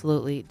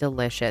absolutely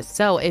delicious.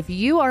 So if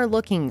you are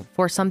looking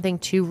for something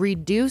to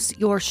reduce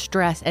your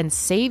stress and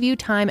save you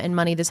time and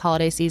money this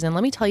holiday season,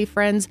 let me tell you,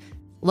 friends,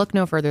 look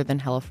no further than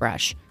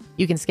HelloFresh.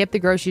 You can skip the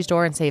grocery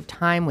store and save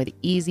time with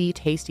easy,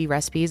 tasty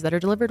recipes that are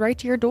delivered right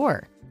to your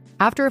door.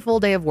 After a full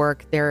day of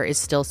work, there is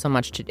still so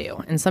much to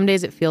do, and some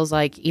days it feels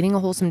like eating a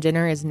wholesome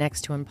dinner is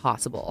next to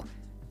impossible.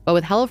 But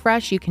with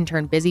HelloFresh, you can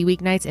turn busy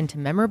weeknights into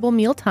memorable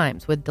meal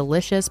times with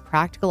delicious,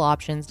 practical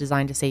options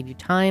designed to save you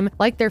time,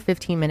 like their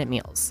 15-minute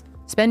meals.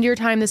 Spend your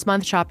time this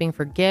month shopping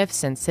for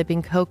gifts and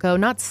sipping cocoa,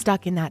 not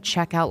stuck in that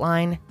checkout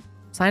line.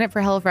 Sign up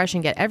for HelloFresh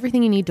and get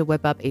everything you need to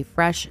whip up a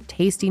fresh,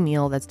 tasty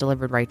meal that's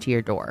delivered right to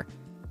your door.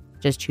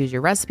 Just choose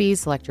your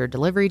recipes, select your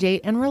delivery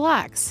date, and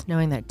relax,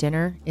 knowing that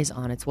dinner is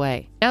on its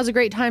way. Now's a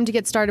great time to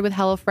get started with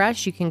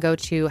HelloFresh. You can go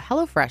to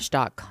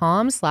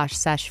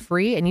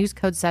hellofresh.com/seshfree and use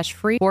code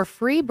seshfree for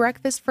free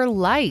breakfast for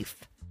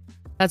life.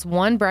 That's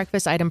one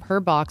breakfast item per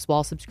box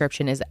while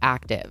subscription is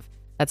active.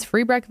 That's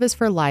free breakfast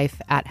for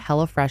life at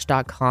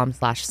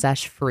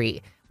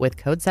hellofresh.com/seshfree with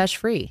code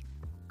seshfree.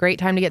 Great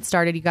time to get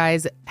started, you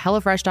guys.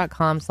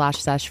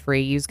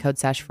 HelloFresh.com/seshfree. Use code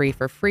seshfree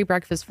for free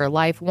breakfast for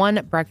life.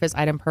 One breakfast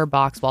item per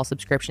box while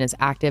subscription is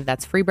active.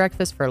 That's free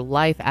breakfast for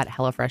life at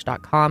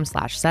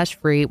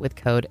HelloFresh.com/seshfree with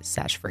code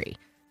seshfree.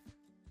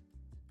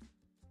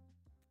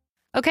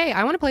 Okay,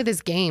 I want to play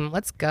this game.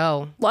 Let's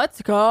go.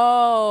 Let's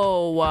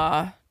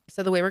go.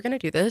 So the way we're going to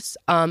do this,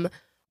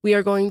 we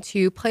are going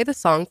to play the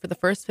song for the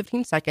first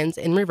 15 seconds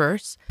in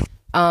reverse.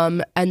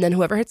 And then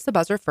whoever hits the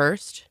buzzer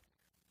first,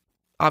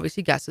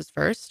 obviously guesses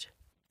first.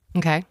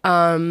 Okay.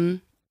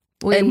 I'm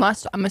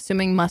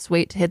assuming must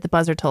wait to hit the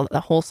buzzer till the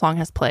whole song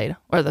has played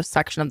or the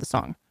section of the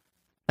song.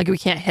 Like we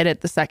can't hit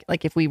it the second,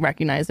 like if we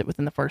recognize it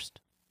within the first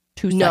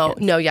 2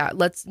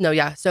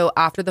 seconds. So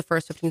after the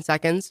first 15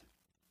 seconds,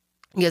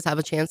 you guys have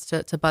a chance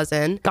to buzz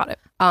in. Got it.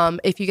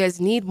 If you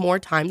guys need more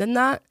time than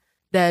that,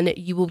 then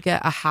you will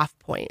get a half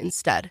point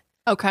instead.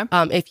 Okay.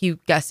 If you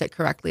guess it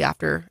correctly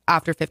after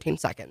 15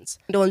 seconds.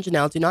 Kendall and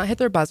Janelle do not hit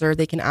their buzzer.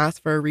 They can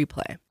ask for a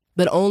replay,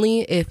 but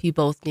only if you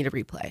both need a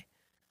replay.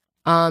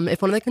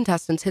 If one of the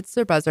contestants hits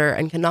their buzzer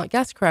and cannot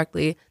guess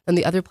correctly, then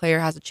the other player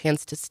has a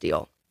chance to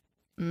steal.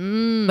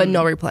 But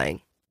no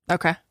replaying.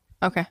 Okay.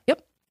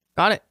 Yep.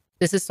 Got it.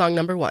 This is song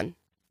number 1.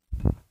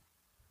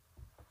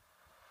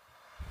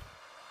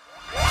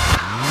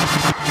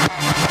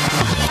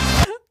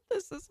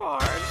 This is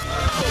hard.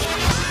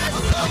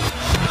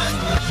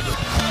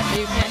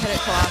 You can't hit it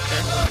till after.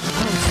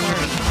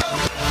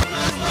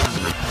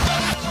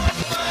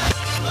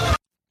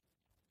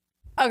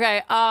 Oh, sorry.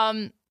 Okay.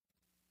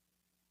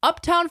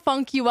 Uptown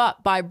Funk You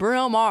Up by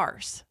Bruno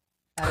Mars.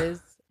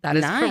 That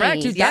is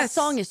correct. Dude, Yes.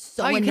 that song is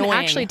so you annoying. can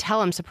actually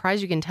tell. I'm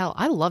surprised you can tell.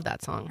 I love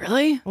that song.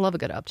 Really? I love a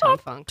good Uptown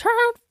Funk. Uptown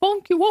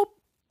Funk you up.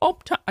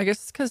 Uptown. I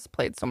guess it's because it's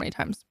played so many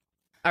times.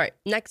 All right,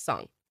 next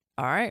song.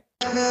 All right.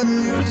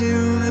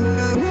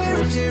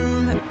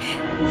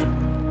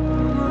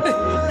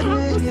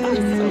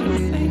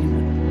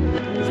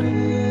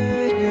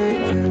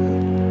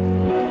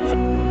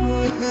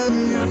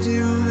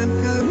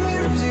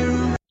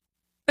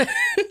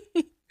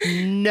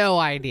 No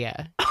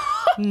idea.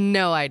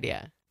 No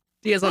idea.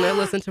 Do you guys want to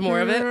listen to more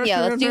of it?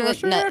 Yeah, let's do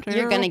it. No,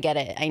 you're gonna get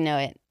it. I know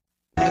it.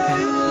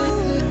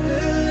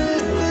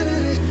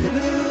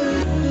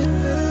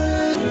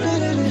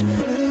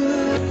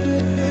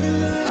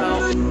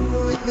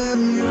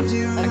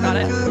 I got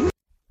it.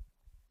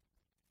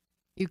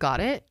 You got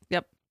it?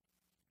 Yep.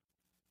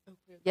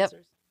 Yep.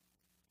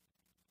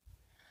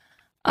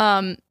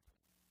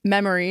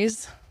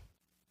 Memories.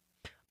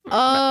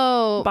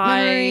 Oh,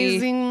 By-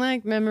 memories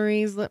like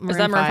memories. Is that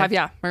Maroon 5?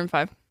 Yeah, Maroon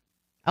 5.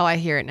 Oh, I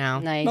hear it now.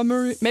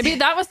 Nice. Maybe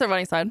that was the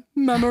running side.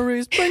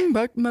 Memories bring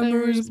back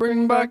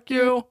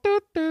you.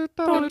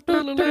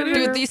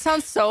 Dude, these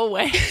sound so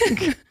awake.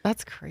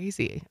 That's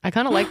crazy. I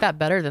kind of like that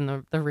better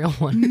than the real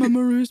one.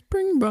 Memories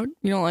bring back.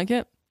 You don't like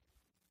it?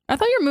 I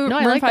thought you were No,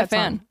 I Maroon like 5 that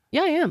fan. song.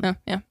 Yeah, I am. Oh,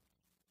 yeah.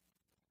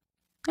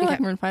 I like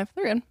Maroon 5.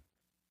 They're good.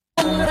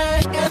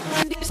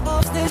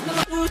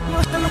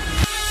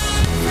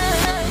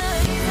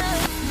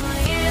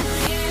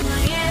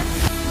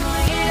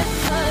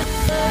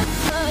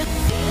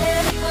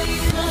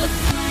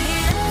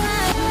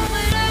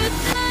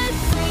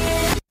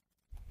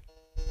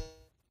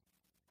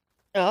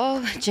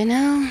 Oh,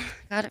 Janelle.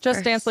 Got it. Just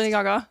first. Dance Lady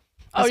Gaga.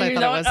 That's what I you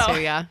thought know it was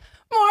too, yeah.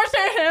 More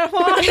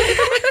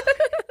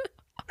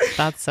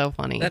That's so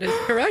funny. That is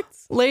correct.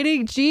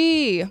 Lady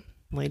G.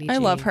 Lady I G.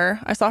 love her.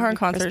 I saw her in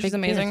concert. She's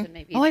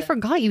amazing. Oh, I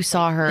forgot you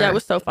saw her. Yeah, it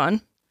was so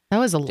fun. That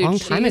was a long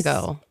time she's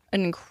ago.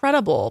 An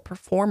incredible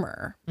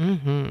performer.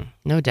 Mm-hmm.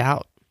 No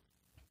doubt.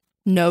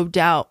 No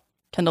doubt.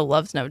 Kendall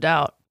loves No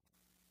Doubt.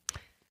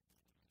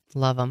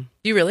 Love them.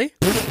 You really?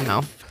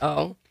 No.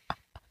 Oh.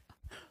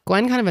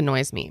 Gwen kind of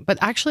annoys me, but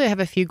actually I have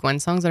a few Gwen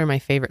songs that are my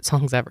favorite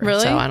songs ever.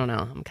 Really? So I don't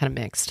know. I'm kind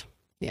of mixed.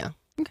 Yeah.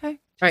 Okay.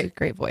 She's a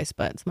great voice,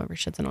 but some of her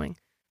shit's annoying.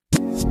 I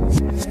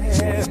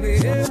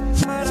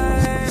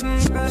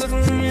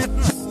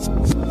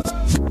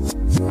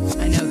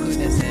know who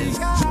this is.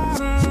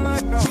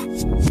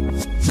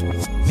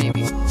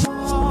 Maybe.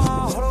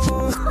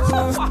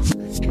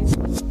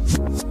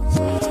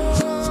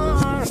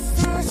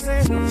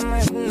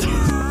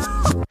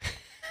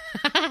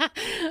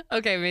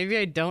 Okay, maybe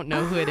I don't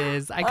know who it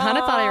is. I kind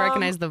of thought I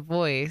recognized the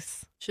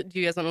voice. Do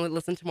you guys want to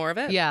listen to more of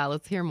it? Yeah,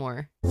 let's hear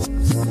more.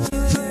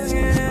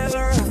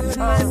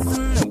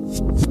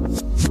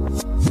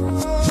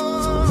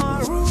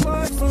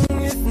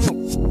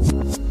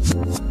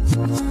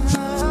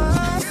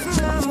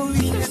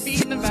 The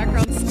beat in the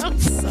background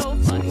sounds so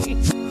funny.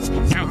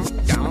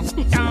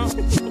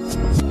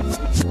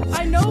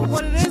 I know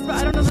what it is, but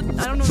I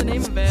don't know the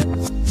name of it.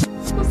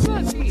 What's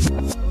that beat?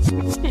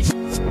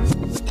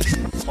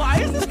 Why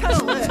is this kind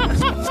of lit?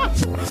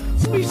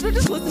 We should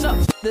just listen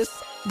to this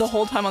the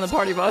whole time on the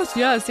party bus.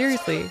 Yeah,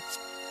 seriously.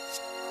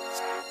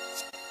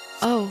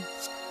 Oh,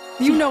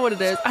 you know what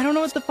it is. I don't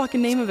know what the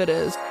fucking name of it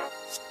is.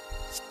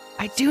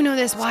 I do know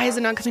this. Why is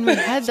it not coming to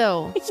my head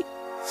though?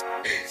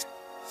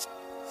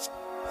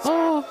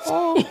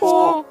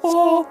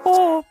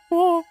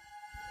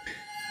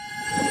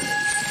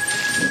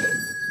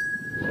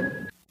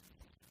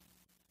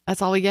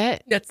 That's all we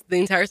get? That's the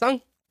entire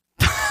song.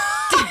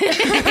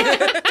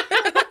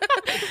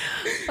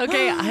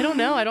 Okay, I don't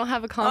know. I don't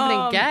have a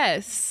confident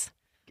guess.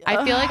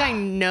 I feel like I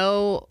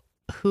know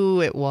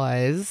who it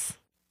was.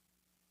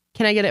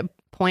 Can I get a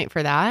point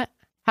for that?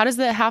 How does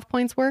the half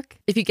points work?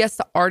 If you guess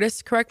the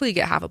artist correctly, you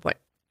get half a point.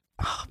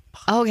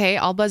 Okay,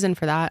 I'll buzz in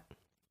for that.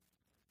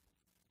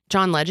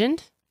 John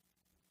Legend?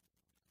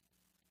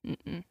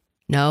 Mm-mm.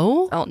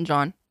 No? Elton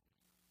John.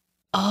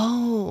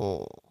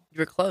 Oh. You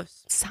were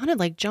close. Sounded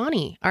like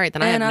Johnny. All right,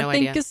 then I have no I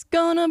think idea. it's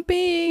gonna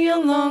be a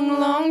long,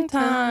 long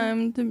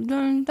time.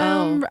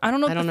 Oh, I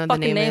don't know the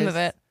fucking name of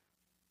it.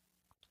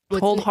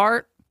 Cold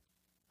Heart.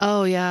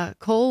 Oh yeah,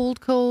 Cold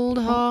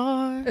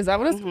Heart. Is that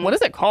what it's? What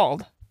is it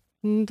called?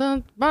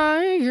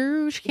 By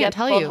you. She can't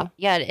tell you.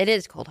 Yeah, it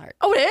is Cold Heart.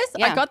 Oh, it is.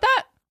 Yeah. I got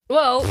that.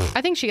 Well,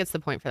 I think she gets the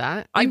point for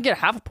that. I can get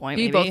half a point.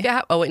 You Maybe. both get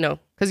half. Oh wait, no.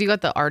 Because you got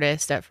the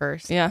artist at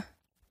first. Yeah.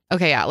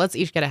 Okay, yeah. Let's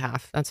each get a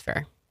half. That's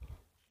fair.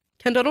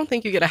 Kendall, I don't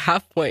think you get a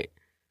half point.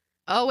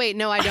 Oh wait,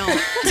 no, I don't.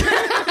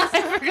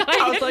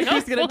 I was like,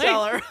 who's gonna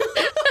tell her?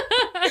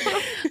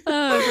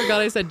 I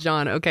forgot I said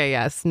John. Okay,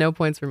 yes, no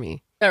points for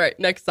me. All right,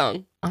 next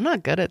song. I'm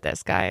not good at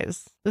this,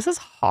 guys. This is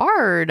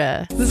hard.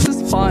 This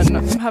is fun.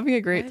 I'm having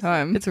a great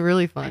time. It's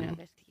really fun.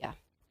 Yeah.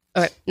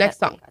 All right, next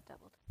song.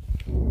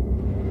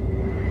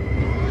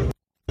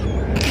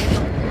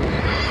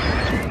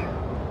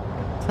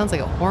 Sounds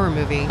like a horror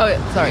movie. Oh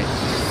yeah, sorry.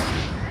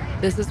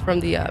 This is from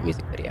the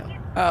music video.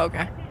 Oh,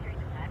 okay.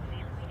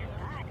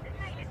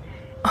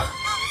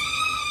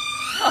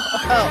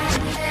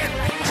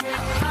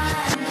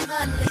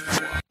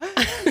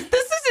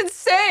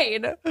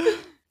 insane.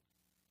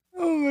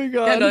 Oh my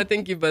god. Yeah, no, I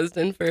think you buzzed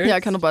in first. Yeah,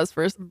 Kendall buzzed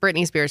first.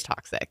 Britney Spears,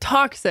 Toxic.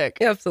 Toxic.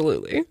 Yeah,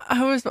 absolutely.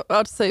 I was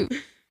about to say,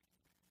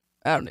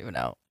 I don't even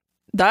know.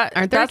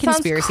 Aren't there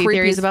conspiracy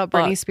theories about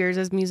Britney Britney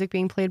Spears' music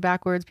being played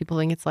backwards? People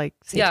think it's like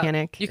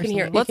satanic. Yeah, you can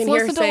hear. Let's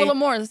listen to a little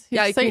more.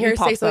 Yeah, you can hear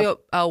say something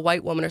about a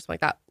white woman or something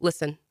like that.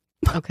 Listen.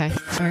 Okay.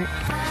 All right.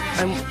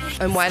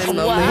 I'm white and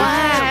lonely.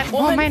 White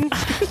woman.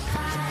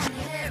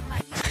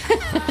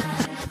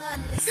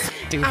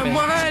 Stupid. I'm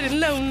white and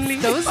lonely.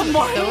 Those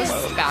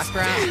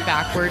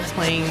backwards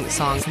playing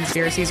song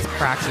conspiracies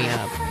crack me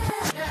up.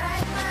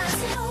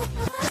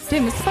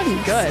 Damn, this is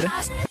fucking good.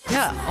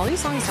 Yeah, all these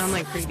songs sound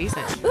like pretty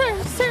decent.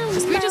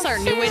 This could be just our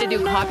new way to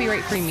do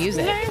copyright-free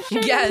music.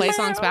 Yes. Play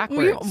songs We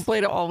backwards.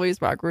 played it always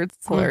backwards.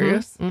 It's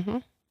hilarious. Mm-hmm.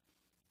 All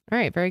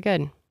right, very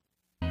good.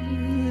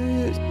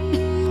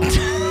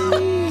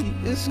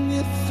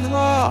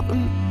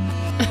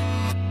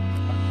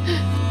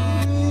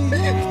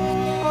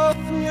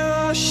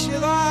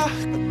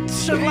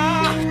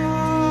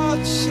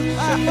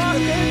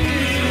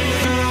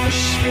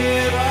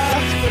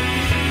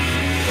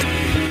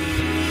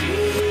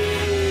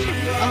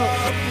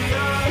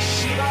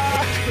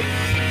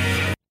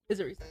 Is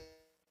it recent?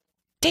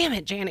 Damn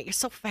it, Janet, you're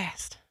so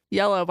fast.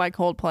 Yellow by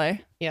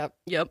Coldplay. Yep.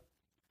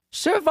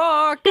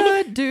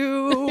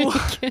 Shavaka-do.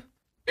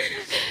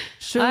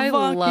 I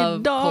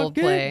love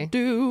Coldplay.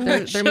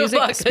 Their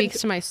music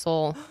speaks to my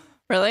soul.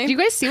 Really? Do you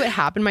guys see what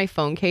happened to my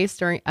phone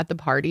case at the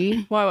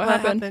party? Why? What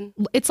happened?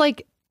 It's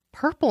like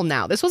purple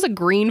now. This was a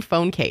green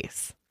phone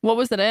case. What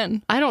was it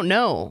in? I don't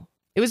know.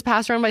 It was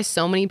passed around by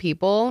so many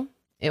people.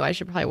 Ew, I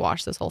should probably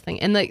wash this whole thing.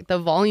 And the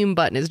volume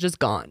button is just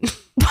gone.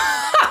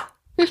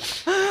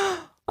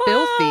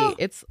 Filthy.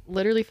 It's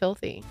literally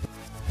filthy.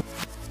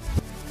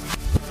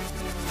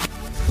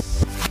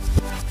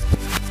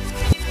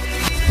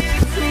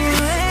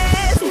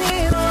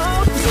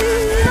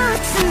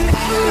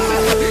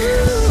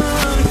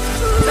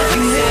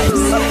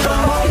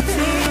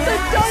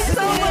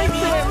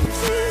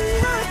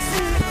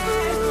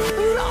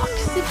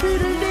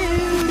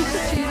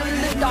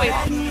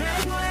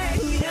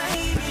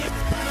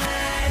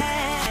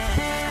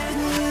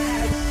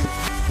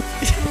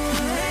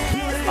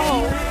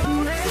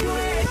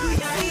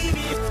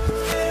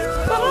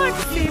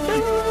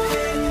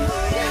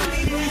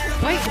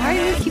 Why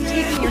do you keep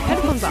taking your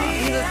headphones off?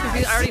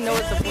 I already know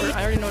what the word.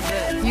 I already know what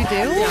it is. You do?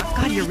 Yeah.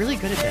 God, you're really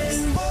good at this.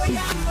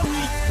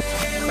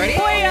 Ready?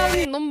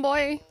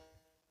 Boy.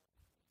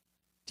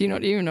 Do you know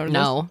what it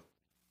No.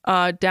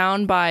 is?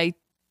 Down by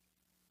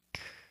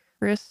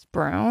Chris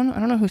Brown. I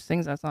don't know who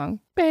sings that song.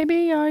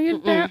 Baby, are you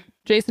down?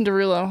 Jason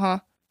Derulo, huh?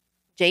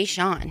 Jay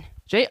Sean.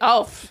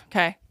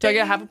 Okay. Do I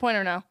get half a point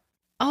or no?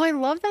 Oh, I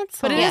love that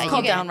song. But it is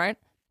called Down, right?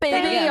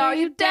 Baby, are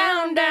you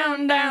down,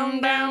 down,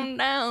 down, down,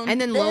 down?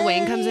 And then Lil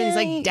Wayne comes in. He's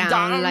like,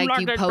 down like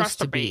you supposed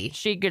to be.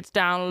 She gets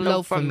down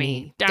low for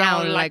me.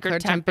 Down like her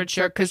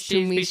temperature, cause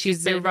she's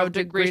 0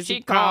 degrees.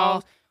 She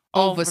calls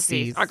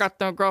overseas. I got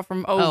the girl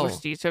from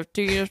overseas.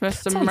 2 years,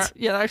 Mr.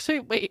 Yeah,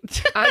 actually,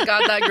 wait. I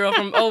got that girl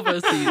from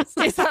overseas.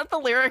 Is that the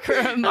lyric or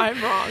am I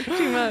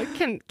wrong?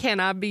 Can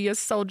I be a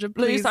soldier,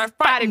 Please, please? I'm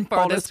fighting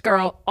for this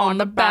girl on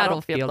the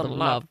battlefield of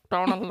love.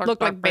 Don't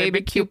Look like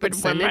baby Cupid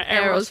sending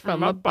arrows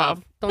from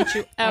above. Don't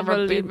you ever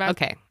leave me.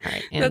 Okay, all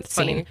right. And That's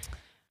funny.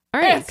 All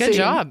right, And good scene.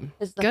 job.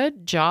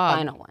 Good job.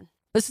 Final one.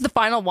 This is the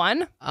final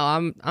one?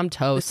 Oh, I'm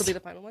toast. This will be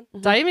the final one.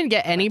 Did I even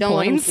get any Don't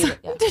let him points? see it,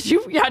 yeah. Did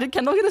you? Yeah, did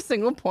Kendall get a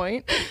single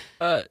point?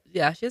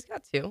 Yeah, she's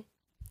got 2. Okay. Okay.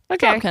 Good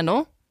job,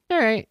 Kendall. All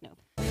right.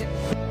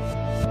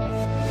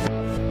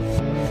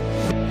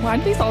 Why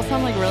do these all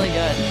sound like really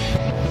good?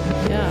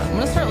 Yeah, I'm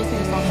gonna start listening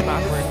to songs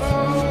backwards.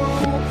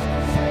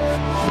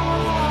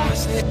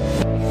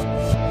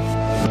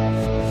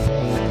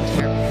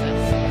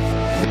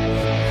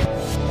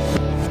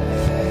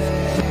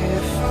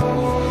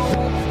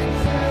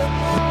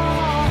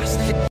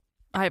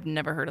 I have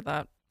never heard of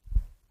that.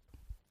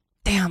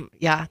 Damn.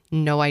 Yeah.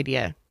 No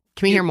idea.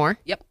 Can we hear more?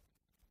 Yep.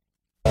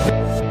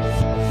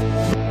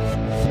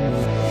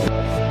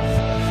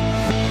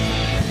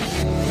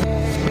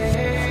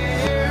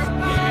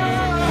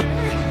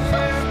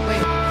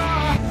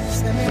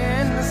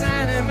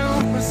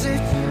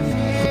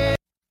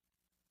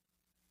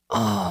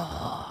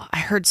 Oh, I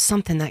heard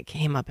something that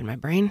came up in my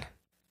brain.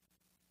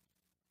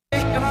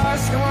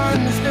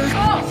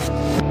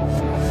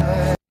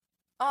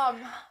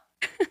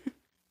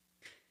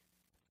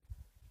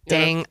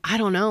 Dang, I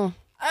don't know.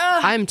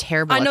 I'm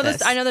terrible. I know at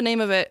this. I know the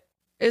name of it.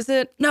 Is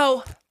it?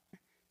 No.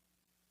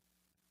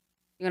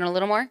 You want a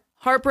little more?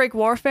 Heartbreak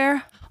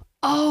Warfare?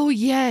 Oh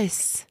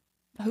yes,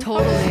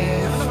 totally.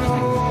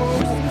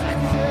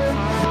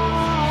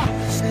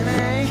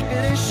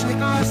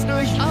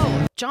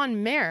 Oh,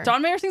 John Mayer.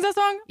 John Mayer sings that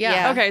song?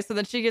 Yeah. Okay, so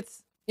then she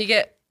gets. You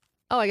get.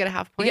 Oh, I got a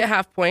half You point. get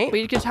half point. But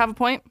you get to have a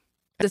point.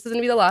 This is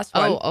gonna be the last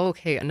one. Oh,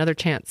 okay. Another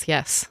chance.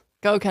 Yes.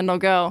 Go, Kendall,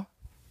 go.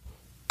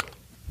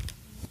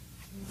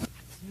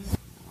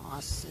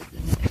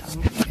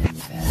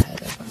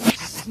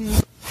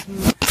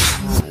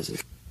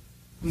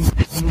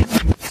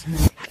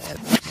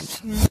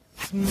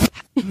 I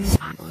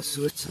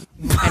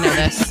know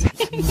this.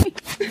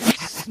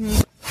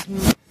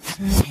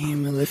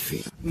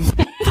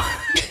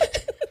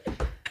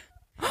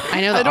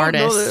 I know the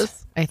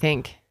artist. I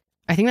think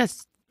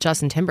that's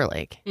Justin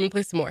Timberlake. I'm gonna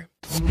play some more.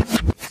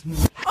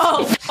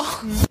 Oh.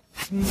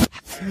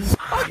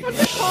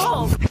 What's it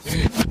called?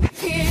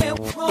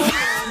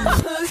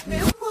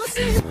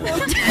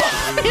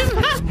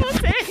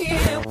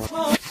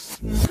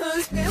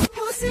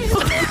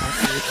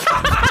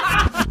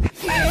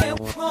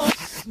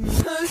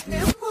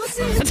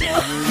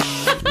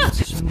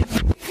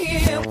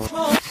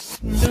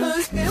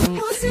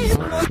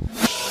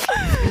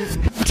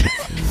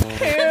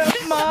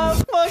 My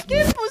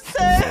fucking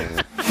pussy.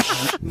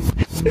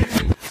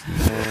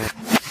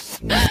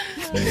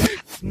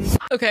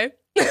 Okay.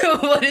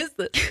 What is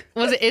this?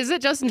 Is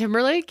it Justin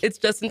Timberlake? It's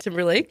Justin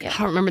Timberlake. I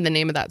don't remember the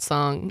name of that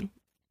song.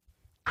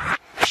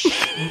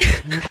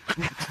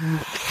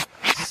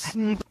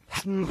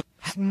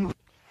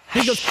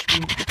 He goes.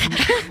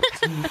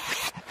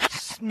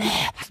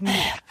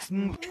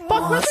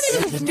 Fuck, what's the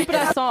name of this stupid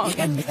ass song?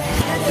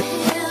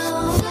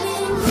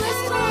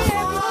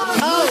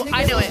 Oh,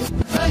 I know it.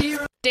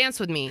 Dance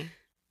with me.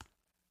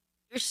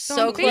 You're so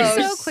Don't close.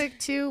 Be so quick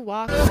to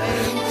walk away.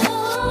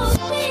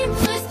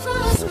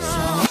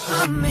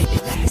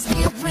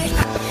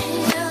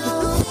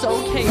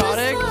 So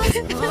chaotic.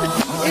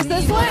 Is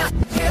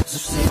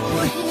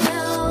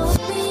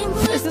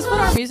this what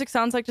our music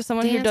sounds like to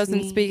someone who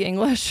doesn't speak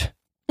English?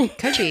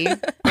 Could be.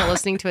 Or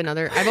listening to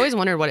another. I've always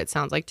wondered what it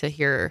sounds like to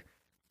hear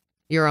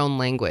your own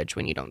language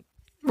when you don't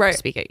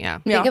speak it. Yeah.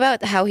 Think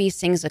about how he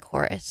sings the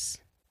chorus.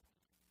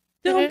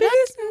 Don't be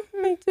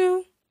me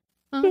too.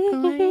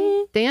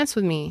 Dance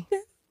with me.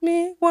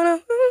 Me wanna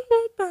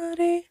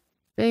body.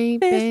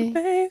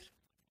 Baby.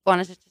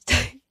 Want to just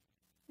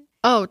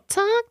Oh,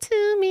 talk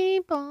to me,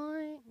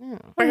 boy.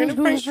 I don't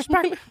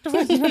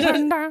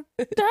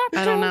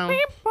know.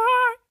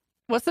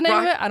 What's the name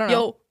of it? I don't know.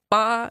 Yo,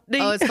 body.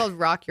 Oh, it's called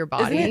Rock Your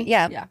Body. Isn't it?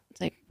 Yeah. It's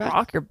like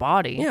Rock Your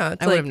Body. Yeah,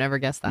 it's I would have never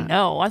guessed that.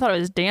 No, I thought it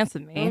was Dance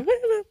with Me. All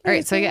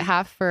right, so I get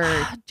half for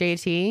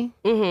JT.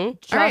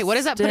 Mm-hmm. All right, what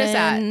does that put us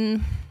at?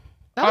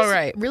 That was All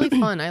right. really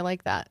fun. I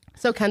like that.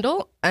 So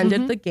Kendall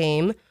ended the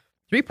game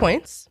 3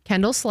 points.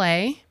 Kendall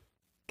Slay.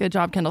 Good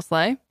job, Kendall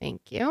Slay.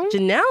 Thank you.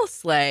 Janelle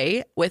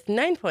Slay with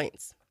 9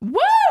 points.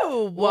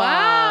 Woo!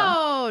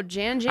 Wow.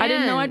 Jan. I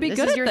didn't know I'd be this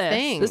good is at your this.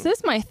 thing. This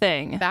is my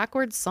thing.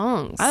 Backwards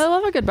songs. I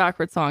love a good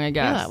backward song, I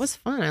guess. Yeah, that was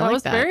fun. I that like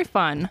was that. very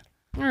fun.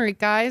 All right,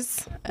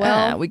 guys.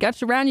 Well, We got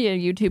you around you,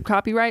 YouTube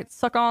copyright.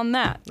 Suck on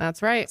that.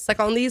 That's right. Suck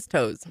on these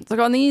toes. Suck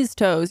on these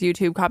toes,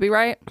 YouTube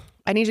copyright.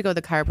 I need to go to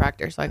the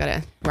chiropractor, so I got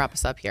to wrap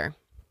us up here.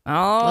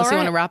 Unless you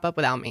want to wrap up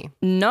without me.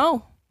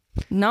 No,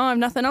 I have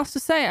nothing else to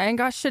say. I ain't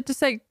got shit to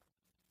say.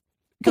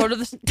 Go to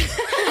the.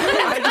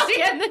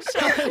 End the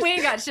show. We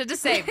ain't got shit to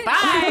say.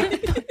 Bye.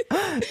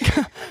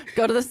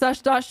 Go to the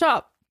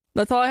sesh.shop.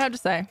 That's all I have to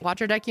say.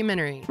 Watch our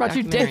documentary. Watch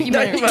your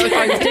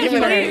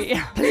documentary.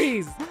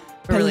 Please.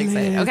 We're really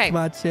excited. Okay.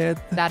 Watch it.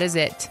 That is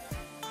it.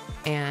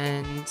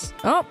 And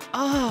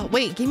oh,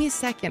 wait, give me a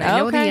second. I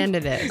know what the end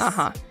of this.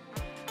 Uh-huh.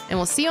 And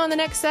we'll see you on the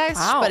next sesh.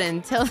 Wow. But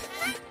until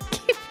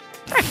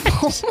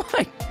Oh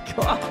my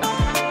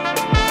God.